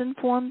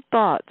misinformed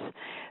thoughts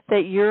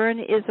that urine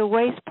is a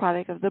waste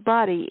product of the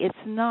body. It's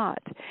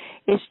not.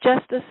 It's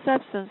just a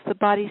substance the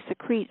body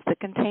secretes that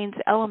contains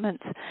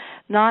elements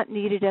not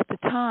needed at the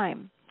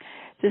time.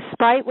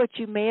 Despite what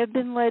you may have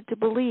been led to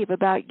believe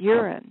about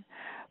urine,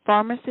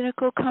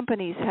 pharmaceutical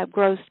companies have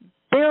grossed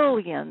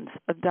billions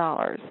of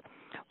dollars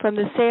from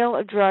the sale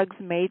of drugs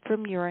made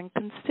from urine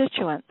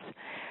constituents.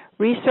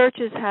 Research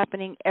is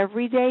happening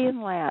every day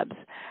in labs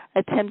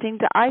attempting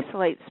to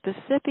isolate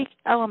specific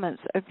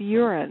elements of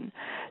urine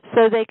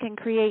so they can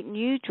create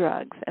new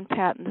drugs and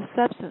patent the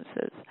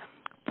substances.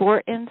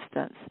 For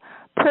instance,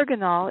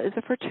 Pergonal is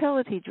a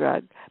fertility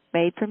drug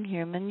made from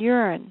human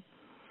urine.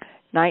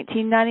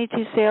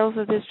 1992 sales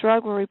of this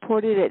drug were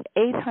reported at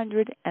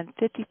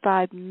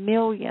 $855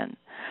 million,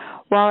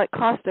 while it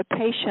cost a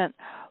patient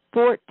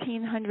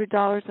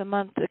 $1,400 a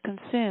month to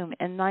consume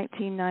in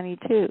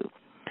 1992.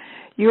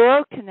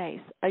 Urokinase,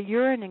 a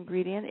urine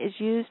ingredient, is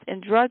used in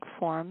drug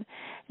form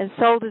and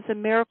sold as a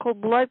miracle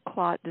blood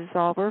clot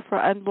dissolver for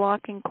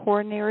unblocking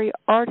coronary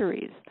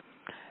arteries.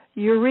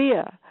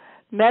 Urea,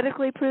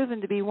 medically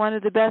proven to be one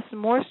of the best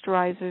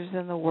moisturizers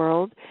in the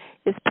world,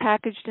 is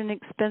packaged in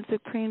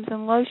expensive creams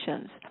and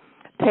lotions.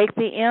 Take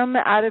the M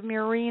out of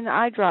Murine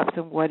eye drops,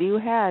 and what do you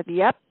have?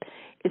 Yep,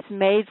 it's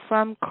made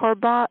from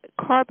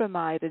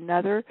carbamide,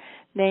 another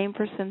name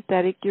for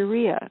synthetic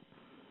urea.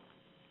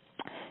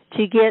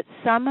 To get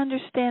some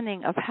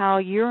understanding of how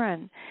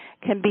urine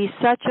can be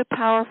such a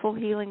powerful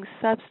healing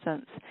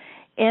substance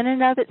in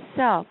and of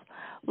itself,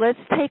 let's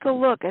take a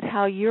look at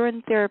how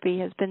urine therapy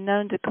has been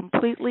known to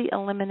completely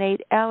eliminate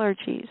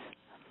allergies.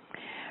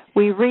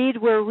 We read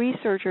where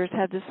researchers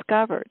have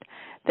discovered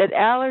that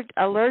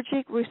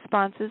allergic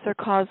responses are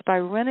caused by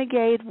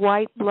renegade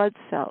white blood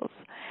cells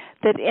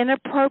that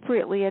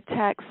inappropriately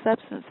attack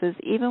substances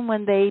even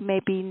when they may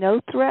be no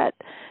threat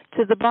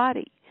to the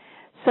body.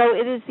 So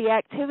it is the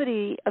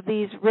activity of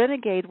these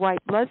renegade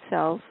white blood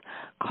cells,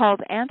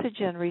 called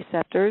antigen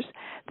receptors,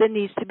 that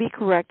needs to be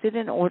corrected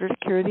in order to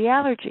cure the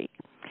allergy.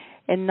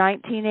 In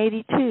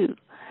 1982,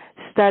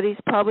 studies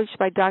published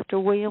by Dr.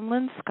 William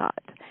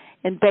Linscott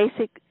in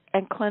Basic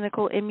and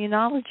Clinical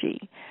Immunology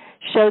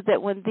showed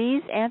that when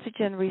these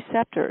antigen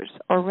receptors,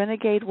 or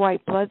renegade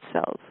white blood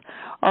cells,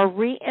 are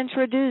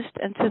reintroduced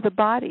into the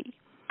body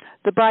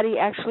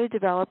actually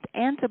developed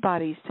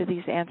antibodies to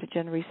these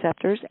antigen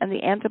receptors, and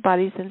the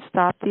antibodies then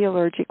stop the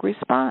allergic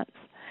response.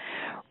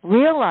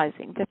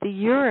 Realizing that the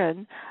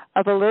urine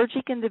of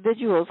allergic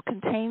individuals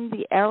contained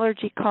the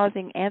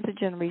allergy-causing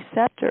antigen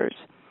receptors,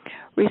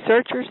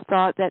 researchers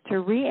thought that to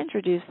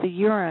reintroduce the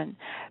urine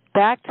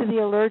back to the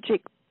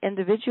allergic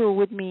individual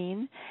would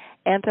mean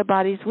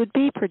antibodies would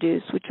be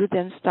produced, which would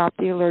then stop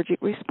the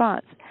allergic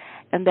response.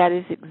 And that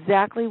is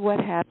exactly what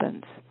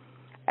happens.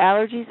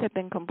 Allergies have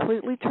been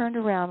completely turned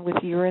around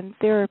with urine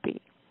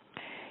therapy.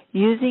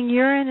 Using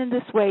urine in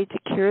this way to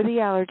cure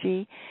the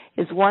allergy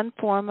is one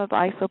form of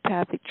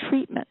isopathic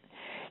treatment.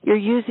 You're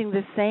using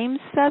the same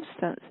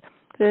substance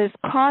that is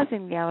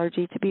causing the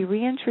allergy to be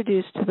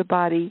reintroduced to the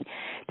body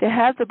to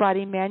have the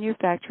body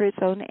manufacture its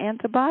own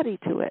antibody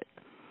to it.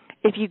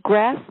 If you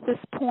grasp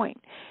this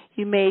point,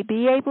 you may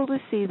be able to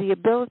see the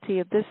ability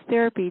of this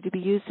therapy to be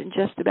used in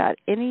just about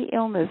any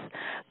illness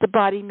the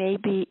body may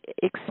be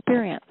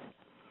experiencing.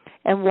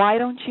 And why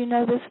don't you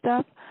know this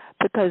stuff?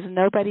 Because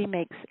nobody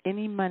makes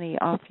any money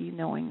off you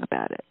knowing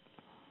about it.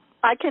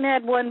 I can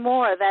add one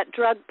more. That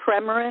drug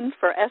Premarin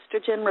for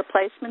estrogen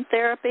replacement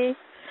therapy.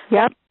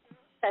 Yep.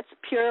 That's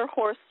pure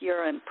horse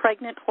urine,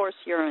 pregnant horse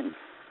urine.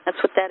 That's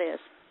what that is.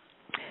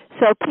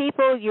 So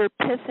people, you're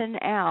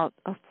pissing out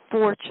a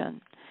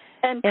fortune.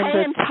 And in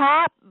the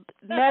top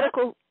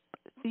medical,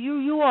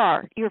 you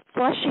are. You're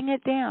flushing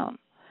it down.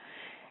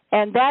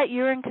 And that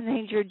urine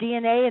contains your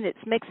DNA, and it's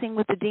mixing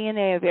with the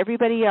DNA of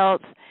everybody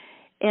else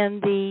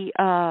in the,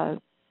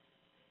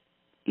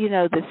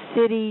 the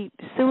city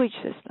sewage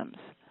systems.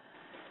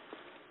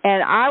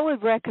 And I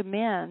would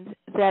recommend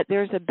that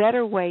there's a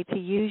better way to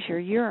use your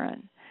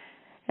urine,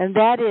 and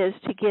that is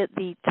to get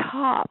the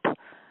top,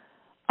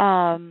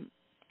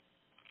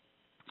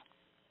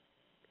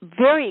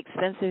 very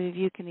expensive if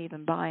you can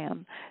even buy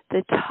them,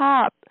 the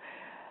top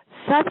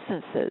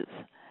substances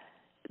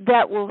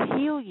that will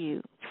heal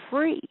you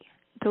free,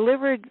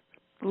 delivered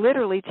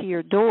literally to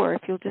your door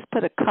if you'll just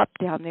put a cup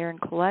down there and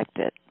collect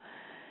it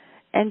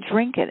and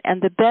drink it.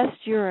 And the best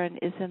urine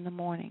is in the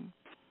morning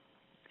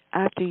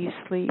after you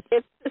sleep.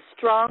 It's the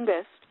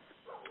strongest.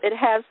 It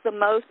has the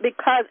most,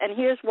 because, and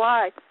here's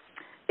why.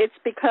 It's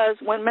because,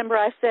 remember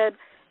I said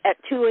at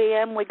 2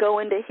 a.m. we go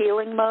into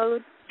healing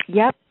mode?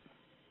 Yep.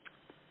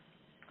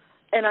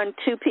 And on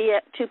 2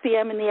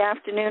 p.m. in the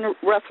afternoon,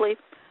 roughly,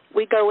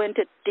 we go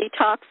into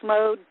detox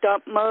mode,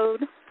 dump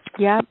mode.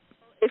 Yep.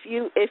 If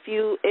you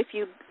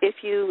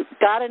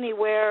got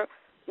anywhere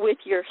with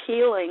your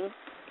healing,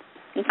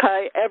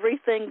 okay,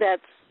 everything that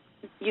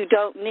you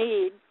don't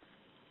need,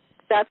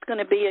 that's going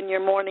to be in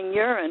your morning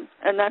urine.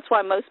 And that's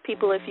why most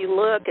people, if you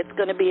look, it's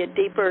going to be a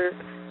deeper,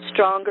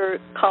 stronger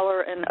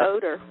color and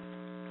odor,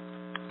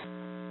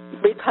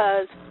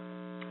 because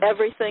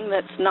everything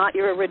that's not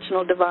your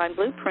original divine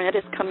blueprint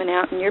is coming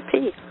out in your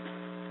pee.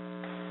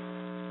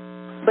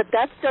 But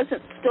that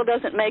still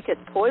doesn't make it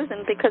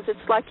poison, because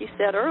it's like you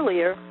said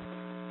earlier,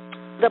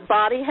 the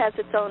body has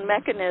its own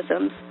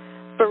mechanisms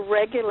for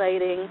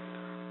regulating.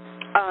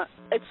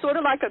 It's sort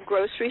of like a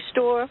grocery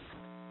store.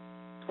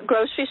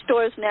 Grocery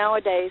stores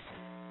nowadays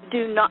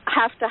do not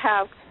have to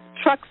have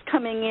trucks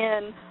coming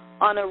in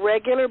on a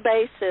regular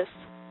basis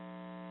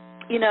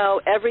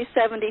every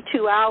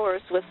 72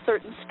 hours with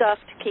certain stuff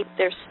to keep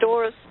their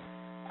stores,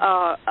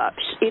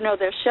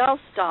 their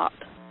shelves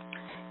stocked.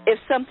 If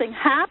something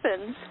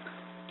happens,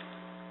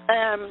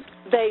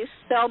 they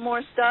sell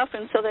more stuff,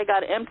 and so they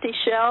got empty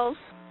shelves.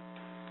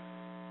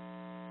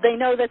 They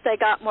know that they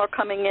got more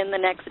coming in the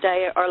next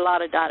day, or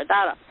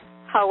la-da-da-da-da.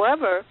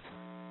 However,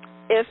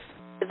 if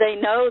they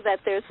know that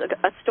there's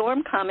a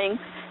storm coming,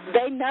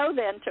 they know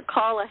then to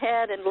call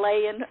ahead and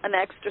lay in an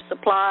extra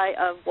supply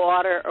of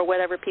water or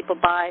whatever people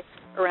buy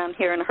around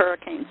here in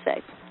hurricane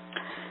safe.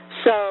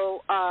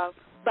 So,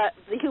 but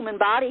the human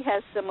body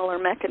has similar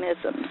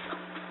mechanisms.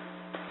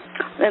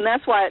 And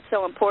that's why it's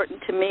so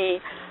important to me,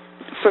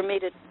 for me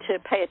to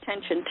pay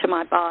attention to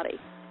my body.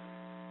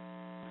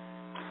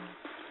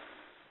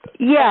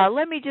 Yeah,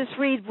 let me just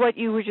read what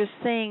you were just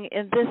saying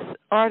in this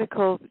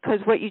article, because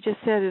what you just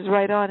said is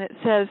right on. It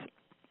says,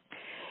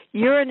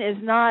 urine is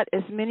not,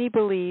 as many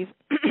believe,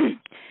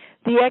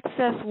 the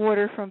excess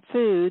water from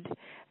food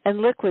and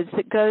liquids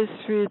that goes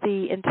through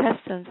the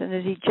intestines and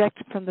is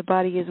ejected from the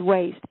body as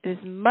waste. It is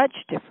much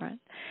different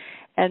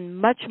and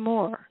much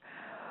more.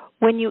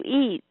 When you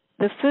eat,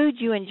 the food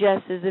you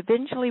ingest is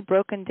eventually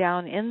broken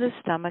down in the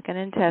stomach and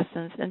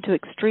intestines into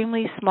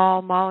extremely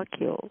small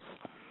molecules.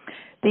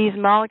 These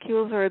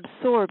molecules are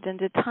absorbed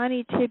into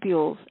tiny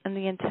tubules in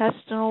the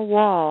intestinal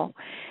wall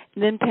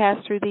and then pass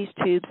through these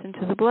tubes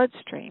into the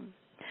bloodstream.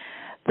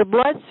 The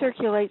blood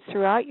circulates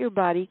throughout your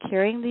body,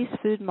 carrying these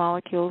food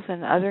molecules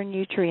and other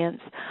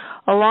nutrients,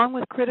 along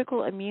with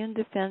critical immune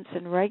defense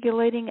and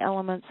regulating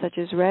elements such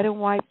as red and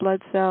white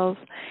blood cells,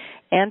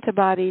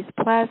 antibodies,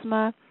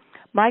 plasma,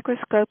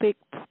 microscopic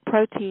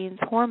proteins,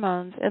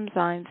 hormones,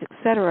 enzymes,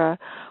 etc.,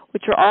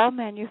 which are all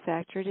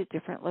manufactured at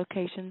different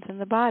locations in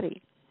the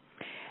body.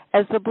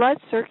 As the blood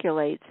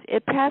circulates,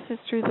 it passes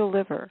through the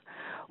liver,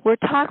 where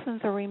toxins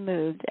are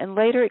removed and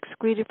later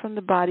excreted from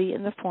the body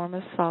in the form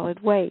of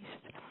solid waste.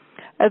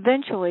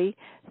 Eventually,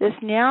 this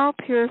now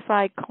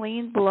purified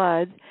clean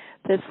blood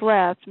that's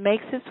left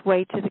makes its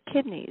way to the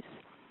kidneys.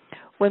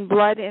 When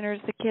blood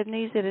enters the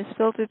kidneys, it is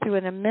filtered through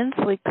an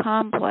immensely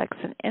complex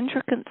and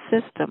intricate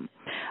system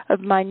of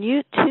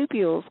minute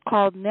tubules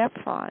called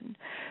nephron,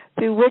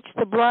 through which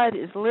the blood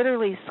is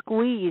literally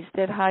squeezed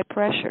at high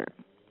pressure.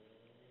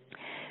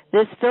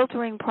 This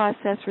filtering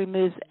process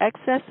removes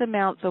excess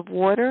amounts of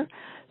water,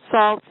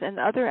 salts, and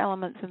other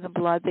elements in the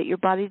blood that your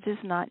body does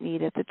not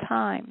need at the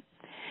time.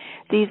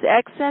 These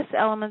excess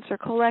elements are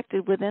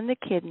collected within the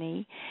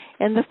kidney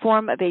in the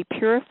form of a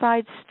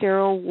purified,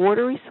 sterile,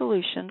 watery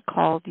solution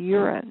called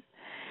urine.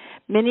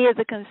 Many of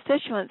the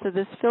constituents of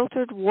this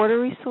filtered,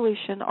 watery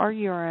solution, or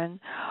urine,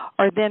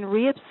 are then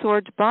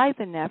reabsorbed by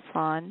the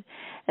nephron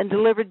and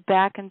delivered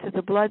back into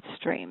the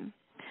bloodstream.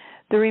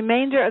 The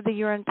remainder of the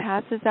urine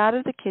passes out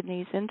of the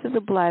kidneys into the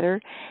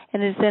bladder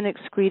and is then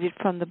excreted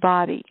from the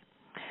body.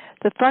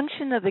 The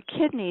function of the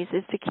kidneys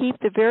is to keep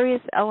the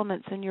various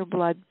elements in your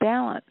blood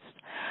balanced.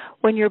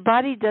 When your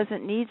body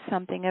doesn't need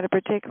something at a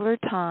particular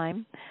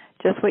time,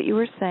 just what you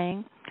were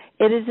saying,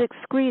 it is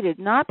excreted,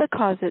 not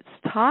because it's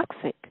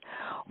toxic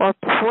or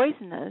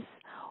poisonous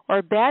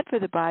or bad for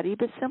the body,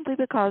 but simply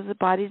because the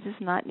body does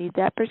not need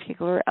that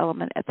particular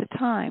element at the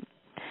time.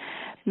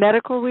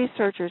 Medical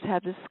researchers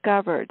have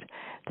discovered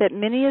that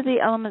many of the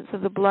elements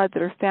of the blood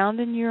that are found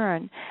in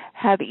urine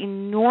have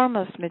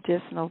enormous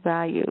medicinal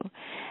value,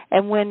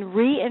 and when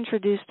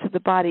reintroduced to the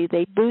body,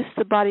 they boost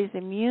the body's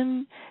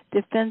immune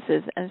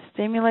defenses and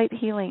stimulate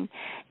healing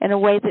in a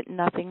way that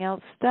nothing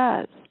else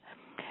does.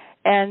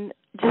 And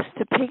just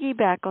to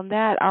piggyback on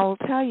that, I will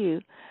tell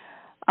you,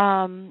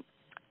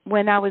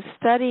 when I was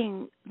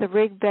studying the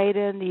Rig Veda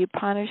and the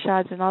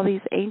Upanishads and all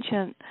these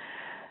ancient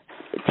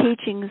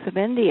teachings of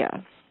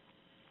India,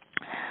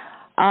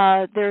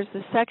 there's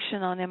a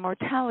section on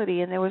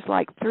immortality, and there was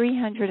like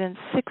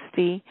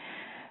 360.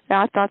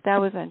 Now, I thought that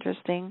was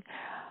interesting.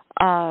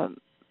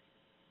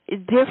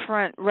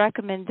 Different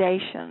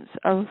recommendations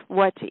of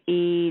what to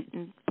eat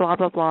and blah,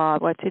 blah, blah,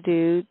 what to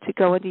do to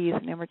go into youth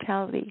and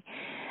immortality.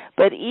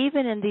 But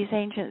even in these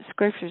ancient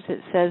scriptures,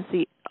 it says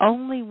the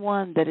only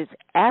one that is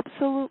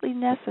absolutely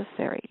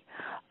necessary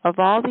of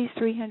all these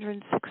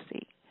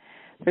 360,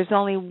 there's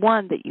only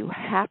one that you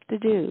have to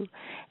do,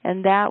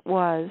 and that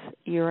was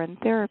urine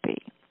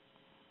therapy.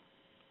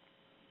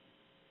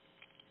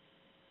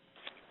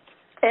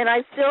 And I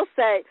still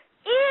say,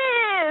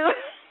 ew!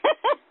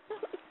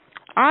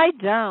 I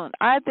don't.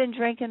 I've been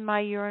drinking my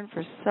urine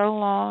for so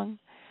long.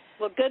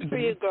 Well, good for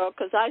you, girl,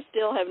 because I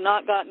still have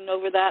not gotten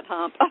over that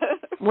hump.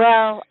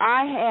 Well,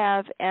 I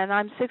have, and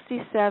I'm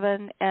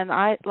 67, and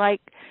I,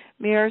 like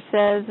Mira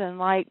says and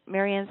like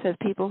Marianne says,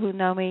 people who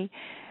know me,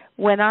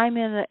 when I'm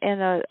in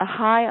a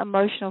high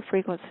emotional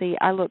frequency,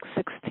 I look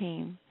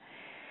 16.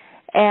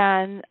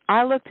 And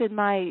I looked in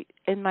my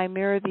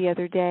mirror the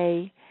other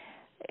day.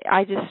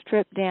 I just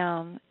stripped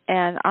down,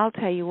 and I'll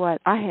tell you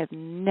what, I have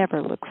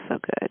never looked so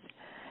good.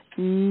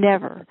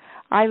 Never.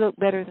 I look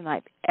better than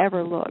I've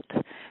ever looked.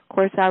 Of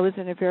course, I was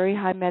in a very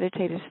high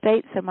meditative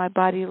state, so my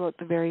body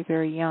looked very,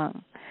 very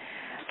young.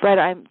 But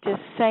I'm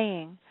just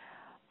saying,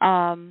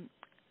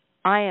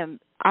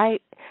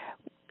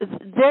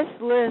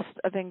 this list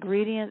of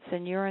ingredients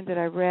in urine that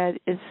I read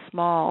is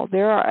small.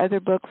 There are other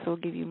books that will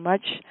give you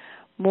much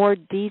more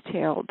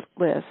detailed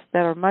lists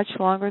that are much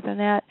longer than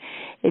that.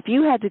 If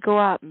you had to go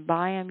out and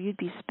buy them, you'd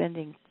be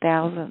spending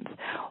thousands.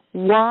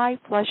 Why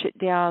flush it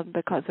down?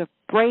 Because of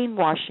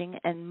brainwashing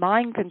and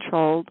mind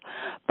controlled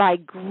by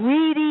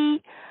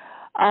greedy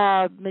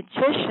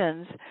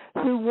magicians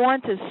who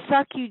want to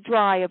suck you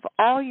dry of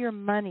all your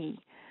money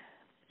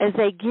as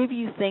they give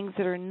you things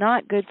that are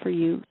not good for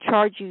you,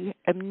 charge you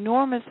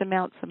enormous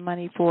amounts of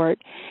money for it,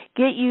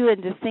 get you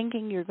into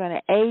thinking you're going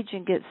to age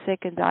and get sick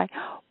and die.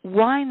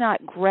 Why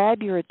not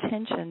grab your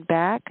attention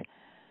back?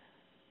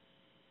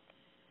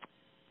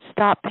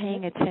 Stop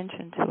paying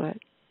attention to it.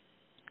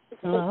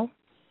 Hello?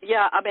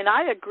 Yeah, I mean,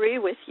 I agree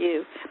with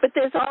you, but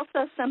there's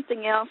also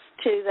something else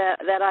too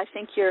that I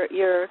think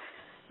you're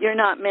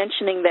not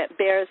mentioning that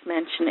bears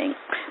mentioning,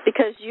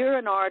 because you're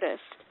an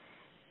artist.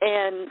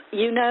 And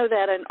you know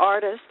that an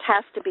artist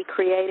has to be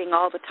creating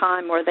all the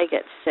time or they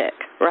get sick,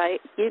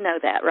 right? You know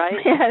that, right?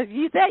 Yeah,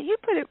 you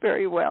put it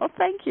very well.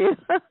 Thank you.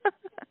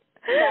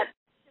 That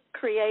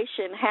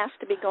creation has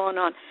to be going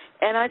on.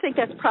 And I think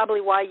that's probably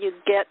why you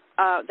get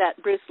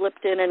that Bruce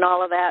Lipton and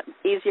all of that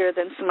easier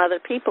than some other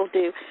people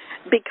do,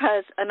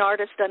 because an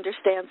artist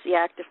understands the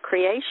act of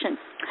creation.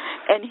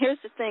 And here's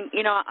the thing,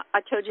 you know, I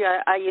told you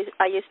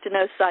I used to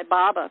know Sai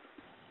Baba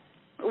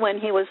when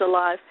he was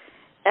alive.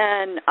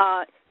 And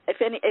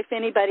if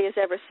anybody has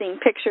ever seen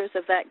pictures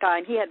of that guy,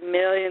 and he had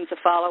millions of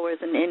followers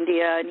in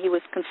India, and he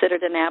was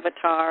considered an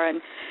avatar,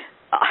 and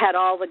had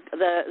all the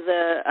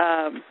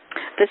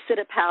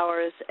Siddha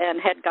powers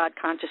and had God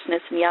consciousness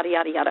and yada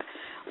yada yada.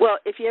 Well,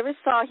 if you ever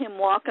saw him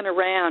walking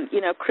around,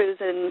 you know,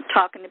 cruising,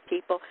 talking to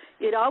people,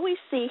 you'd always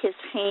see his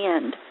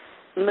hand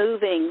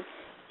moving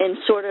in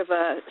sort of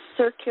a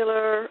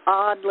circular,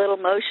 odd little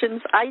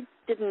motions. I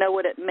didn't know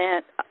what it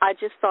meant. I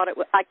just thought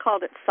I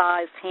called it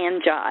Sai's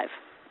hand jive.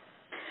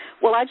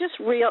 Well, I just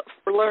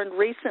learned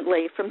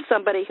recently from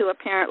somebody who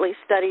apparently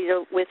studied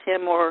with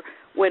him or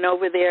went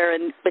over there,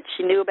 but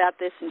she knew about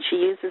this and she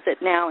uses it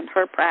now in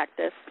her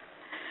practice.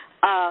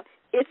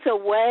 It's a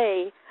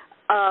way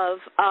of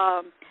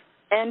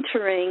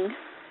entering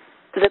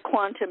the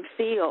quantum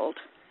field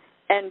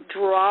and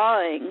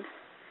drawing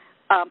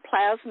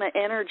plasma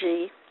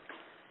energy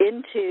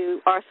into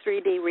our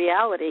 3D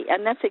reality.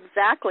 And that's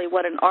exactly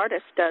what an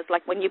artist does,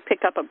 like when you pick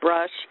up a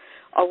brush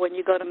or when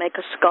you go to make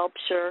a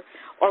sculpture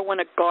or when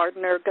a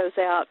gardener goes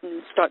out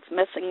and starts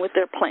messing with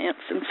their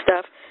plants and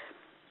stuff.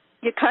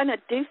 You kind of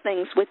do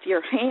things with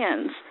your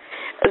hands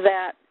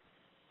that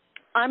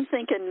I'm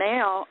thinking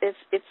now it's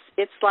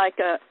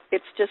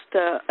just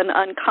an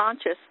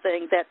unconscious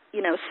thing that,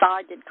 you know,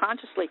 Sai did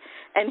consciously.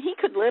 And he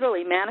could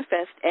literally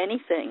manifest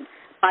anything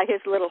by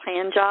his little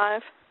hand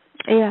jive.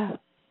 Yeah.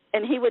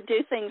 And he would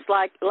do things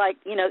like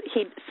you know,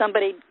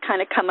 somebody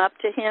kind of come up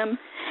to him,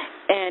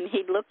 and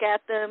he'd look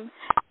at them,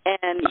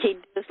 and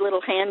he'd do his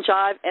little hand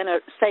jive, and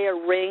say a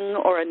ring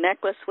or a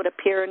necklace would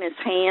appear in his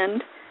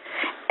hand,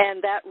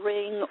 and that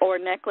ring or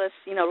necklace,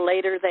 you know,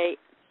 later they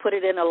put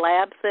it in a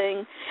lab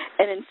thing,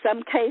 and in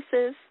some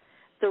cases,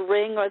 the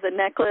ring or the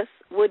necklace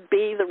would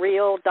be the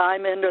real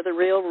diamond or the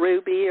real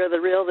ruby or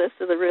the real this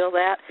or the real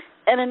that,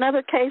 and in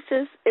other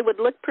cases, it would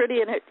look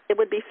pretty and it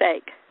would be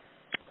fake.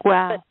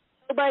 Wow. But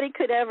nobody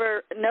had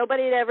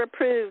ever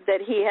proved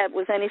that he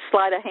was any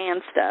sleight of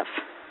hand stuff.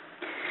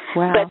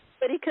 Wow.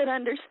 But he could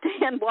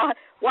understand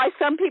why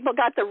some people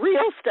got the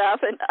real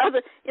stuff and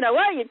other, you know,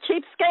 well, you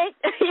cheapskate,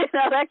 you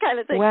know, that kind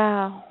of thing.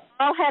 Wow.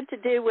 All had to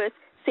do with,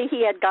 see,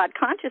 he had God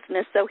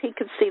consciousness, so he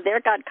could see their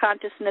God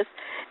consciousness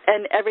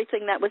and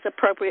everything that was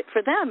appropriate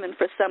for them. And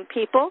for some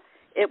people,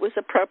 it was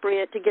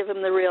appropriate to give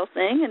them the real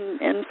thing,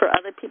 and for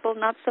other people,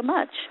 not so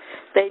much.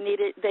 They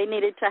needed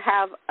to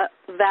have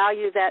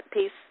value that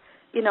piece,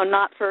 you know,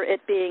 not for it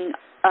being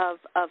of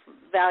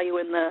value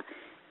in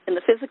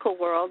the physical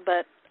world,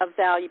 but of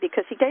value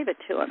because he gave it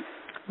to him.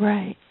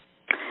 Right.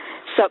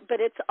 So, but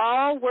it's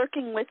all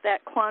working with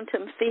that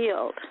quantum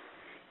field.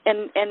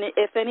 And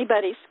if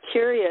anybody's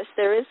curious,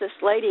 there is this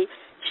lady.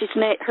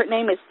 Her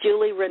name is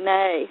Julie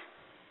Renee,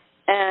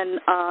 and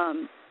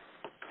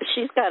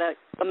she's got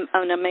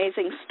an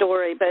amazing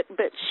story. But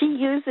she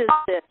uses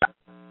it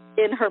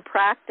in her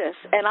practice,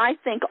 and I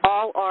think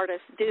all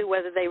artists do,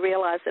 whether they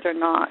realize it or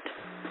not.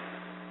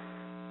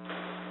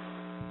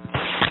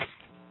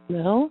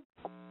 No?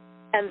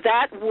 And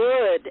that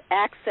would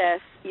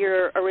access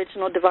your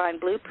original divine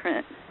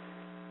blueprint.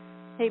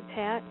 Hey,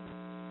 Pat.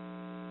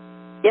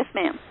 Yes,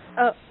 ma'am.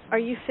 Are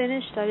you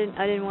finished? I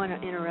didn't want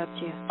to interrupt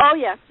you. Oh,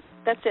 yeah.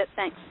 That's it.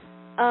 Thanks.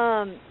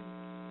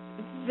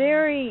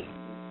 Very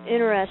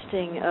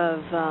interesting of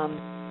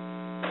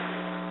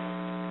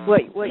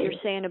what you're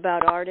saying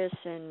about artists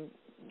and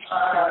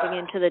tapping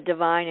into the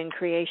divine and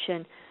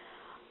creation.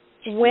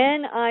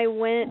 When I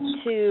went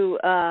to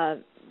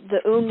the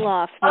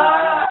Umlauf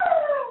meeting.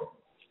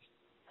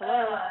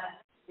 Hello?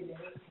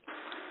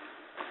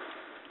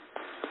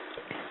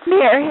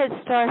 Mir, hit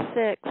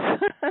 *6.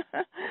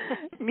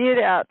 Mute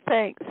out,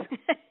 thanks.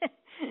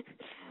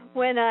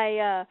 When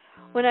I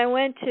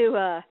went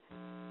to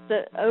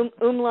the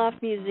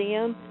Umlauf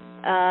Museum.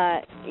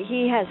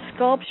 He has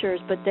sculptures,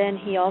 but then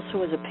he also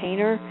was a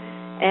painter,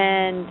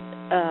 and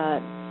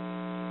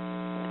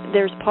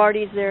there's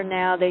parties there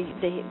now.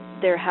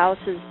 Their house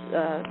is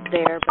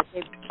there, but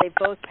they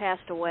both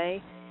passed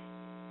away,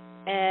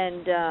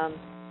 and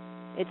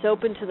it's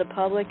open to the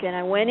public. And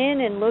I went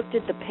in and looked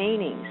at the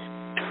paintings,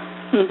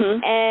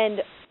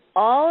 and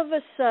all of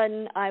a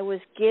sudden I was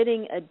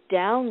getting a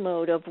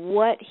download of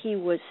what he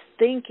was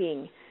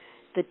thinking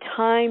the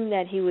time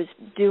that he was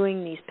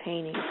doing these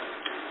paintings.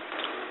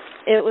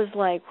 It was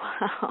like,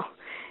 wow.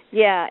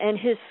 Yeah, and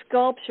his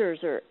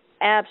sculptures are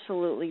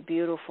absolutely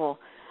beautiful.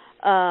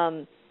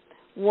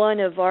 One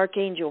of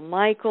Archangel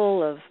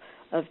Michael,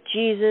 of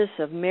Jesus,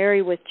 of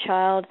Mary with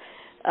child,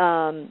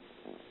 and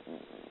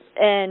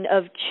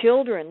of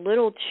children,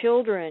 little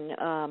children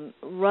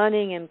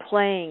running and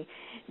playing.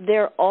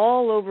 They're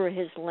all over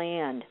his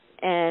land.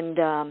 And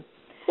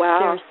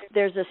wow.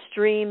 There's a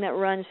stream that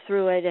runs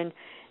through it, and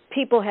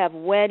people have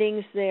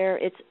weddings there.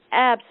 It's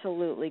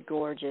absolutely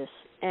gorgeous.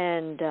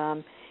 And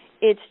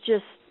it's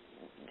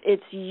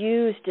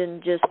used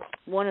in just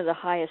one of the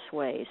highest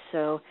ways.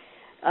 So,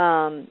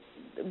 it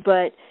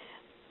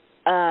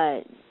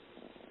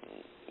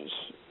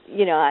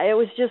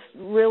was just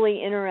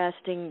really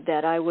interesting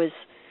that I was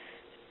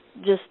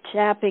just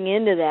tapping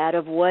into that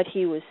of what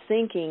he was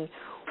thinking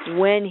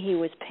when he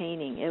was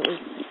painting. It was,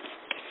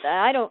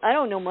 I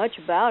don't know much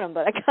about him,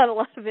 but I got a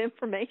lot of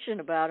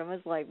information about him.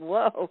 It's like,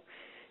 whoa.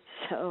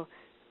 So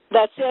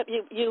that's it.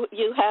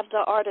 You have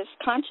the artist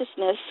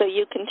consciousness, so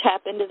you can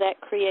tap into that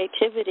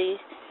creativity.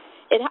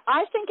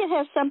 I think it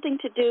has something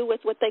to do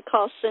with what they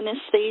call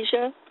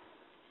synesthesia.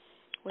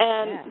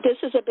 This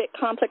is a bit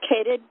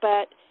complicated,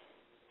 but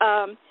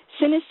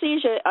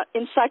synesthesia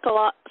in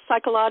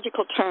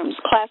psychological terms,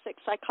 classic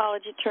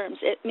psychology terms,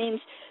 it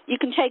means you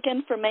can take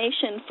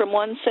information from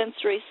one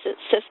sensory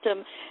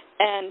system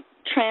and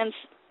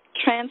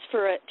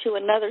transfer it to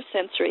another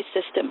sensory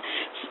system.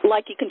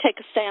 Like you can take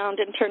a sound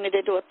and turn it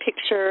into a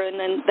picture, and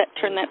then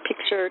turn that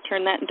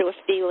into a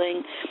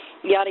feeling,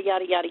 yada,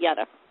 yada, yada,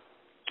 yada.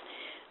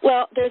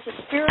 Well, there's a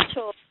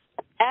spiritual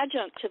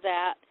adjunct to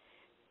that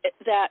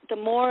the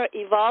more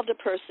evolved a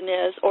person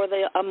is, or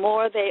the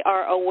more they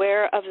are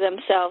aware of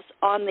themselves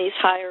on these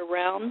higher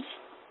realms,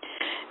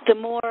 the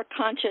more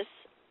conscious,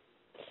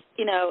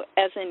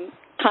 as in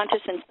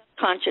conscious and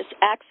subconscious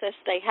access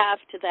they have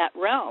to that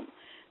realm.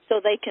 So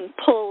they can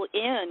pull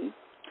in,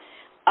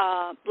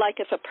 like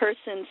if a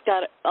person's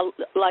got a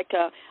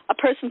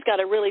person's got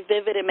a really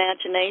vivid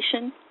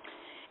imagination,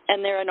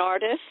 and they're an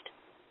artist.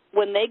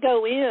 When they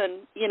go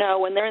in,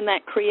 when they're in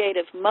that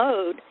creative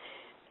mode,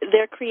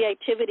 their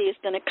creativity is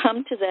going to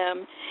come to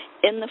them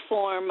in the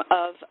form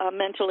of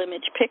mental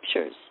image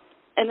pictures,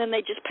 and then they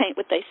just paint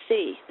what they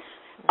see.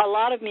 A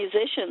lot of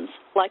musicians,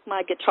 like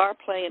my guitar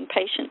playing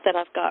patient that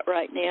I've got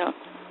right now,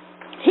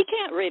 he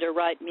can't read or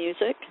write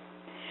music,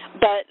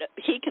 but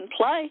he can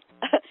play.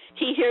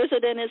 He hears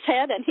it in his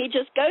head, and he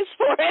just goes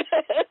for it.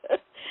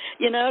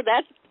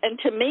 And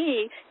to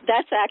me,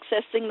 that's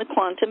accessing the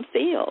quantum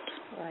field.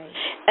 Right.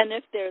 And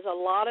if there's a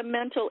lot of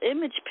mental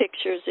image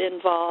pictures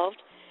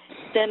involved,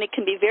 then it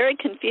can be very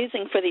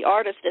confusing for the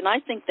artist. And I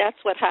think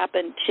that's what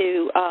happened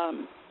to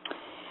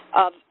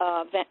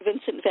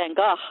Vincent van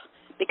Gogh,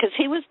 because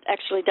he was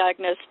actually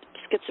diagnosed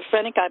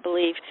schizophrenic, I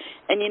believe,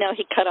 and,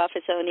 he cut off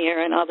his own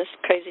ear and all this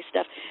crazy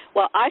stuff.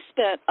 Well, I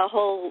spent a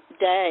whole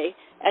day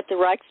at the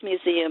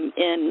Rijksmuseum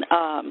in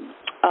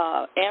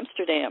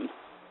Amsterdam,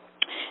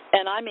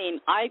 and, I,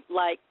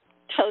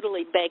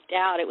 totally baked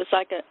out. It was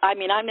like I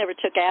never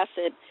took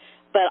acid,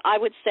 but I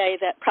would say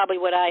that probably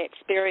what I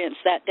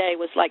experienced that day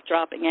was like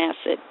dropping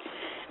acid,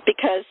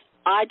 because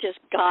I just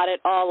got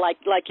it all like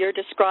you're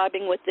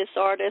describing with this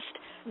artist.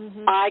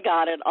 Mm-hmm. I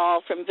got it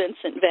all from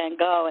Vincent van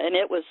Gogh, and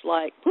it was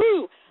like,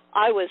 whoo,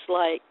 I was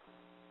like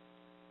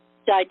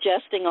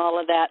digesting all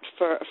of that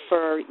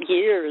for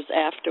years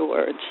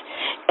afterwards.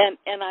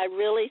 And I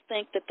really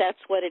think that that's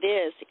what it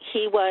is.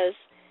 He was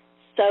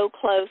so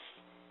close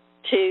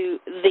to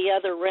the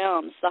other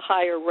realms, the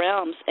higher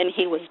realms, and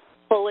he was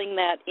pulling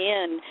that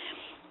in.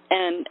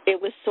 And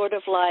it was sort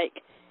of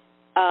like,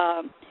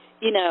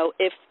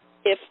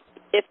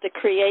 if the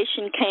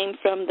creation came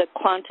from the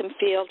quantum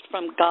field,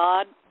 from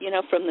God,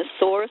 from the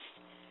source,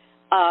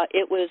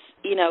 it was,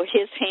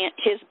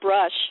 his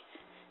brush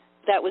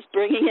that was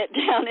bringing it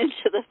down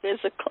into the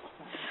physical.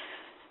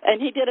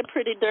 And he did a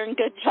pretty darn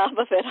good job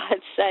of it,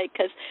 I'd say,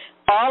 because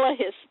all of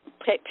his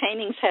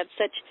paintings had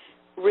such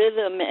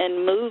rhythm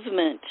and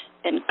movement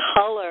and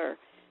color.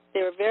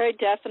 They were very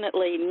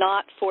definitely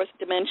not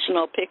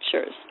fourth-dimensional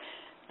pictures.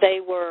 They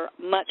were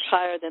much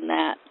higher than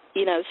that,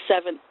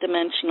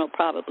 seventh-dimensional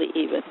probably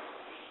even.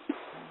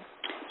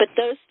 But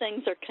those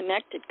things are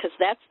connected because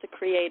that's the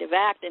creative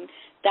act, and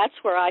that's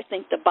where I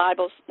think the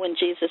Bible, when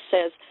Jesus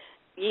says,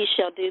 ye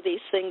shall do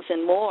these things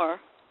and more,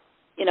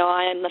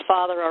 I and the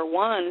Father are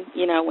one,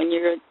 when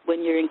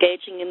you're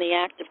engaging in the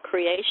act of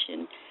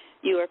creation,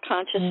 you are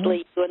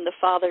consciously you and the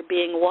Father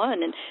being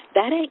one, and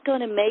that ain't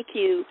going to make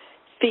you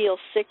feel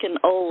sick and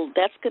old.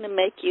 That's going to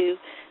make you,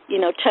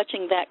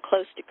 touching that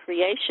close to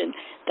creation,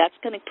 that's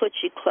going to put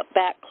you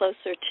back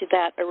closer to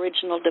that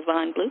original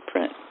divine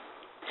blueprint.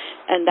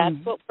 And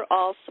that's what we're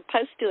all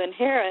supposed to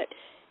inherit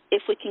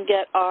if we can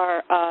get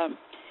our,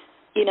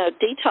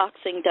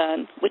 detoxing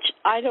done, which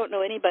I don't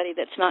know anybody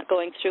that's not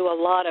going through a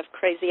lot of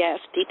crazy-ass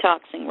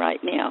detoxing right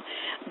now.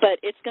 But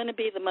it's going to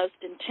be the most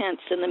intense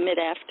in the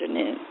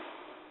mid-afternoon.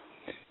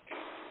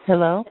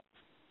 Hello?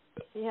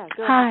 Yeah,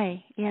 go ahead.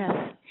 Hi, yes.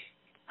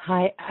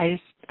 Hi,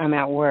 I'm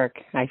at work.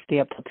 I stay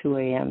up till 2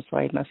 a.m., so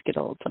I must get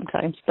old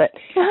sometimes. But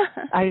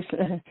I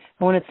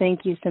want to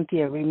thank you,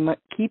 Cynthia.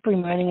 Keep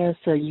reminding us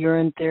of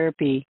urine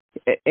therapy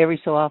every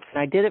so often.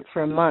 I did it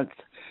for a month.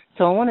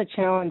 So I want to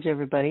challenge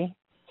everybody.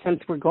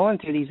 Since we're going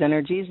through these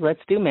energies, let's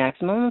do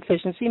maximum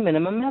efficiency,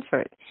 minimum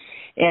effort.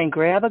 And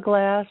grab a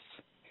glass,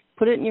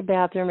 put it in your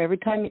bathroom every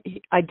time.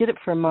 I did it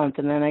for a month,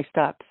 and then I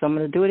stopped. So I'm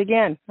going to do it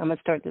again. I'm going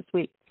to start this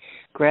week.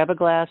 Grab a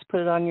glass,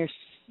 put it on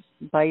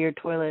by your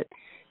toilet.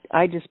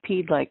 I just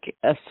peed like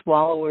a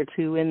swallow or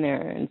two in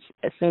there, and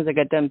as soon as I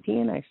got done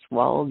peeing, I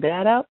swallowed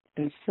that out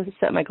and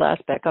set my glass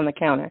back on the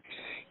counter.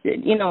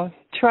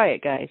 Try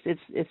it, guys.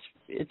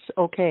 It's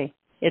okay.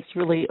 It's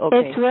really okay.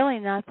 It's really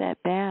not that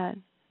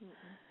bad.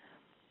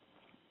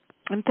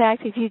 In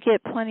fact, if you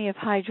get plenty of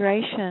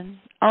hydration.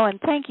 Oh, and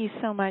thank you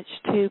so much,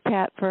 too,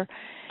 Pat, for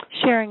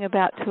sharing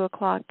about 2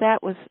 o'clock.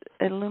 That was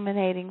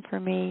illuminating for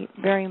me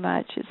very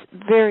much. It's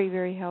very,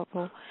 very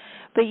helpful.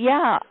 But,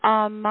 yeah,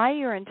 my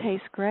urine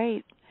tastes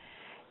great.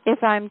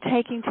 If I'm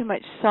taking too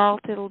much salt,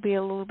 it'll be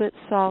a little bit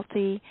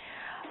salty.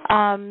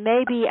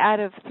 Maybe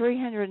out of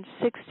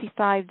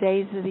 365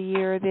 days of the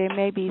year, there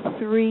may be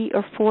 3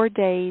 or 4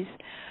 days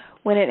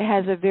when it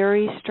has a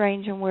very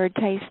strange and weird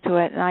taste to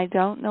it, and I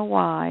don't know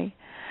why.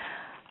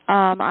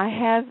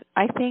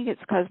 I think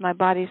it's because my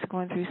body's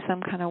going through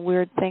some kind of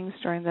weird things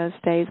during those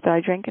days, but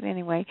I drink it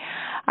anyway.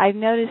 I've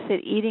noticed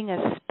that eating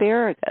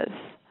asparagus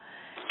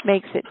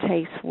makes it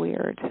taste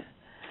weird.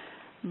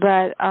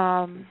 But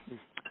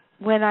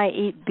when I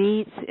eat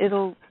beets,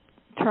 it'll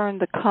turn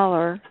the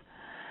color.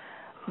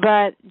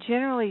 But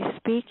generally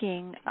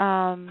speaking,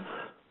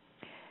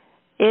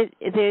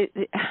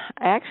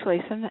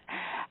 actually,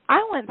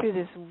 I went through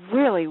this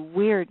really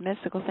weird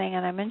mystical thing,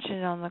 and I mentioned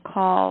it on the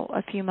call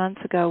a few months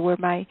ago, where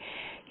my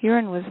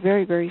urine was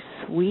very, very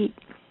sweet,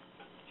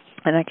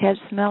 and I kept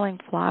smelling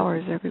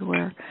flowers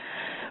everywhere.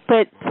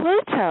 But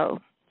Pluto,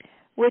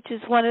 which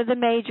is one of the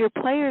major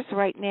players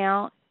right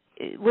now,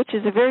 which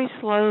is a very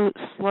slow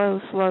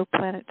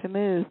planet to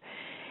move,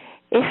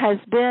 it has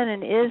been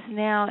and is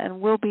now and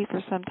will be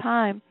for some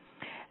time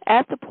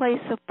at the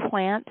place of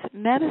plant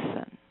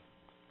medicine.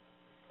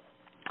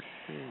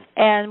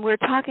 And we're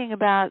talking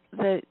about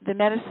the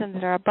medicine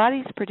that our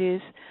bodies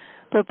produce,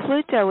 but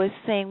Pluto is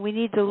saying we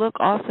need to look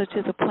also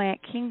to the plant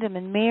kingdom.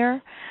 And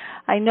Mayor,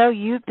 I know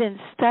you've been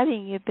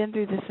studying, you've been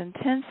through this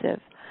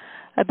intensive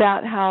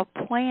about how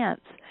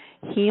plants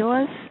heal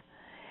us.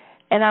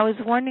 And I was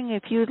wondering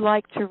if you'd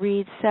like to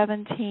read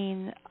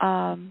 17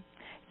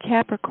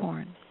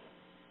 Capricorn.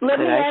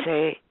 Could I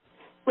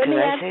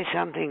say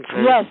something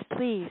first? Yes,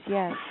 please,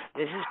 yes.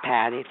 This is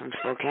Patty from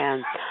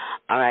Spokane.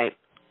 All right.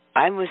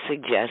 I was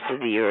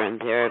suggested the urine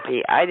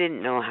therapy. I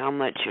didn't know how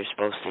much you're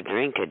supposed to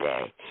drink a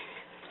day.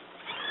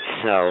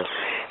 So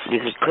you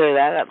could clear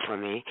that up for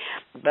me.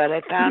 But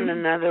I found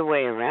another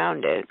way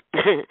around it,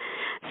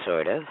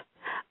 sort of.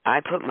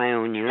 I put my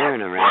own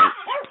urine around.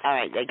 All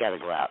right, they got to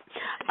go out.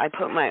 I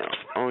put my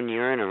own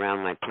urine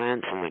around my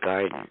plants in the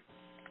garden.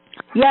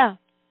 Yeah.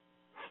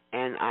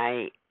 And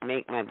I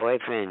make my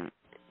boyfriend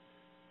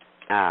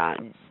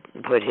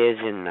put his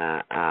in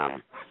the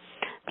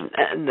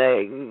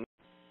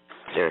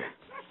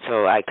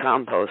so I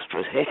compost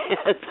with his.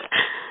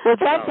 Well,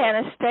 that's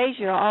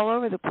anesthesia all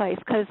over the place,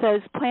 because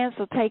those plants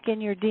will take in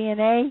your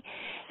DNA,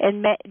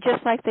 and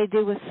just like they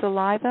do with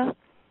saliva,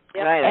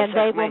 right, and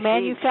they will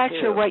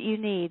manufacture what you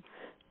need.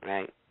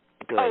 Right.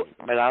 Good.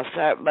 But I'll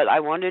start. But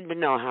I wanted to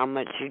know how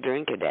much you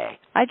drink a day.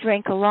 I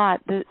drink a lot.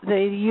 The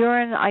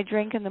urine I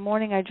drink in the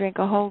morning, I drink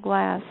a whole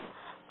glass.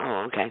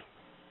 Oh, okay.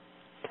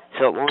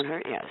 So it won't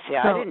hurt you. See,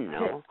 I didn't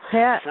know.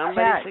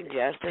 Somebody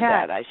suggested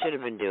that. I should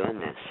have been doing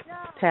this.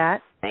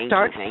 Pat, thank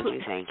you.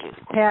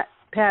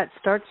 Pat,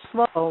 start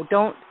slow.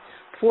 Don't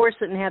force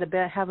it and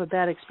have a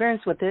bad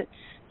experience with it.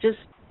 Just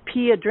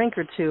pee a drink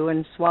or two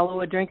and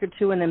swallow a drink or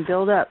two and then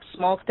build up.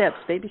 Small steps,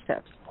 baby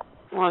steps.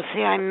 Well,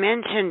 see, I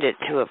mentioned it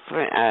to a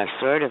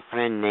sort of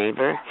friend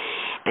neighbor,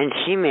 and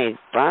she made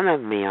fun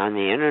of me on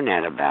the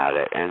internet about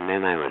it, and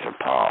then I was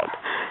appalled.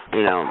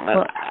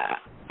 But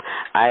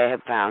I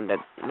have found that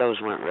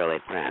those weren't really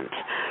friends.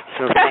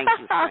 So thank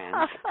you,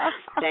 friends.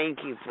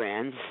 Thank you,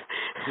 friends.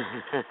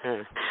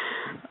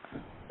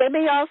 Let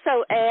me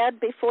also add,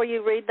 before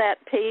you read that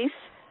piece,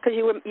 because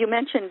you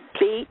mentioned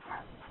beet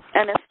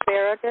and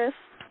asparagus.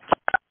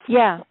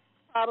 Yeah.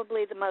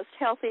 Probably the most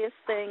healthiest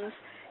things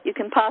you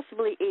can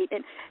possibly eat.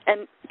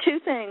 And two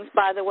things,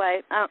 by the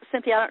way.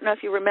 Cynthia, I don't know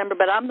if you remember,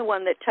 but I'm the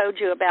one that told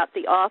you about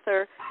the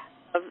author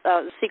of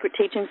The Secret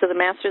Teachings of the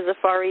Masters of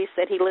Far East,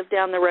 that he lived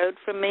down the road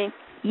from me.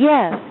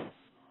 Yes.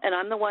 and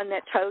I'm the one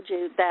that told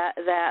you that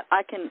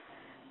I can,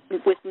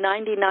 with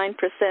 99%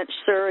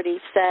 surety,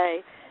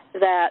 say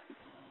that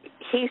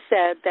he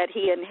said that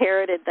he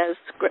inherited those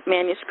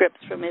manuscripts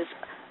from his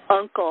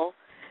uncle,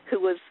 who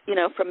was,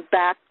 from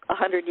back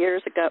 100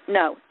 years ago.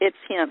 No, it's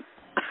him.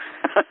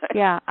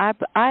 Yeah,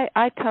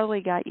 I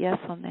totally got yes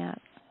on that.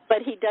 But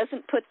he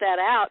doesn't put that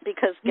out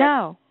because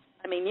no.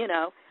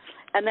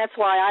 And that's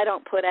why I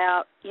don't put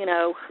out,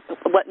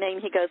 what name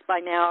he goes by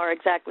now or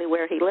exactly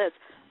where he lives.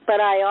 But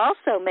I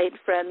also made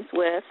friends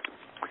with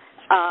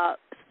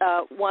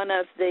one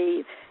of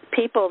the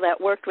people that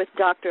worked with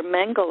Dr.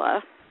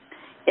 Mengele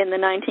in the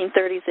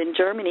 1930s in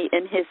Germany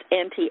in his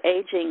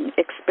anti-aging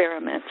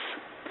experiments.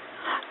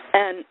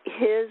 And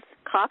his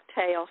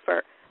cocktail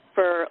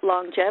for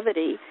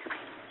longevity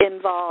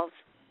involves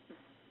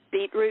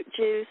beetroot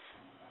juice,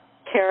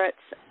 carrots,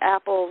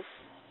 apples.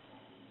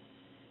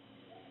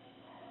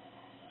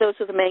 Those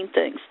are the main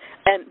things.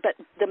 But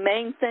the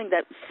main thing,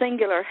 that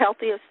singular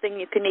healthiest thing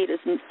you can eat is,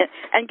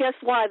 and guess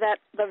why? That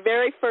the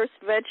very first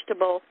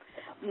vegetable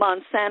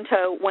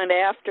Monsanto went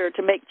after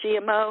to make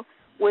GMO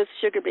was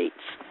sugar beets.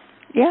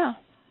 Yeah.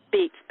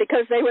 Beets,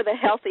 because they were the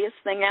healthiest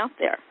thing out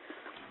there.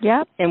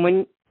 Yep.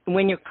 And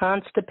when you're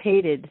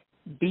constipated,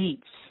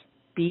 beets,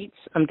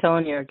 I'm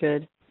telling you, are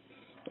good.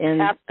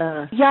 And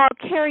y'all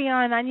carry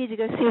on. I need to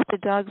go see if the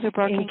dogs are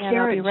barking, and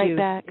I'll be right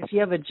back. If you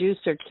have a juice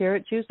or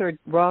carrot juice or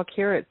raw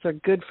carrots are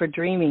good for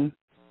dreaming.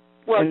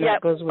 Well, and that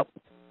goes with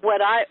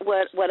what I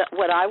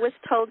was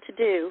told to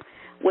do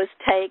was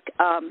take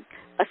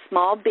a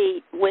small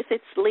beet with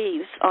its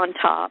leaves on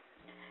top,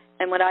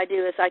 and what I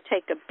do is I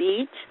take a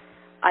beet,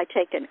 I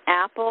take an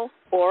apple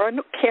or a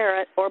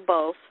carrot or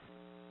both,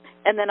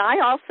 and then I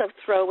also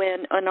throw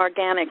in an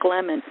organic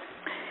lemon,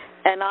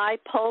 and I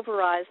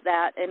pulverize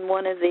that in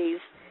one of these,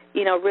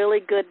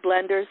 really good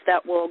blenders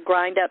that will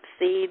grind up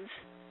seeds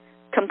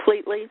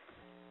completely.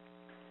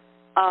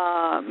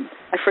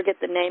 I forget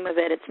the name of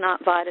it. It's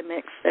not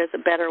Vitamix. There's a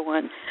better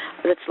one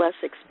that's less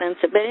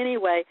expensive. But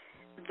anyway,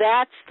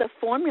 that's the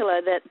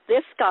formula that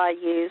this guy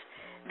used.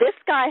 This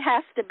guy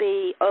has to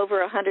be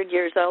over 100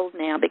 years old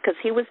now because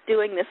he was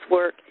doing this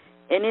work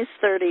in his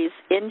 30s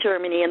in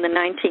Germany in the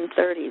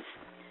 1930s.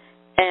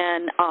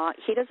 And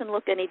he doesn't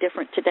look any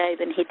different today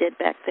than he did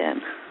back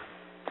then.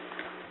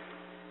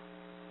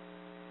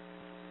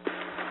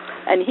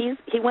 And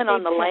he went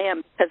on the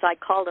lam because I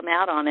called him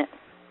out on it,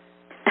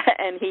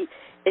 and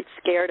it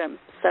scared him.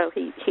 So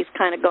he's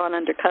kind of gone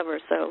undercover.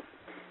 So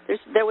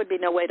there would be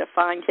no way to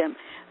find him.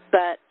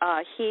 But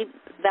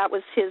that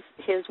was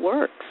his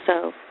work.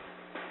 So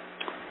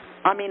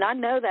I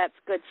know that's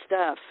good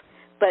stuff.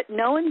 But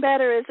knowing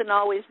better isn't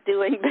always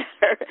doing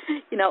better.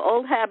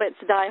 Old habits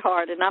die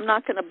hard, and I'm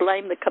not going to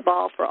blame the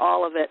cabal for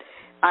all of it.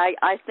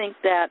 I think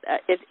that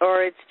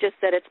it's just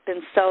that it's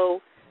been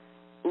so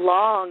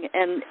long,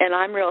 and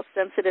I'm real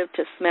sensitive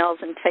to smells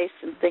and tastes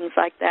and things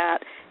like that,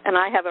 and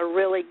I have a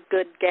really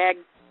good gag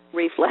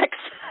reflex.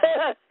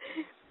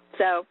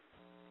 So,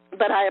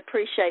 but I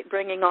appreciate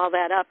bringing all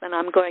that up, and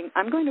I'm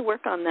going to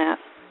work on that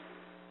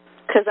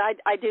because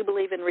I do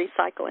believe in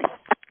recycling.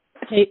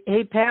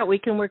 Hey, Pat, we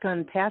can work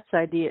on Pat's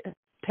idea.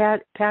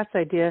 Pat's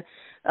idea.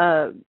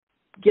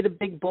 Get a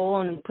big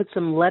bowl and put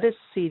some lettuce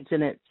seeds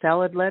in it,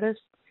 salad lettuce,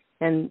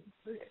 and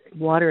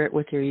water it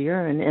with your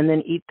urine, and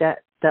then eat that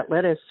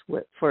lettuce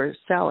for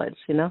salads.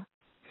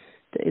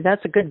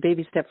 That's a good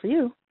baby step for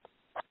you.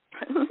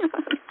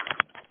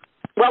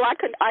 Well,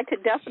 I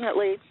could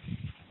definitely,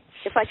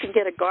 if I can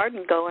get a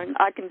garden going,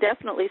 I can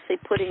definitely see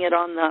putting it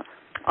on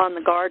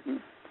the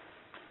garden.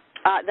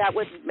 That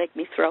wouldn't make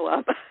me throw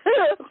up.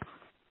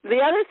 The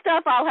other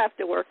stuff I'll have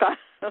to work on.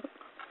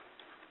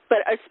 But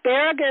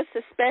asparagus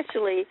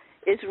especially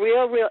is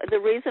real. The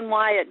reason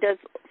why it does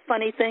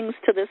funny things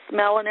to the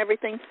smell and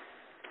everything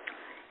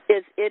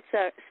is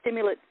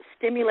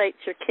stimulates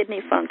your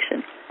kidney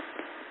function.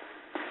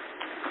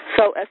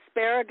 So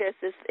asparagus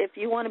is, if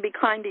you want to be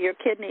kind to your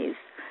kidneys,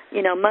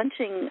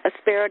 munching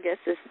asparagus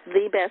is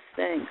the best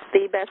thing,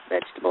 the best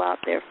vegetable out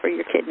there for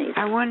your kidneys.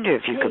 I wonder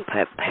if you could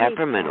put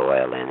peppermint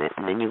oil in it,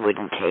 and then you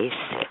wouldn't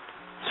taste it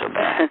so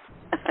bad.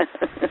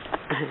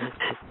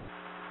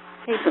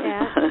 Hey,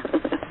 Pat.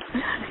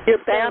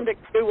 You're bound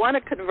to want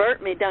to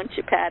convert me, don't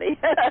you, Patty?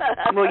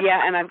 Well,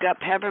 yeah, and I've got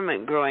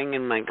peppermint growing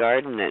in my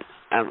garden that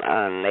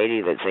a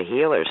lady that's a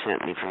healer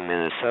sent me from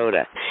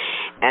Minnesota.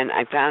 And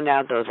I found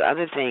out those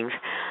other things.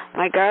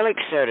 My garlic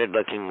started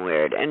looking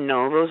weird. And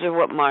no, those are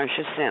what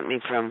Marcia sent me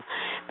from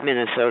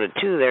Minnesota,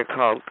 too. They're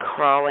called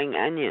crawling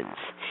onions.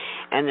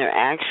 And they're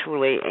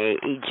actually a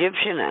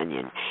Egyptian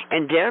onion.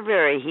 And they're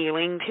very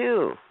healing,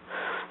 too.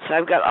 So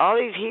I've got all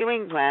these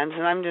healing plants,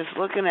 and I'm just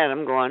looking at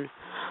them going,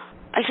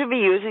 I should be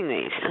using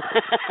these.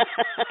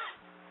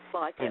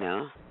 Like it.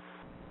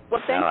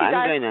 Well, thank you, guys.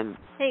 I'm going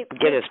to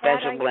get a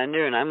special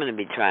blender, and I'm going to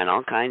be trying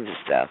all kinds of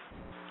stuff.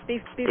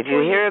 If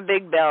you hear a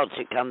big belch,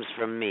 it comes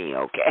from me,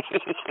 okay?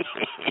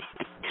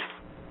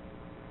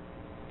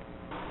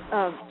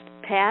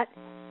 Pat,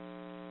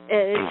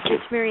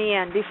 it's Mary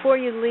Ann. Before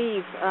you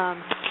leave,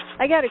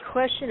 I got a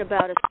question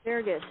about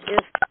asparagus.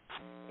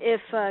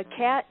 If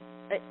Kat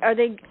Are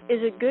they?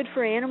 Is it good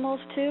for animals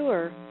too,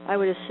 or I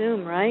would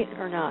assume, right,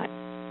 or not?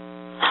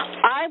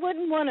 I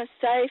wouldn't want to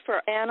say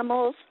for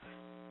animals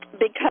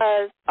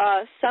because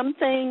some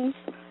things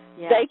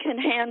they can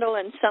handle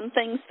and some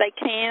things they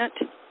can't.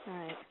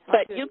 Right.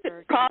 But you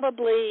could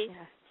probably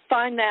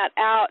find that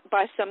out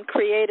by some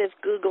creative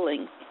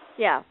Googling.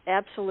 Yeah,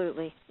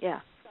 absolutely.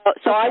 Yeah.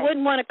 So I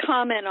wouldn't want to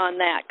comment on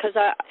that because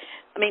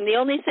I mean, the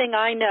only thing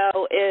I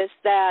know is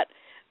that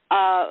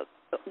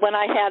when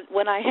I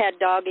had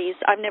doggies,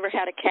 I've never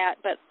had a cat,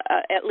 but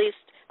at least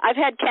I've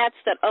had cats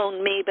that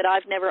own me, but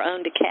I've never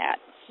owned a cat.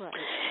 Right.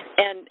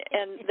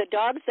 And the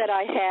dogs that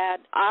I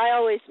had, I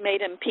always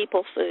made them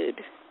people food.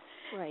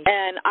 Right.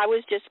 And I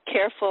was just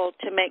careful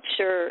to make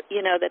sure,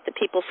 that the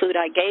people food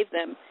I gave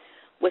them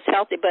was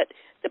healthy. But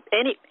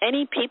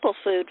any people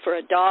food for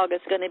a dog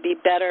is going to be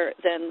better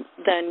than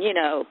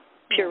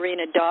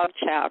Purina dog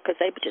chow because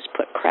they just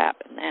put crap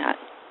in that.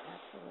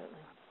 Absolutely.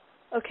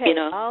 Okay,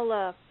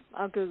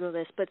 I'll Google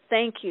this, but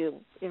thank you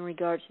in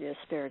regards to the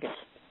asparagus.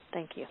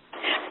 Thank you.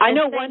 I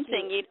know one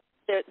thing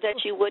that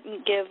you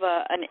wouldn't give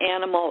an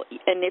animal,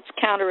 and it's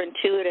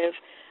counterintuitive.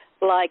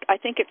 Like I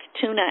think it's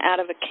tuna out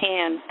of a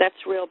can. That's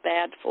real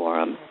bad for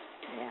them.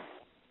 Yeah.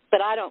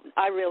 But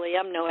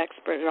I'm no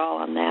expert at all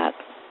on that.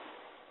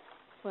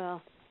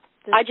 Well,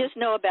 I just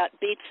know about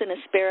beets and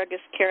asparagus,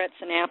 carrots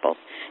and apples.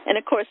 And,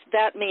 of course,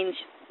 that means,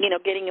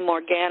 getting them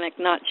organic,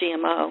 not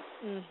GMO.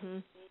 Mm-hmm.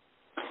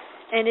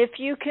 And if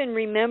you can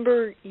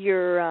remember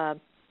your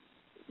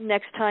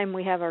next time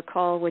we have our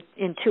call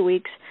in 2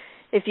 weeks,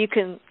 if you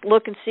can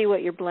look and see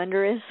what your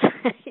blender is,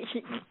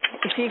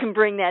 if you can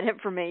bring that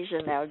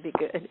information, that would be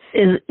good.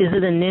 Is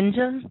it a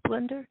Ninja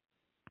blender?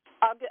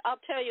 I'll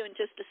tell you in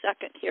just a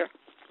second here.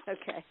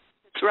 Okay.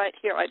 It's right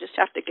here. I just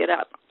have to get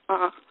up.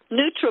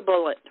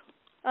 NutriBullet.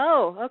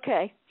 Oh,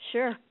 okay.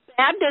 Sure.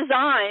 Bad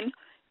design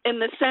in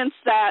the sense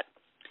that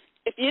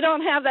if you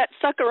don't have that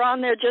sucker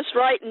on there just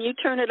right and you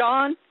turn it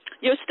on,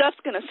 your stuff's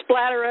going to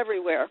splatter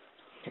everywhere.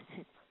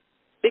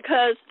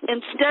 Because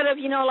instead of,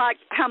 like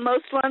how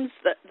most ones,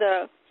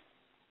 the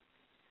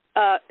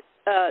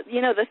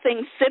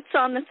thing sits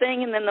on the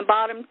thing and then the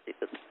bottom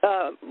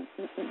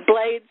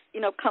blades,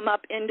 come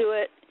up into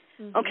it.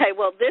 Mm-hmm. Okay,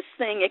 well, this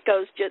thing, it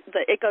goes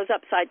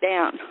upside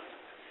down.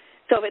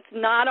 So if it's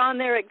not on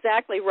there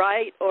exactly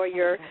right or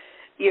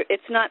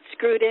it's not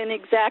screwed in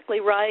exactly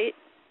right,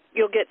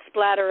 you'll get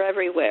splatter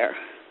everywhere.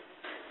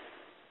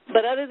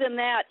 But other than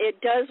that,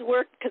 it does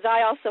work because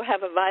I also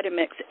have a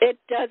Vitamix. It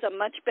does a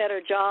much better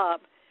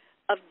job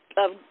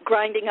of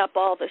grinding up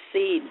all the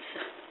seeds.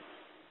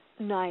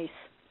 Nice.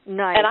 And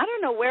I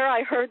don't know where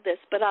I heard this,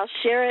 but I'll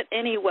share it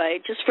anyway,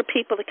 just for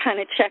people to kind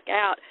of check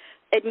out.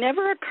 It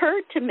never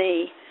occurred to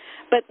me,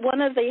 but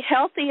one of the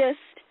healthiest,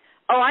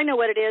 I know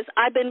what it is.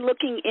 I've been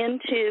looking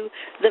into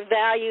the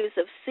values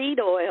of seed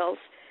oils,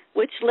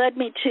 which led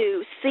me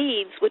to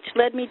seeds, which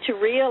led me to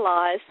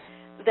realize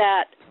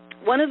that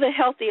one of the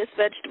healthiest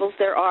vegetables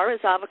there are is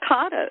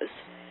avocados.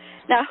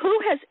 Now, who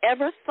has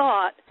ever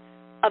thought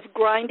of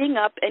grinding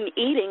up and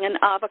eating an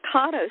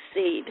avocado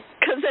seed?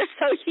 Because they're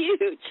so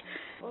huge.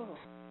 Oh.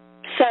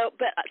 So,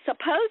 but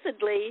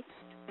supposedly,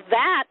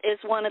 that is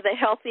one of the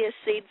healthiest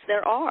seeds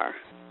there are.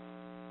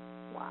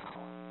 Wow.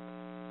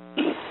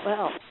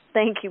 Well,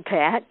 thank you,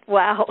 Pat.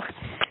 Wow.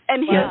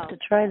 And you have to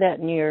try that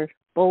in your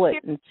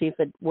bullet and see if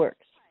it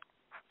works.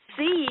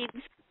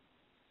 Seeds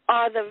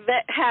are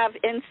have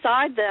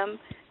inside them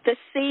the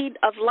seed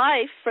of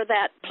life for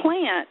that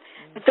plant.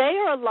 They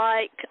are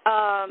like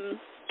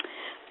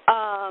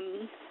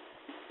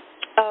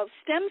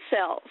stem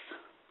cells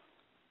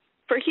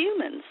for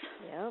humans.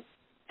 Yep.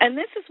 And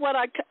this is what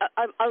I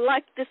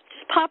like. This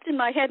just popped in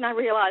my head, and I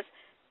realized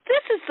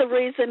this is the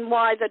reason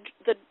why the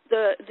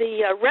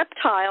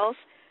reptiles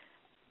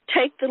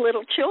take the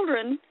little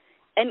children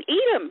and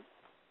eat them.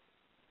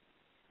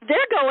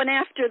 They're going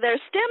after their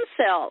stem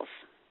cells.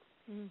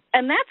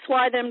 And that's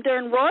why them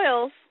darn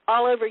royals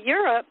all over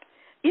Europe,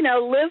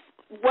 live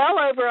well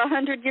over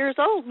 100 years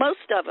old,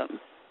 most of them.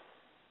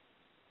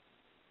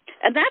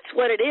 And that's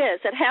what it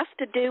is. It has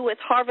to do with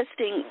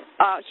harvesting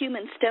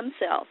human stem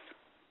cells.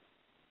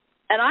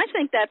 And I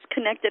think that's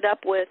connected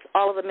up with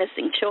all of the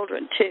missing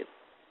children, too.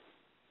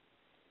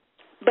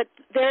 But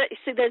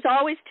there's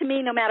always, to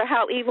me, no matter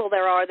how evil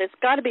there are, there's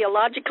got to be a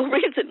logical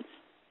reason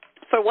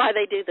for why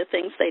they do the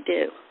things they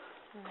do.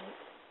 Right.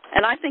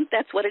 And I think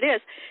that's what it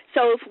is.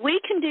 So if we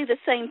can do the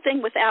same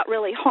thing without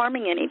really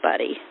harming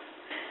anybody,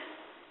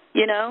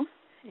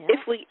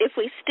 if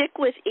we stick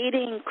with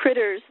eating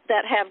critters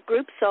that have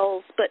group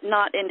souls but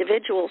not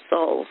individual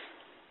souls,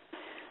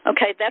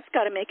 okay, that's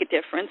got to make a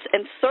difference.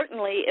 And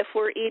certainly if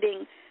we're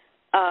eating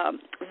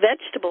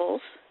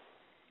vegetables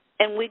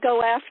and we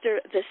go after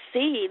the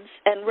seeds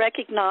and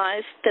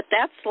recognize that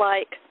that's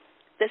like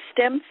the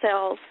stem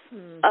cells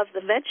of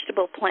the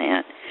vegetable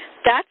plant,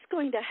 that's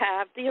going to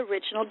have the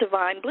original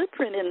divine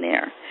blueprint in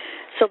there.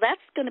 So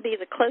that's going to be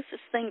the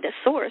closest thing to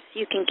source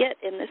you can get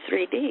in the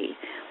 3D,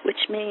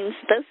 which means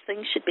those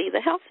things should be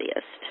the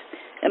healthiest.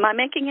 Am I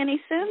making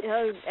any sense?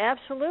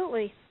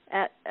 Absolutely.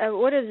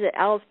 What is it,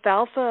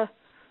 alfalfa?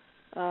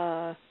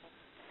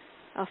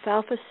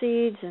 alfalfa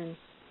seeds and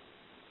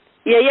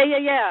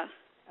Yeah.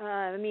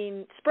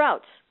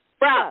 Sprouts.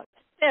 Sprouts.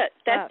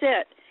 That's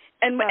it.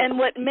 And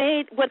what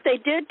they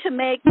did to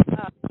make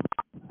sprouts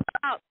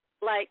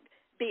like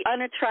be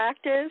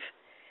unattractive.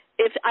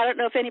 I don't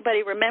know if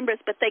anybody remembers,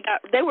 but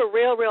they were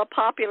real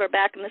popular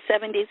back in the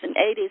 70s and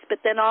 80s. But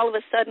then all of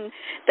a sudden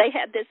they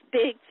had this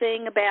big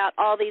thing about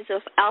all these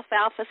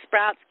alfalfa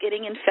sprouts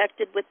getting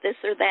infected with this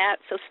or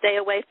that. So stay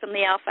away from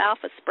the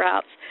alfalfa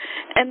sprouts.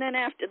 And then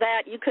after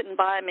that, you couldn't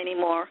buy them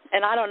anymore.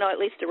 And I don't know, at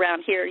least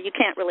around here, you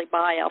can't really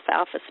buy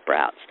alfalfa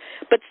sprouts.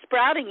 But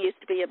sprouting used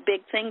to be a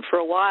big thing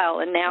for a while,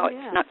 and now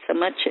it's not so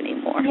much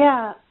anymore.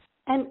 Yeah.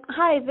 And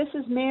hi, this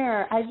is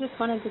Mare. I just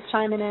wanted to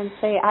chime in and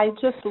say I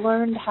just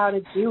learned how to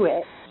do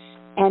it.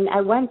 And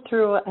I went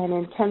through an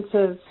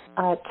intensive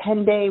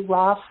 10-day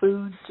raw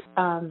food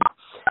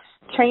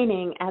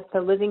training at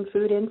the Living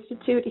Food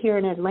Institute here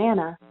in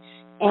Atlanta.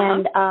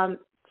 And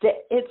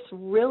it's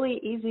really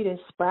easy to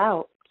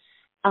sprout.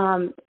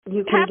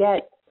 You can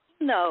get...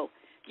 No.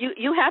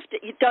 You have to.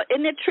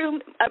 Isn't it true,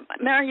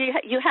 Mary?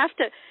 You have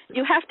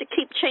to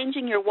keep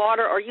changing your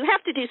water, or you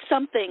have to do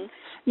something.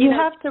 You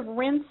have to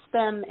rinse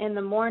them in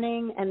the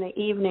morning and the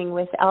evening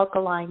with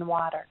alkaline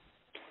water.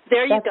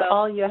 There you go. That's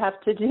all you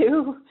have to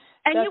do.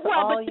 And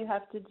you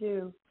have to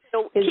do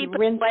is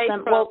rinse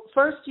them. Well,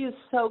 first you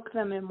soak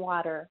them in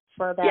water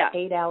for about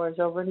 8 hours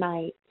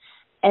overnight,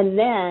 and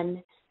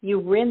then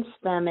you rinse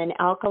them in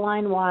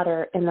alkaline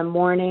water in the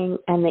morning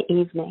and the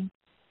evening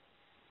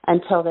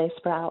until they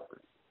sprout.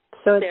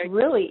 So it's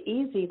really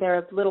easy. There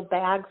are little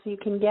bags you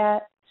can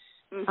get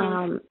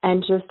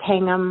and just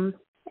hang them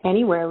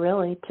anywhere,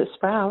 really, to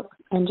sprout.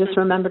 And just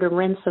remember to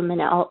rinse them in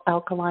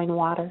alkaline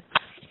water.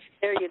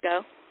 There you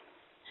go.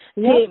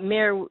 Hey,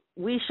 Mare,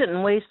 we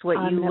shouldn't waste what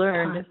you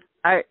learned.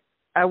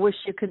 I wish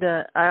you could.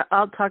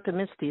 I'll talk to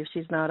Misty if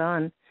she's not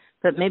on.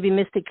 But maybe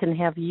Misty can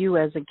have you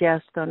as a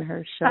guest on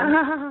her show.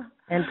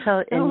 And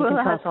you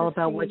can tell us all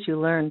about what you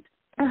learned.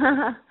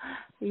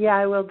 Yeah,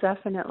 I will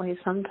definitely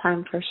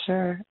sometime for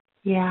sure.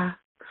 Yeah.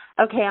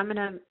 Okay, I'm going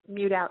to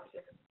mute out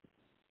here.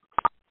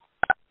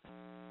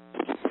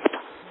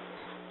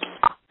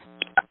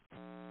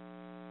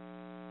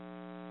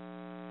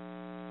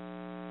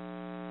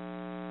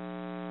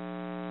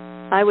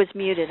 I was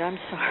muted. I'm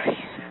sorry.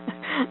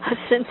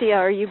 Cynthia,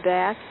 are you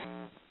back?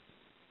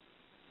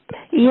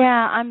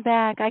 Yeah, I'm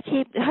back. I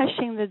keep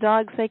hushing the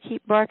dogs. They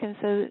keep barking,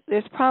 so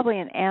there's probably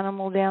an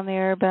animal down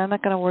there, but I'm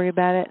not going to worry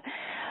about it.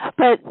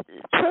 But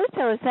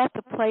Pluto is at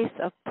the place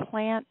of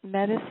plant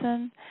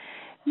medicine.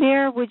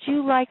 Mare, would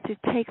you like to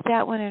take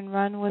that one and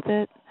run with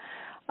it?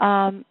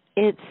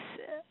 It's,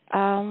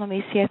 let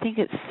me see, I think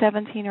it's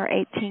 17 or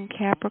 18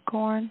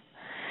 Capricorn.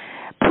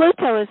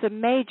 Pluto is a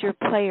major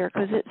player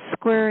because it's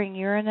squaring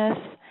Uranus.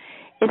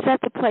 It's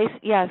at the place,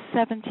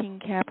 17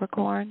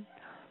 Capricorn.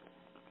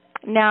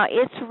 Now,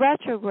 it's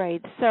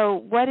retrograde, so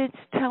what it's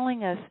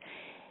telling us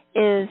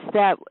is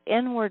that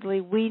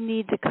inwardly we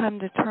need to come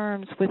to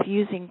terms with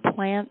using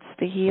plants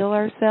to heal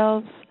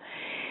ourselves.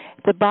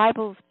 The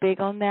Bible's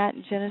big on that.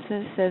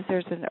 Genesis says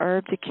there's an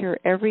herb to cure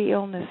every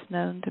illness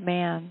known to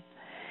man.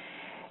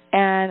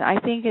 And I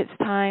think it's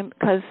time,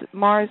 because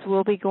Mars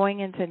will be going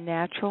into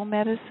natural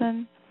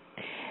medicine,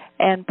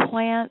 and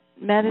plant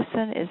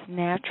medicine is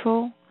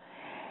natural.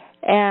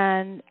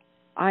 And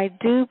I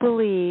do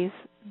believe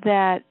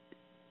that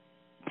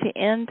to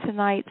end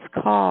tonight's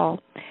call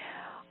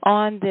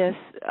on this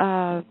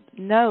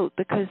note,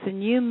 because the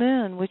new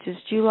moon, which is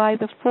July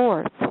the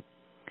 4th,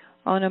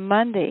 on a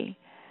Monday,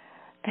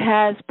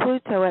 has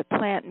Pluto at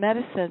plant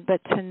medicine.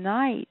 But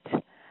tonight,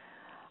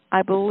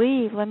 I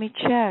believe, let me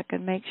check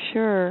and make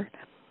sure,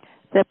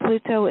 that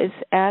Pluto is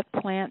at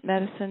plant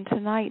medicine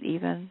tonight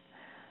even.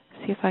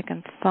 See if I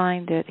can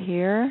find it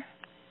here.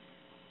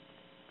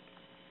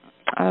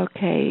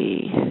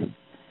 Okay.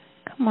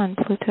 Come on,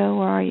 Pluto,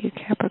 where are you,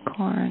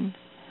 Capricorn?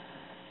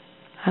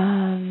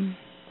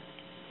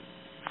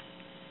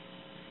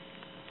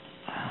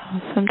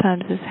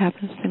 Sometimes this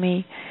happens to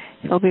me.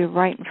 It'll be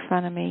right in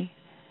front of me.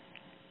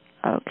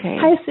 Okay.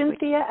 Hi,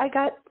 Cynthia.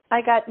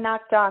 I got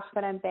knocked off,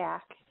 but I'm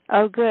back.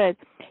 Oh, good.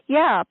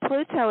 Yeah,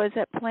 Pluto is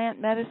at plant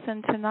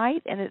medicine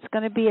tonight, and it's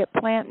going to be at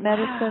plant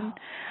medicine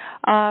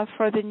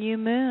for the new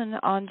moon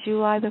on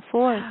July the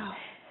 4th. Wow.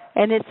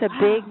 And it's a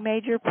big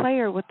major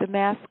player with the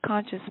mass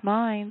conscious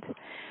mind.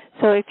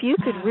 So if you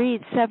could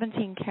read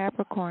 17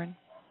 Capricorn.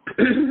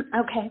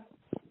 Okay.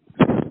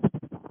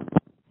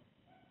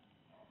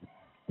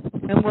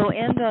 And we'll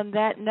end on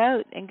that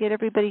note and get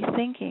everybody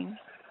thinking.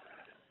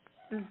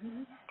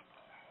 Mm-hmm.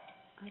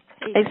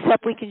 Okay.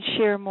 Except we can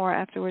share more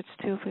afterwards,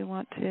 too, if we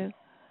want to.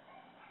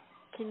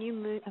 Can you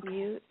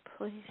mute,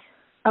 please?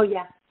 Oh,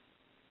 yeah.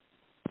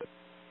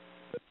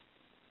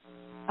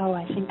 Oh,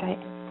 I think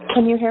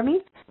Can you hear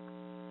me?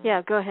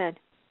 Yeah, go ahead.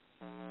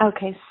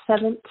 Okay,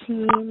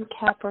 17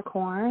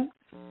 Capricorn.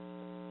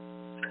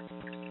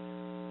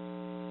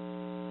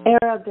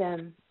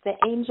 Arabim, the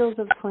angels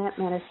of plant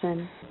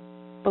medicine.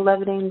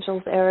 Beloved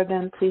angels,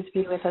 Arabim, please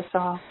be with us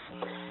all.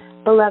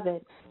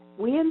 Beloved,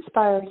 We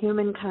inspire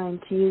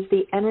humankind to use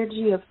the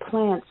energy of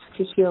plants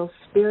to heal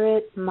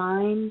spirit,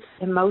 mind,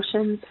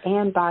 emotions,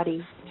 and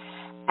body.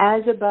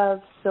 As above,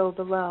 so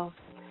below.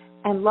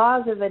 And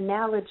laws of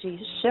analogy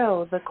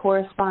show the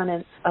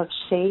correspondence of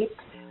shape,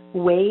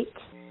 weight,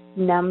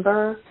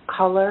 number,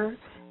 color,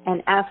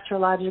 and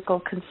astrological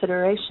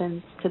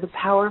considerations to the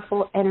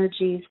powerful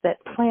energies that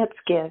plants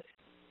give.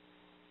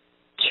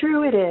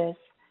 True it is,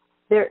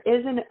 there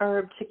is an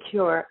herb to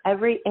cure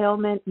every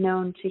ailment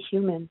known to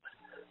humans.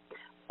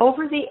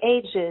 Over the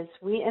ages,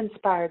 we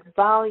inspired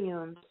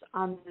volumes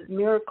on the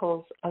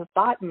miracles of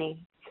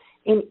botany.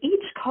 In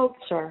each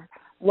culture,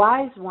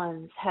 wise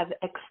ones have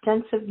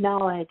extensive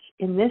knowledge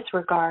in this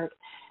regard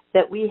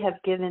that we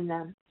have given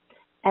them.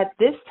 At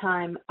this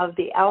time of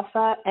the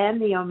Alpha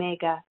and the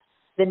Omega,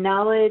 the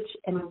knowledge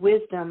and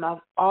wisdom of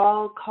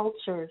all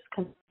cultures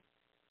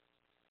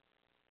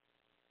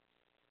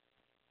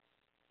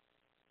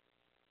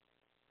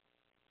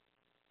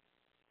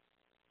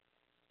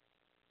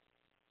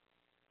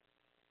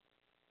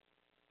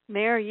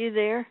Mare, are you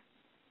there?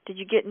 Did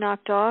you get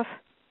knocked off?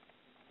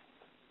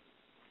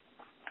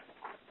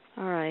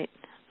 All right.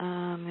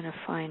 I'm going to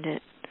find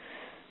it.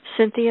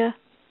 Cynthia,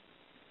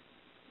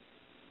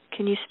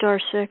 can you star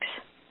 6?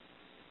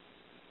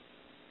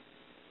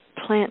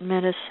 Plant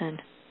medicine.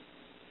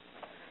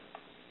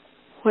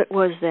 What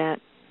was that?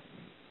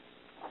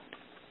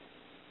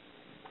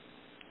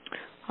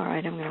 All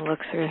right, I'm going to look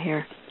through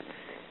here.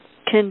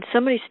 Can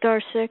somebody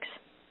star 6?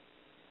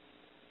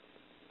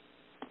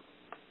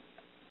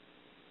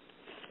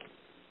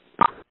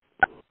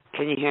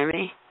 Can you hear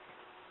me?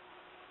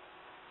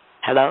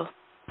 Hello?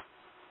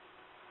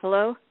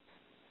 Hello?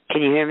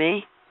 Can you hear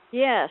me?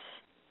 Yes.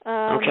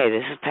 Okay,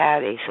 this is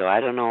Patty, so I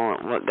don't know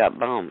what got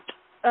bumped.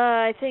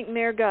 I think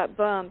Mare got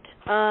bumped.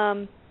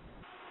 Plant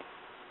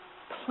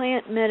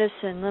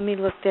medicine. Let me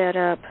look that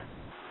up.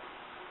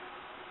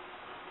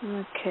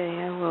 Okay,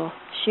 I will.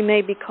 She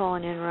may be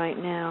calling in right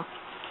now.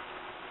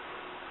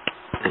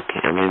 Okay,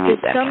 I'm going to mute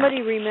that. Did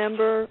somebody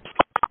remember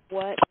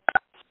what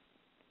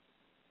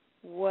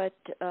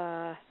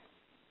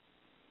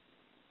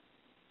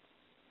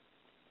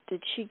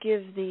did she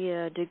give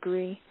the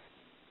degree?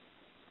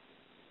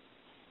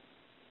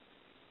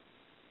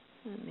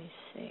 Let me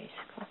see,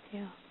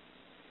 Scorpio.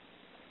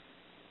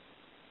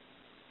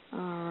 All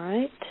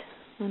right,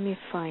 let me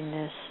find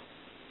this.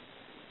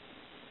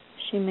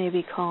 She may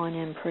be calling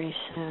in pretty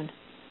soon.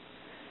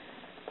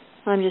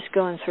 I'm just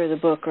going through the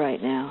book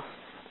right now.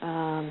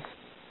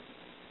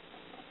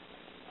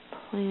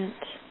 Plant.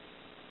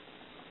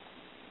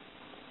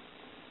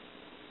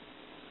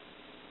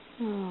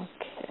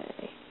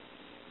 Okay.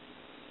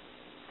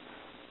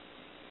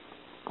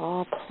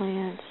 All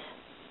plants.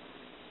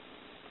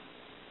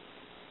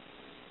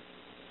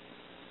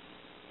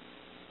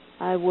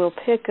 I will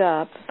pick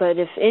up, but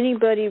if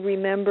anybody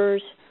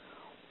remembers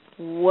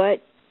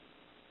what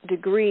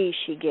degree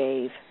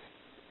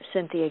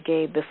Cynthia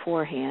gave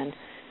beforehand,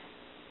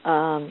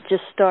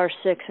 just star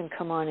 6 and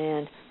come on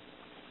in.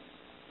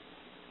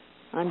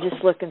 I'm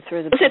just looking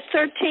through the book. Was it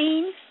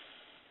 13?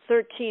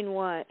 13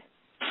 what?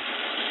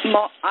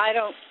 I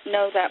don't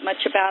know that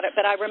much about it,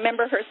 but I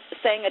remember her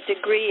saying a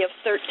degree of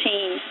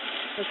 13.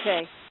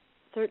 Okay.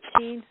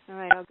 13? All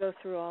right, I'll go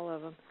through all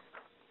of them.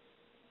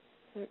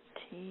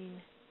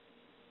 13.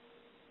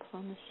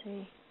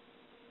 Diplomacy.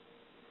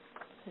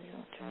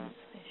 Visual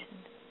translation.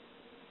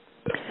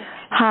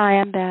 Hi,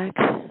 I'm back.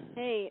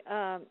 Hey,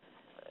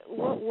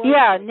 what was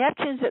Yeah,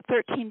 Neptune's at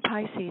 13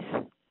 Pisces.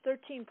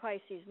 13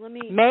 Pisces.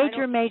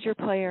 Major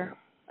player.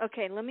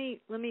 Okay, let me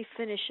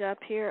finish up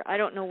here. I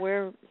don't know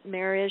where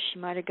Mare is. She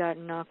might have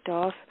gotten knocked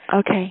off.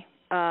 Okay.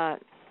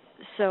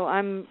 So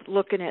I'm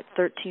looking at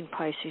 13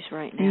 Pisces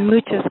right now.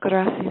 Muchas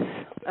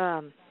gracias.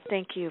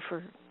 Thank you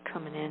for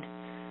coming in.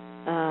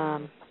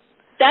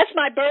 That's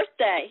my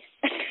birthday.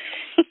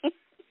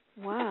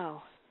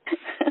 Wow.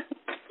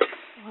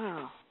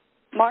 Wow.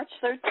 March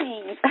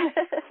 13th.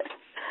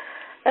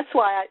 That's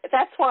why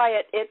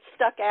it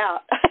stuck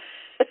out.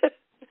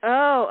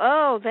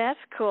 Oh, that's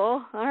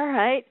cool. All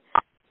right.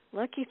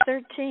 Lucky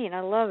 13.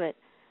 I love it.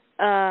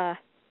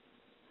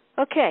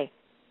 Okay.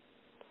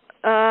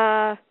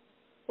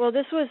 Well,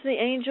 this was the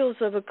Angels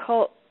of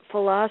Occult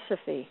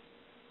Philosophy.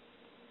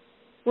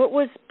 What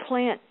was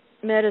plant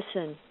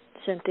medicine,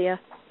 Cynthia?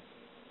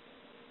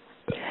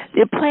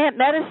 The plant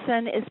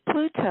medicine is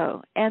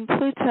Pluto, and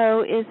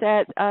Pluto is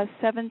at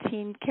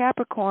 17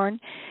 Capricorn,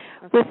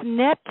 okay, with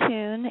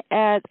Neptune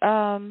at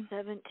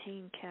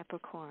 17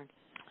 Capricorn.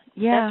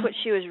 Yeah. That's what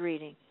she was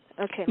reading.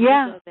 Okay, let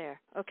me go there.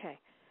 Okay.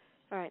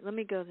 All right, let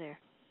me go there.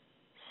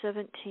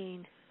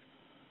 17.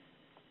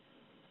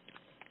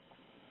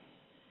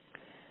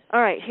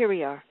 All right, here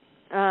we are.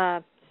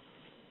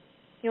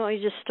 You want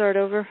me to just start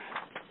over?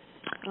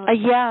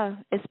 Yeah,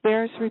 it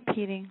bears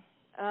repeating.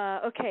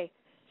 Okay.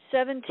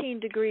 17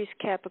 degrees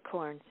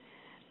Capricorn.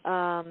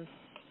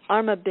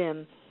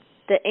 Armabim,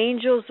 the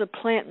Angels of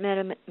Plant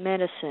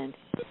Medicine.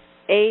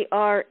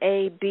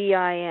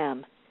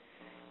 ARABIM.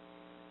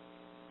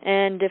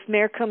 And if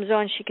Mare comes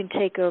on, she can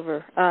take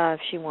over if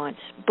she wants.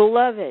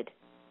 Beloved,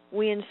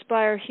 we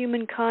inspire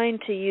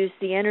humankind to use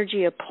the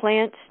energy of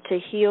plants to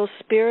heal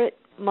spirit,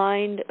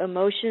 mind,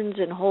 emotions,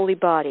 and holy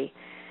body.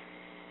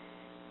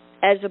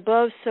 As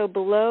above, so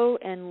below,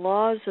 and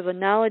laws of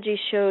analogy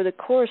show the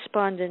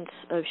correspondence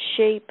of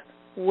shape,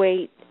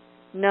 weight,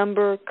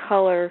 number,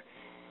 color,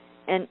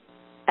 and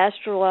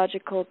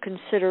astrological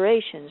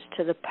considerations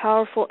to the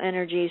powerful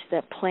energies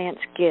that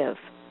plants give.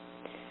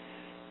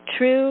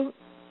 True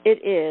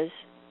it is,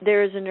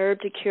 there is an herb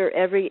to cure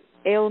every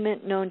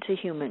ailment known to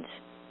humans.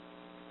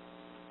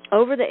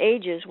 Over the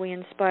ages, we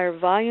inspire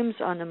volumes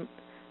on the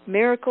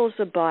miracles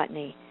of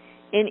botany.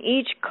 In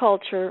each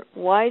culture,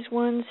 wise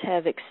ones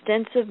have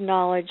extensive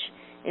knowledge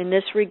in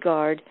this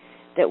regard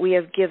that we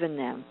have given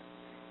them.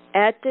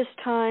 At this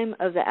time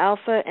of the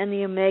Alpha and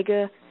the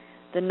Omega,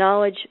 the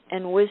knowledge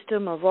and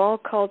wisdom of all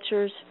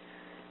cultures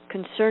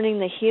concerning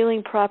the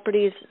healing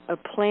properties of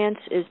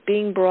plants is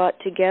being brought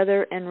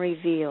together and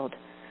revealed.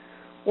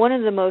 One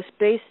of the most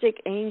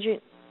basic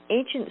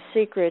ancient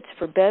secrets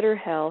for better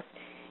health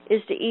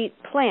is to eat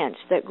plants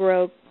that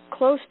grow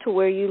close to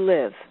where you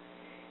live,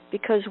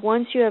 because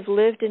once you have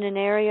lived in an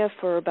area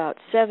for about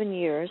 7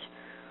 years,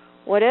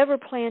 whatever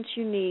plants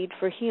you need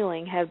for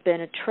healing have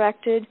been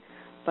attracted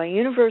by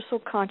universal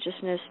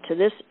consciousness to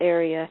this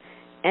area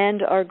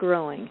and are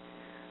growing.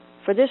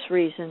 For this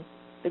reason,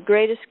 the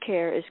greatest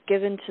care is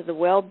given to the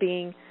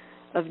well-being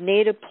of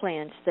native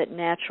plants that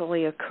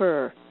naturally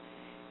occur.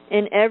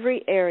 In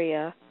every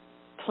area,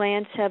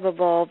 plants have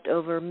evolved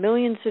over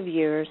millions of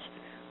years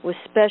with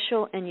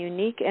special and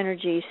unique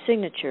energy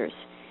signatures.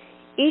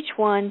 Each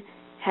one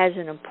has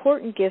an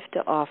important gift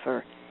to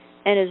offer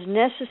and is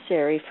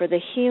necessary for the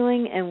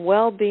healing and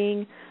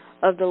well-being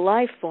of the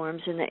life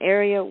forms in the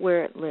area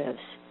where it lives.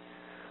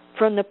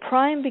 From the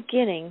prime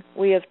beginning,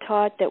 we have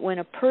taught that when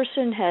a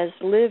person has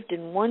lived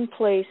in one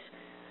place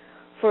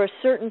for a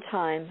certain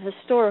time,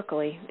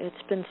 historically, it's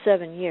been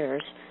 7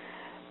 years,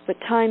 but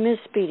time is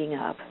speeding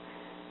up,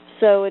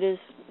 so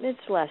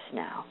it's less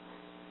now.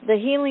 The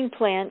healing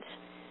plants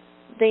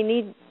they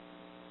need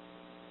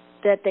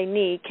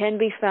can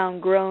be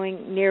found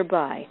growing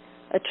nearby,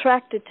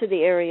 attracted to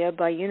the area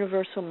by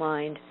universal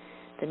mind,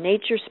 the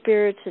nature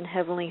spirits, and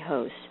heavenly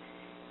hosts.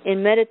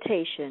 In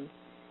meditation,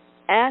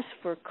 ask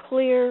for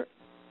clear,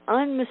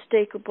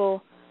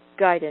 unmistakable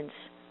guidance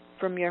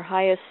from your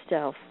highest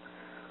self,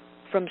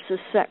 from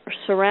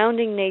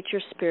surrounding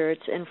nature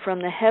spirits, and from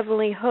the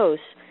heavenly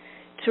hosts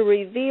to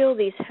reveal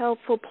these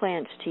helpful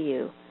plants to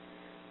you.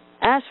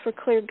 Ask for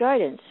clear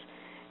guidance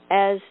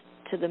as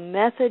to the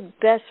method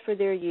best for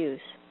their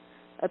use.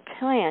 A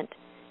plant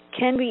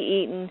can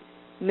be eaten,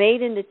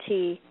 made into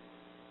tea,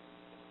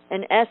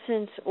 an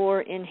essence,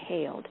 or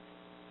inhaled.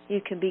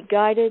 You can be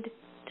guided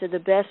to the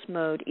best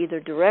mode, either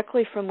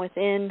directly from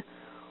within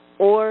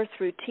or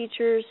through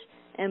teachers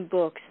and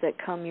books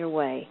that come your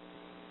way.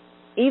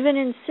 Even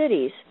in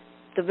cities,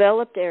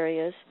 developed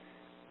areas,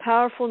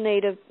 powerful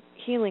native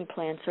healing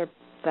plants are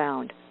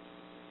found.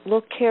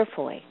 Look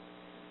carefully.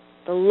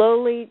 The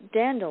lowly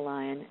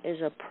dandelion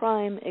is a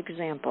prime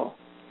example.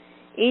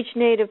 Each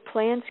native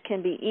plant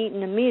can be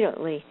eaten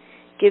immediately,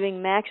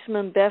 giving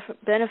maximum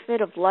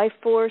benefit of life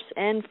force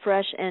and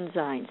fresh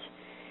enzymes.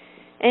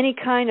 Any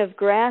kind of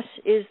grass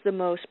is the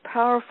most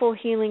powerful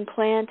healing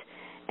plant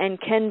and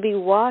can be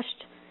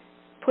washed,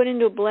 put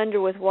into a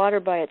blender with water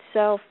by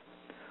itself,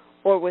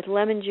 or with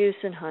lemon juice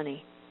and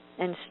honey,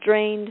 and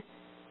strained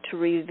to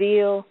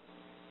reveal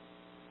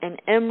an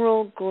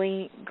emerald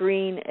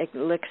green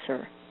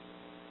elixir.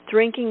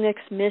 Drinking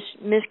this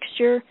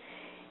mixture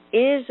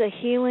is a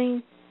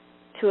healing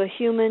to a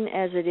human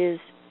as it is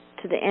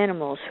to the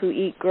animals who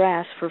eat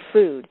grass for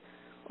food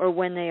or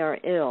when they are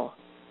ill.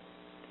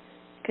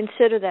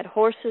 Consider that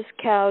horses,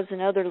 cows,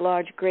 and other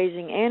large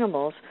grazing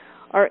animals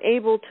are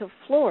able to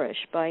flourish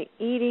by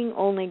eating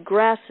only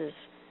grasses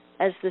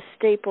as the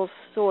staple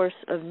source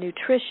of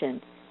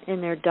nutrition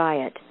in their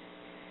diet.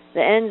 The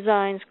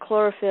enzymes,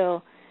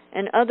 chlorophyll,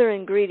 and other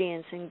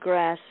ingredients in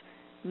grass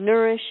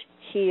nourish,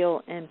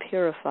 heal, and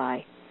purify.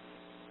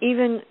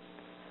 Even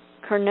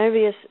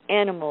carnivorous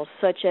animals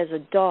such as a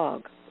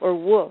dog or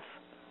wolf,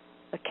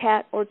 a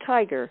cat or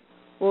tiger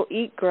will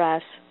eat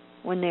grass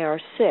when they are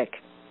sick.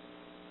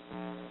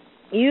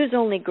 Use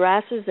only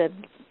grasses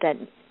that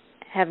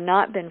have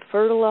not been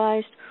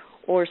fertilized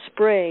or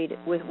sprayed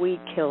with weed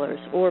killers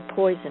or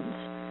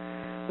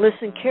poisons.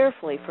 Listen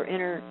carefully for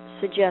inner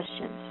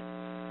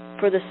suggestions,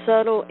 for the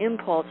subtle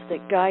impulse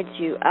that guides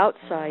you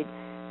outside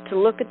to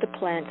look at the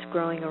plants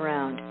growing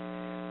around.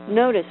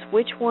 Notice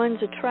which ones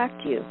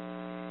attract you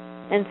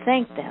and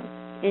thank them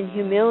in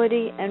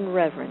humility and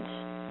reverence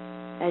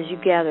as you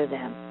gather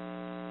them.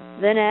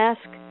 Then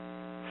ask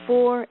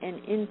for and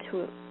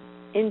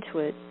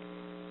intuit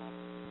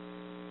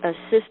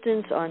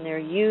assistance on their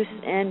use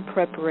and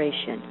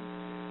preparation.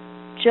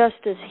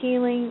 Just as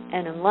healing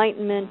and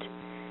enlightenment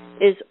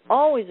is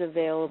always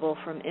available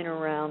from inner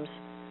realms,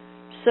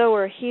 so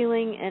are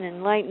healing and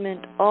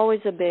enlightenment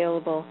always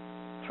available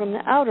from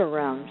the outer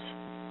realms.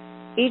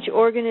 Each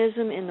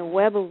organism in the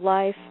web of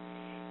life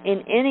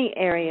in any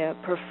area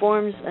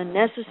performs a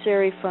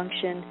necessary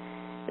function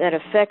that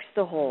affects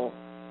the whole.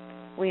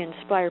 We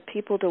inspire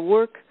people to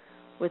work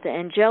with the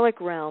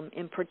angelic realm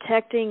in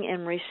protecting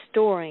and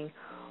restoring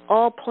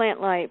all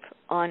plant life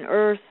on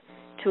Earth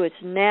to its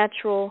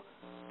natural,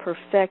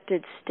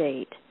 perfected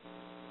state.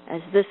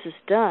 As this is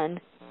done,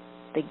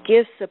 the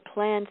gifts of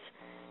plants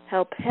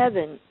help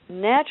heaven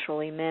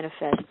naturally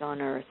manifest on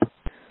Earth,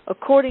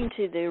 according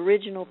to the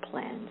original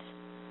plans.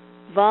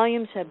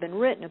 Volumes have been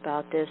written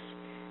about this,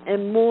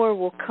 and more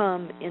will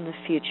come in the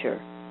future.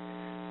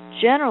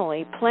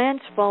 Generally,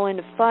 plants fall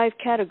into 5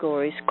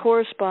 categories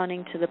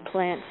corresponding to the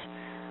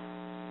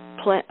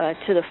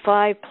to the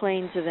 5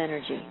 planes of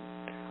energy.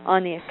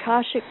 On the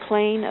Akashic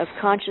plane of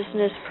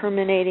consciousness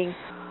permeating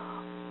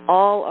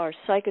all are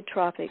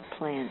psychotropic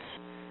plants,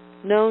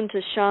 known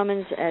to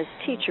shamans as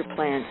teacher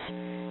plants.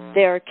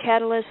 They are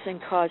catalysts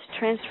and cause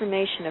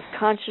transformation of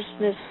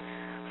consciousness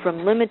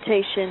from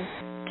limitation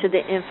to the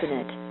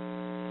infinite.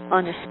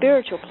 On the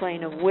spiritual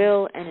plane of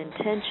will and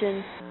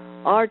intention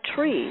are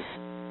trees.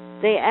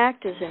 They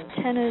act as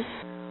antennas,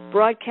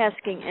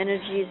 broadcasting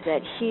energies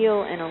that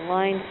heal and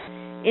align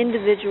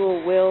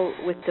individual will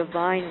with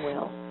divine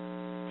will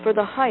for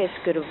the highest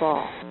good of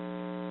all.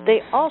 They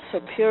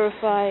also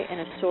purify and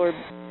absorb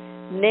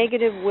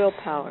negative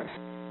willpower,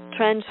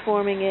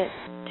 transforming it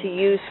to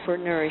use for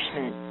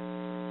nourishment.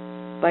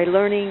 By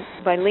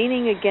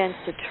leaning against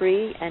a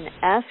tree and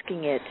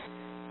asking it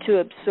to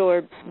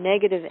absorb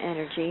negative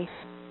energy,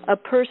 a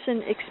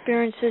person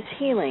experiences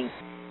healing,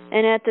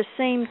 and at the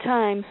same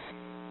time,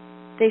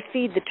 they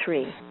feed the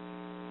tree.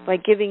 By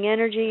giving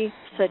energy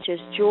such as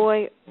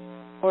joy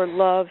or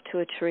love to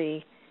a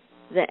tree,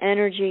 the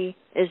energy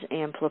is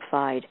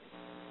amplified.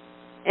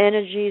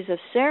 Energies of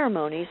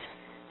ceremonies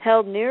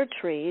held near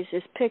trees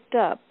is picked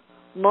up,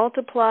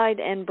 multiplied,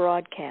 and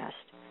broadcast.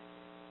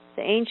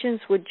 The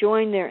ancients would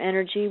join their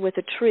energy with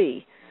a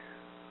tree,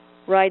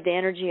 ride the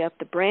energy up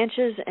the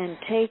branches, and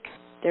take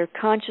their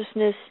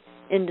consciousness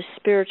into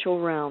spiritual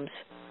realms.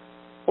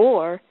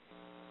 Or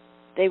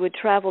they would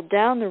travel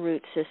down the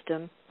root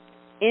system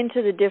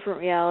into the different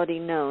reality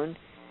known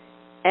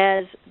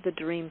as the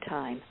dream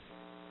time.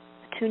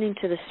 Attuning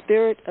to the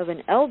spirit of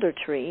an elder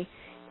tree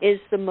is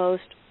the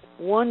most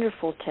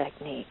wonderful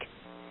technique.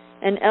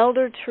 An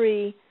elder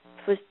tree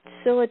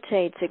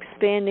facilitates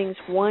expanding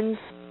one's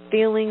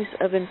feelings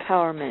of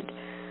empowerment,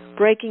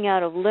 breaking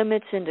out of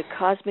limits into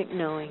cosmic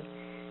knowing.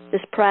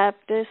 This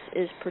practice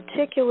is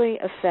particularly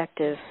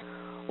effective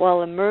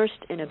while immersed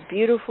in a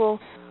beautiful,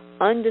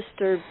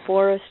 undisturbed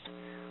forest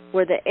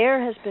where the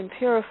air has been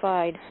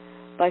purified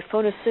by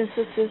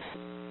photosynthesis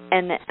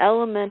and the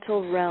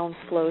elemental realm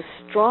flows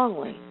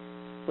strongly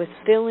with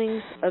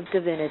feelings of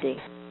divinity.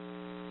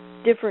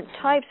 Different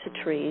types of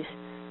trees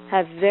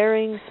have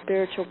varying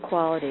spiritual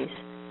qualities.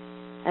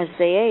 As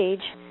they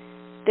age,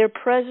 their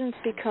presence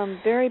becomes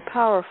very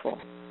powerful,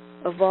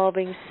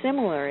 evolving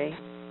similarly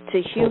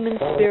to human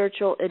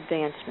spiritual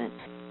advancement.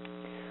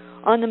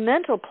 On the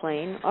mental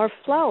plane are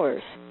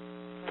flowers.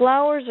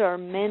 Flowers are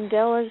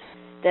mandalas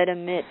that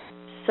emit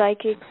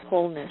psychic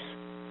wholeness.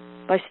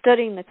 By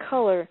studying the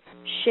color,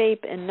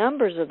 shape, and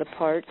numbers of the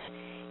parts,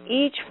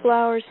 each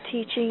flower's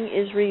teaching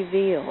is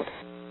revealed.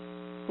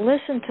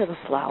 Listen to the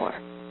flower.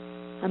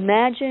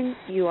 Imagine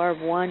you are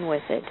one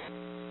with it.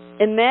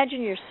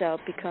 Imagine yourself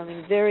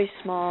becoming very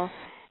small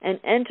and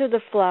enter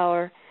the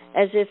flower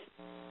as if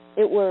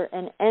it were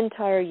an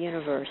entire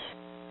universe.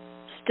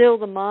 Still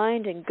the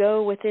mind and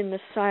go within the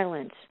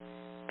silence.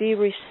 Be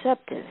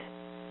receptive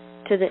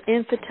to the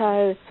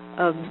infinitude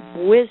of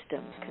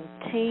wisdom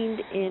contained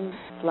in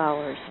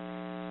flowers.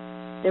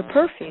 Their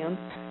perfume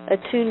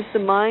attunes the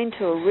mind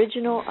to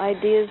original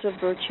ideas of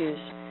virtues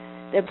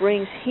that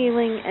brings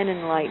healing and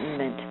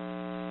enlightenment.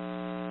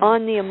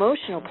 On the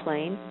emotional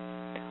plane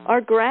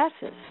are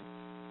grasses.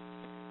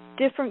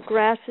 Different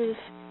grasses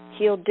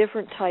heal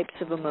different types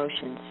of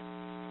emotions.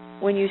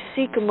 When you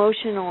seek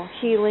emotional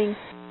healing,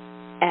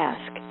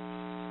 ask,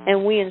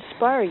 and we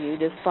inspire you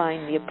to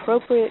find the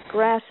appropriate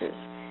grasses,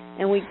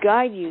 and we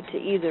guide you to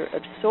either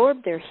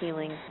absorb their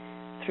healing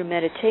through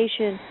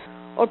meditation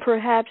or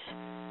perhaps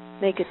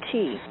make a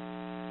tea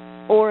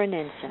or an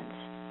incense.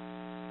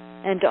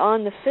 And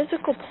on the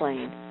physical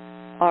plane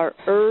are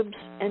herbs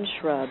and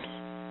shrubs.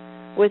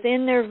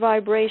 Within their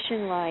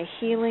vibration lie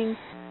healing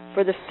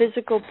for the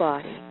physical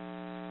body,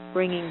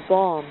 bringing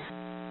balm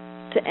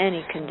to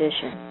any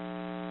condition.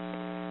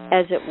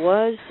 As it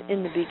was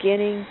in the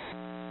beginning,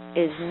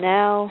 is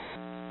now,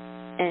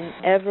 and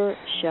ever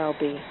shall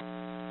be.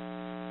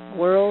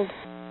 World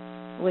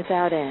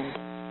without end.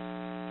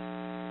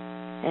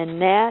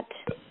 And that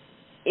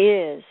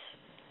is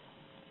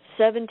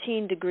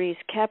 17 degrees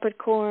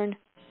Capricorn,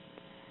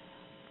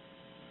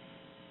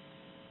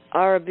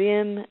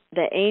 Arabim,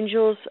 the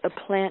angels of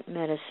plant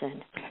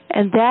medicine.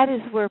 And that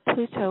is where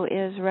Pluto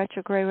is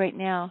retrograde right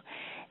now.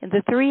 And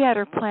the 3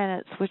 outer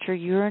planets, which are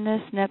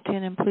Uranus,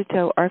 Neptune, and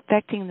Pluto, are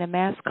affecting the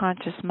mass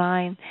conscious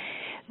mind.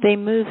 They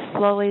move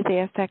slowly. They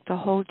affect the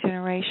whole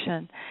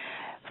generation.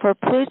 For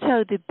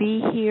Pluto to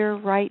be here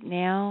right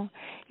now,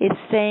 it's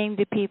saying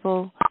to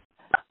people,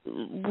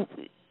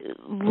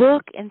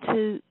 look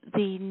into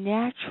the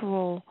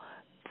natural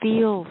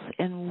fields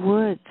and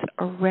woods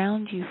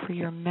around you for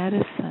your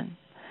medicine.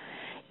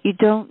 You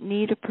don't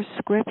need a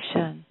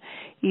prescription.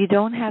 You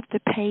don't have to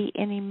pay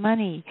any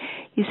money.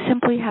 You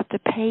simply have to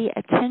pay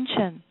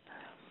attention.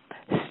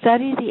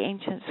 Study the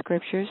ancient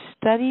scriptures.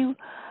 Study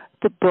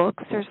the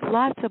books. There's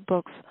lots of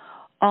books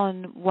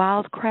on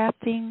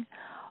wildcrafting,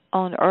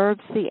 on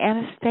herbs. The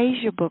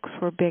Anastasia books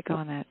were big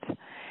on it.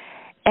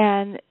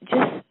 And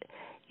just,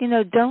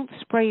 don't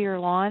spray your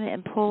lawn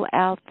and pull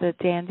out the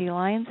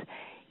dandelions.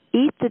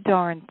 Eat the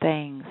darn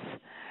things.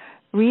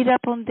 Read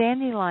up on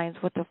dandelions,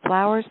 what the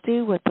flowers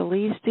do, what the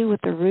leaves do,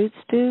 what the roots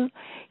do.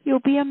 You'll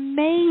be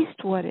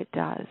amazed what it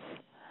does.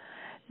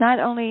 Not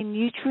only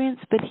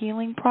nutrients, but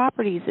healing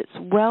properties.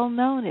 It's well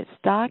known. It's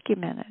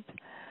documented.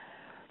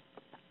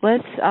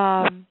 Let's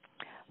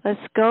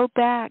go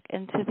back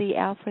into the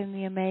Alpha and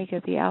the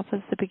Omega. The Alpha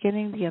is the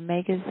beginning. The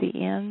Omega is the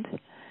end.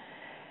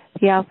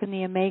 The Alpha and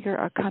the Omega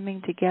are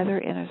coming together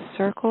in a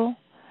circle.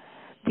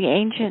 The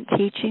ancient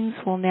teachings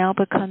will now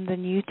become the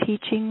new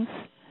teachings.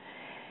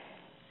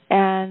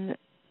 And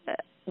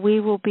we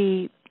will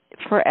be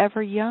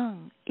forever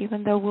young,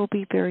 even though we'll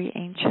be very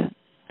ancient.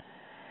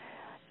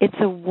 It's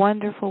a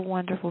wonderful,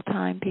 wonderful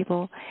time,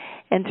 people.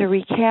 And to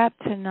recap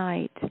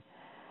tonight,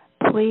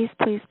 please,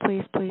 please,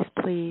 please, please,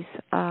 please,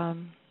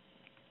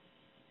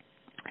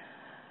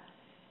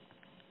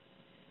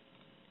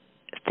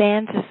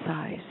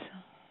 fantasize.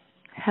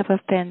 Have a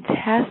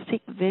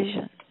fantastic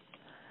vision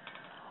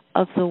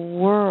of the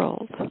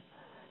world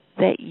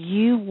that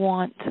you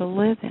want to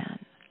live in.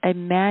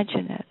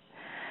 Imagine it.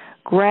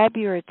 Grab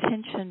your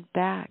attention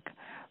back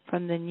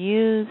from the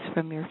news,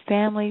 from your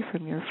family,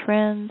 from your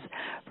friends,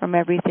 from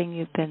everything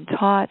you've been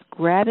taught.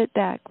 Grab it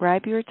back.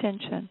 Grab your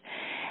attention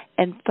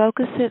and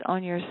focus it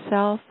on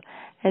yourself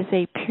as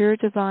a pure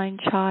divine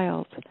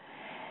child.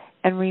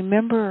 And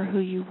remember who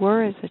you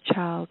were as a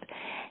child.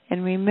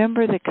 And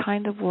remember the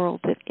kind of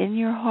world that in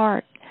your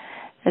heart,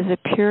 as a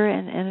pure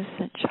and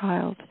innocent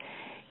child,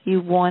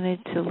 you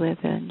wanted to live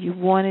in. You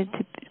wanted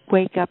to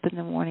wake up in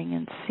the morning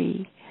and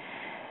see.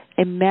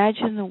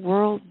 Imagine the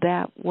world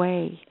that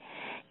way.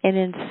 And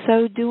in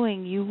so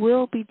doing, you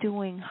will be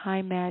doing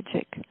high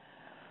magic.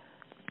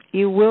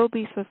 You will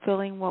be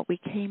fulfilling what we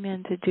came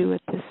in to do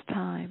at this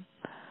time.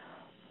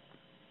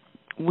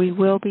 We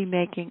will be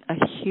making a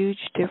huge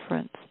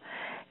difference.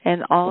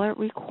 And all it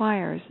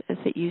requires is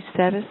that you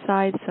set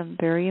aside some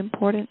very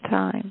important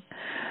time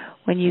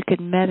when you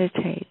can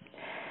meditate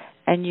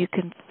and you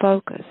can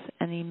focus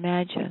and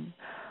imagine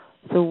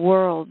the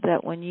world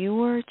that when you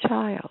were a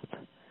child,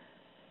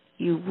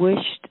 you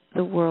wished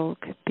the world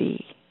could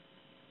be.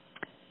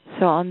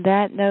 So on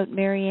that note,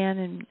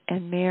 Marianne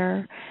and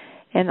Mayor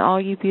and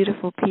all you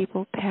beautiful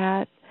people,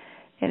 Pat,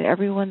 and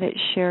everyone that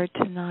shared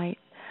tonight,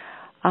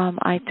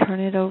 I turn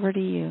it over to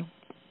you.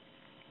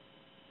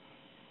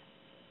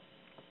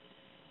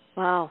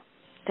 Wow.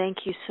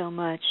 Thank you so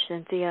much,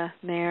 Cynthia,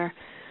 Mayor,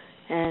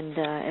 and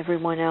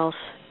everyone else.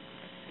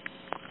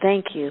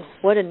 Thank you.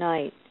 What a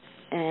night.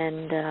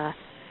 And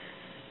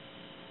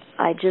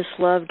I just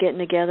love getting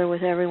together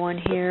with everyone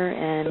here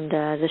and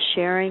the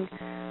sharing.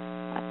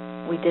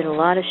 We did a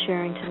lot of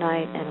sharing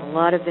tonight and a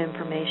lot of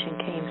information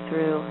came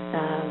through,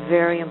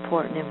 very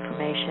important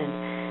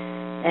information.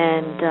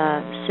 And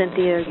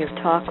Cynthia, your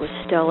talk was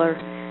stellar.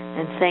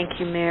 And thank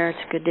you, Mayor.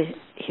 It's good to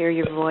hear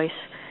your voice.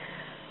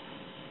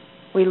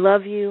 We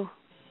love you.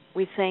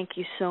 We thank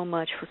you so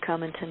much for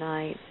coming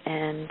tonight.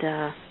 And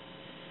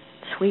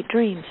sweet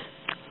dreams.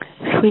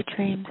 Sweet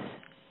dreams.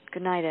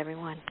 Good night,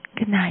 everyone.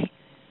 Good night.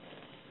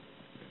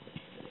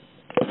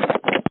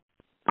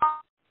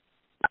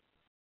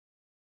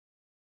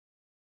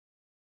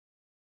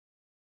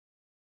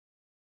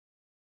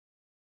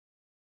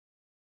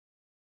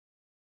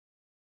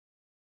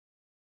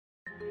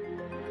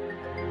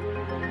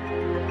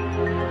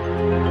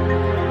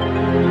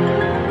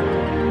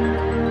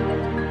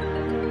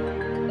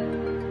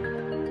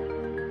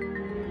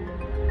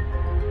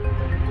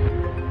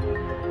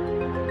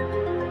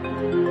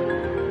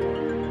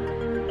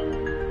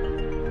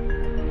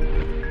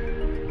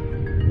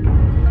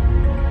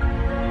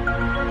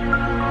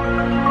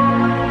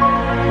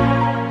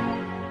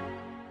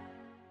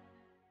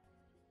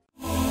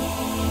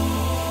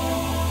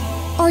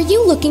 Are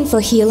you looking for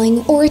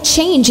healing or a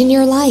change in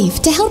your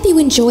life to help you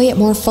enjoy it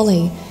more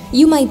fully?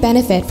 You might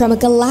benefit from a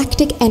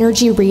galactic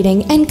energy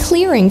reading and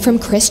clearing from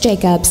Chris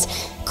Jacobs.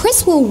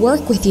 Chris will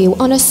work with you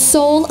on a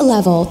soul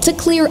level to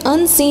clear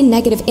unseen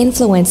negative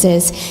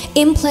influences,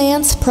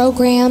 implants,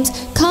 programs,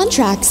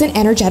 contracts, and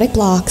energetic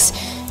blocks.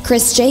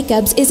 Chris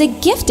Jacobs is a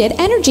gifted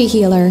energy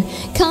healer.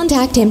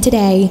 Contact him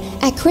today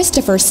at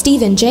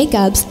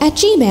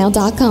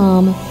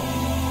ChristopherStephenJacobs@gmail.com.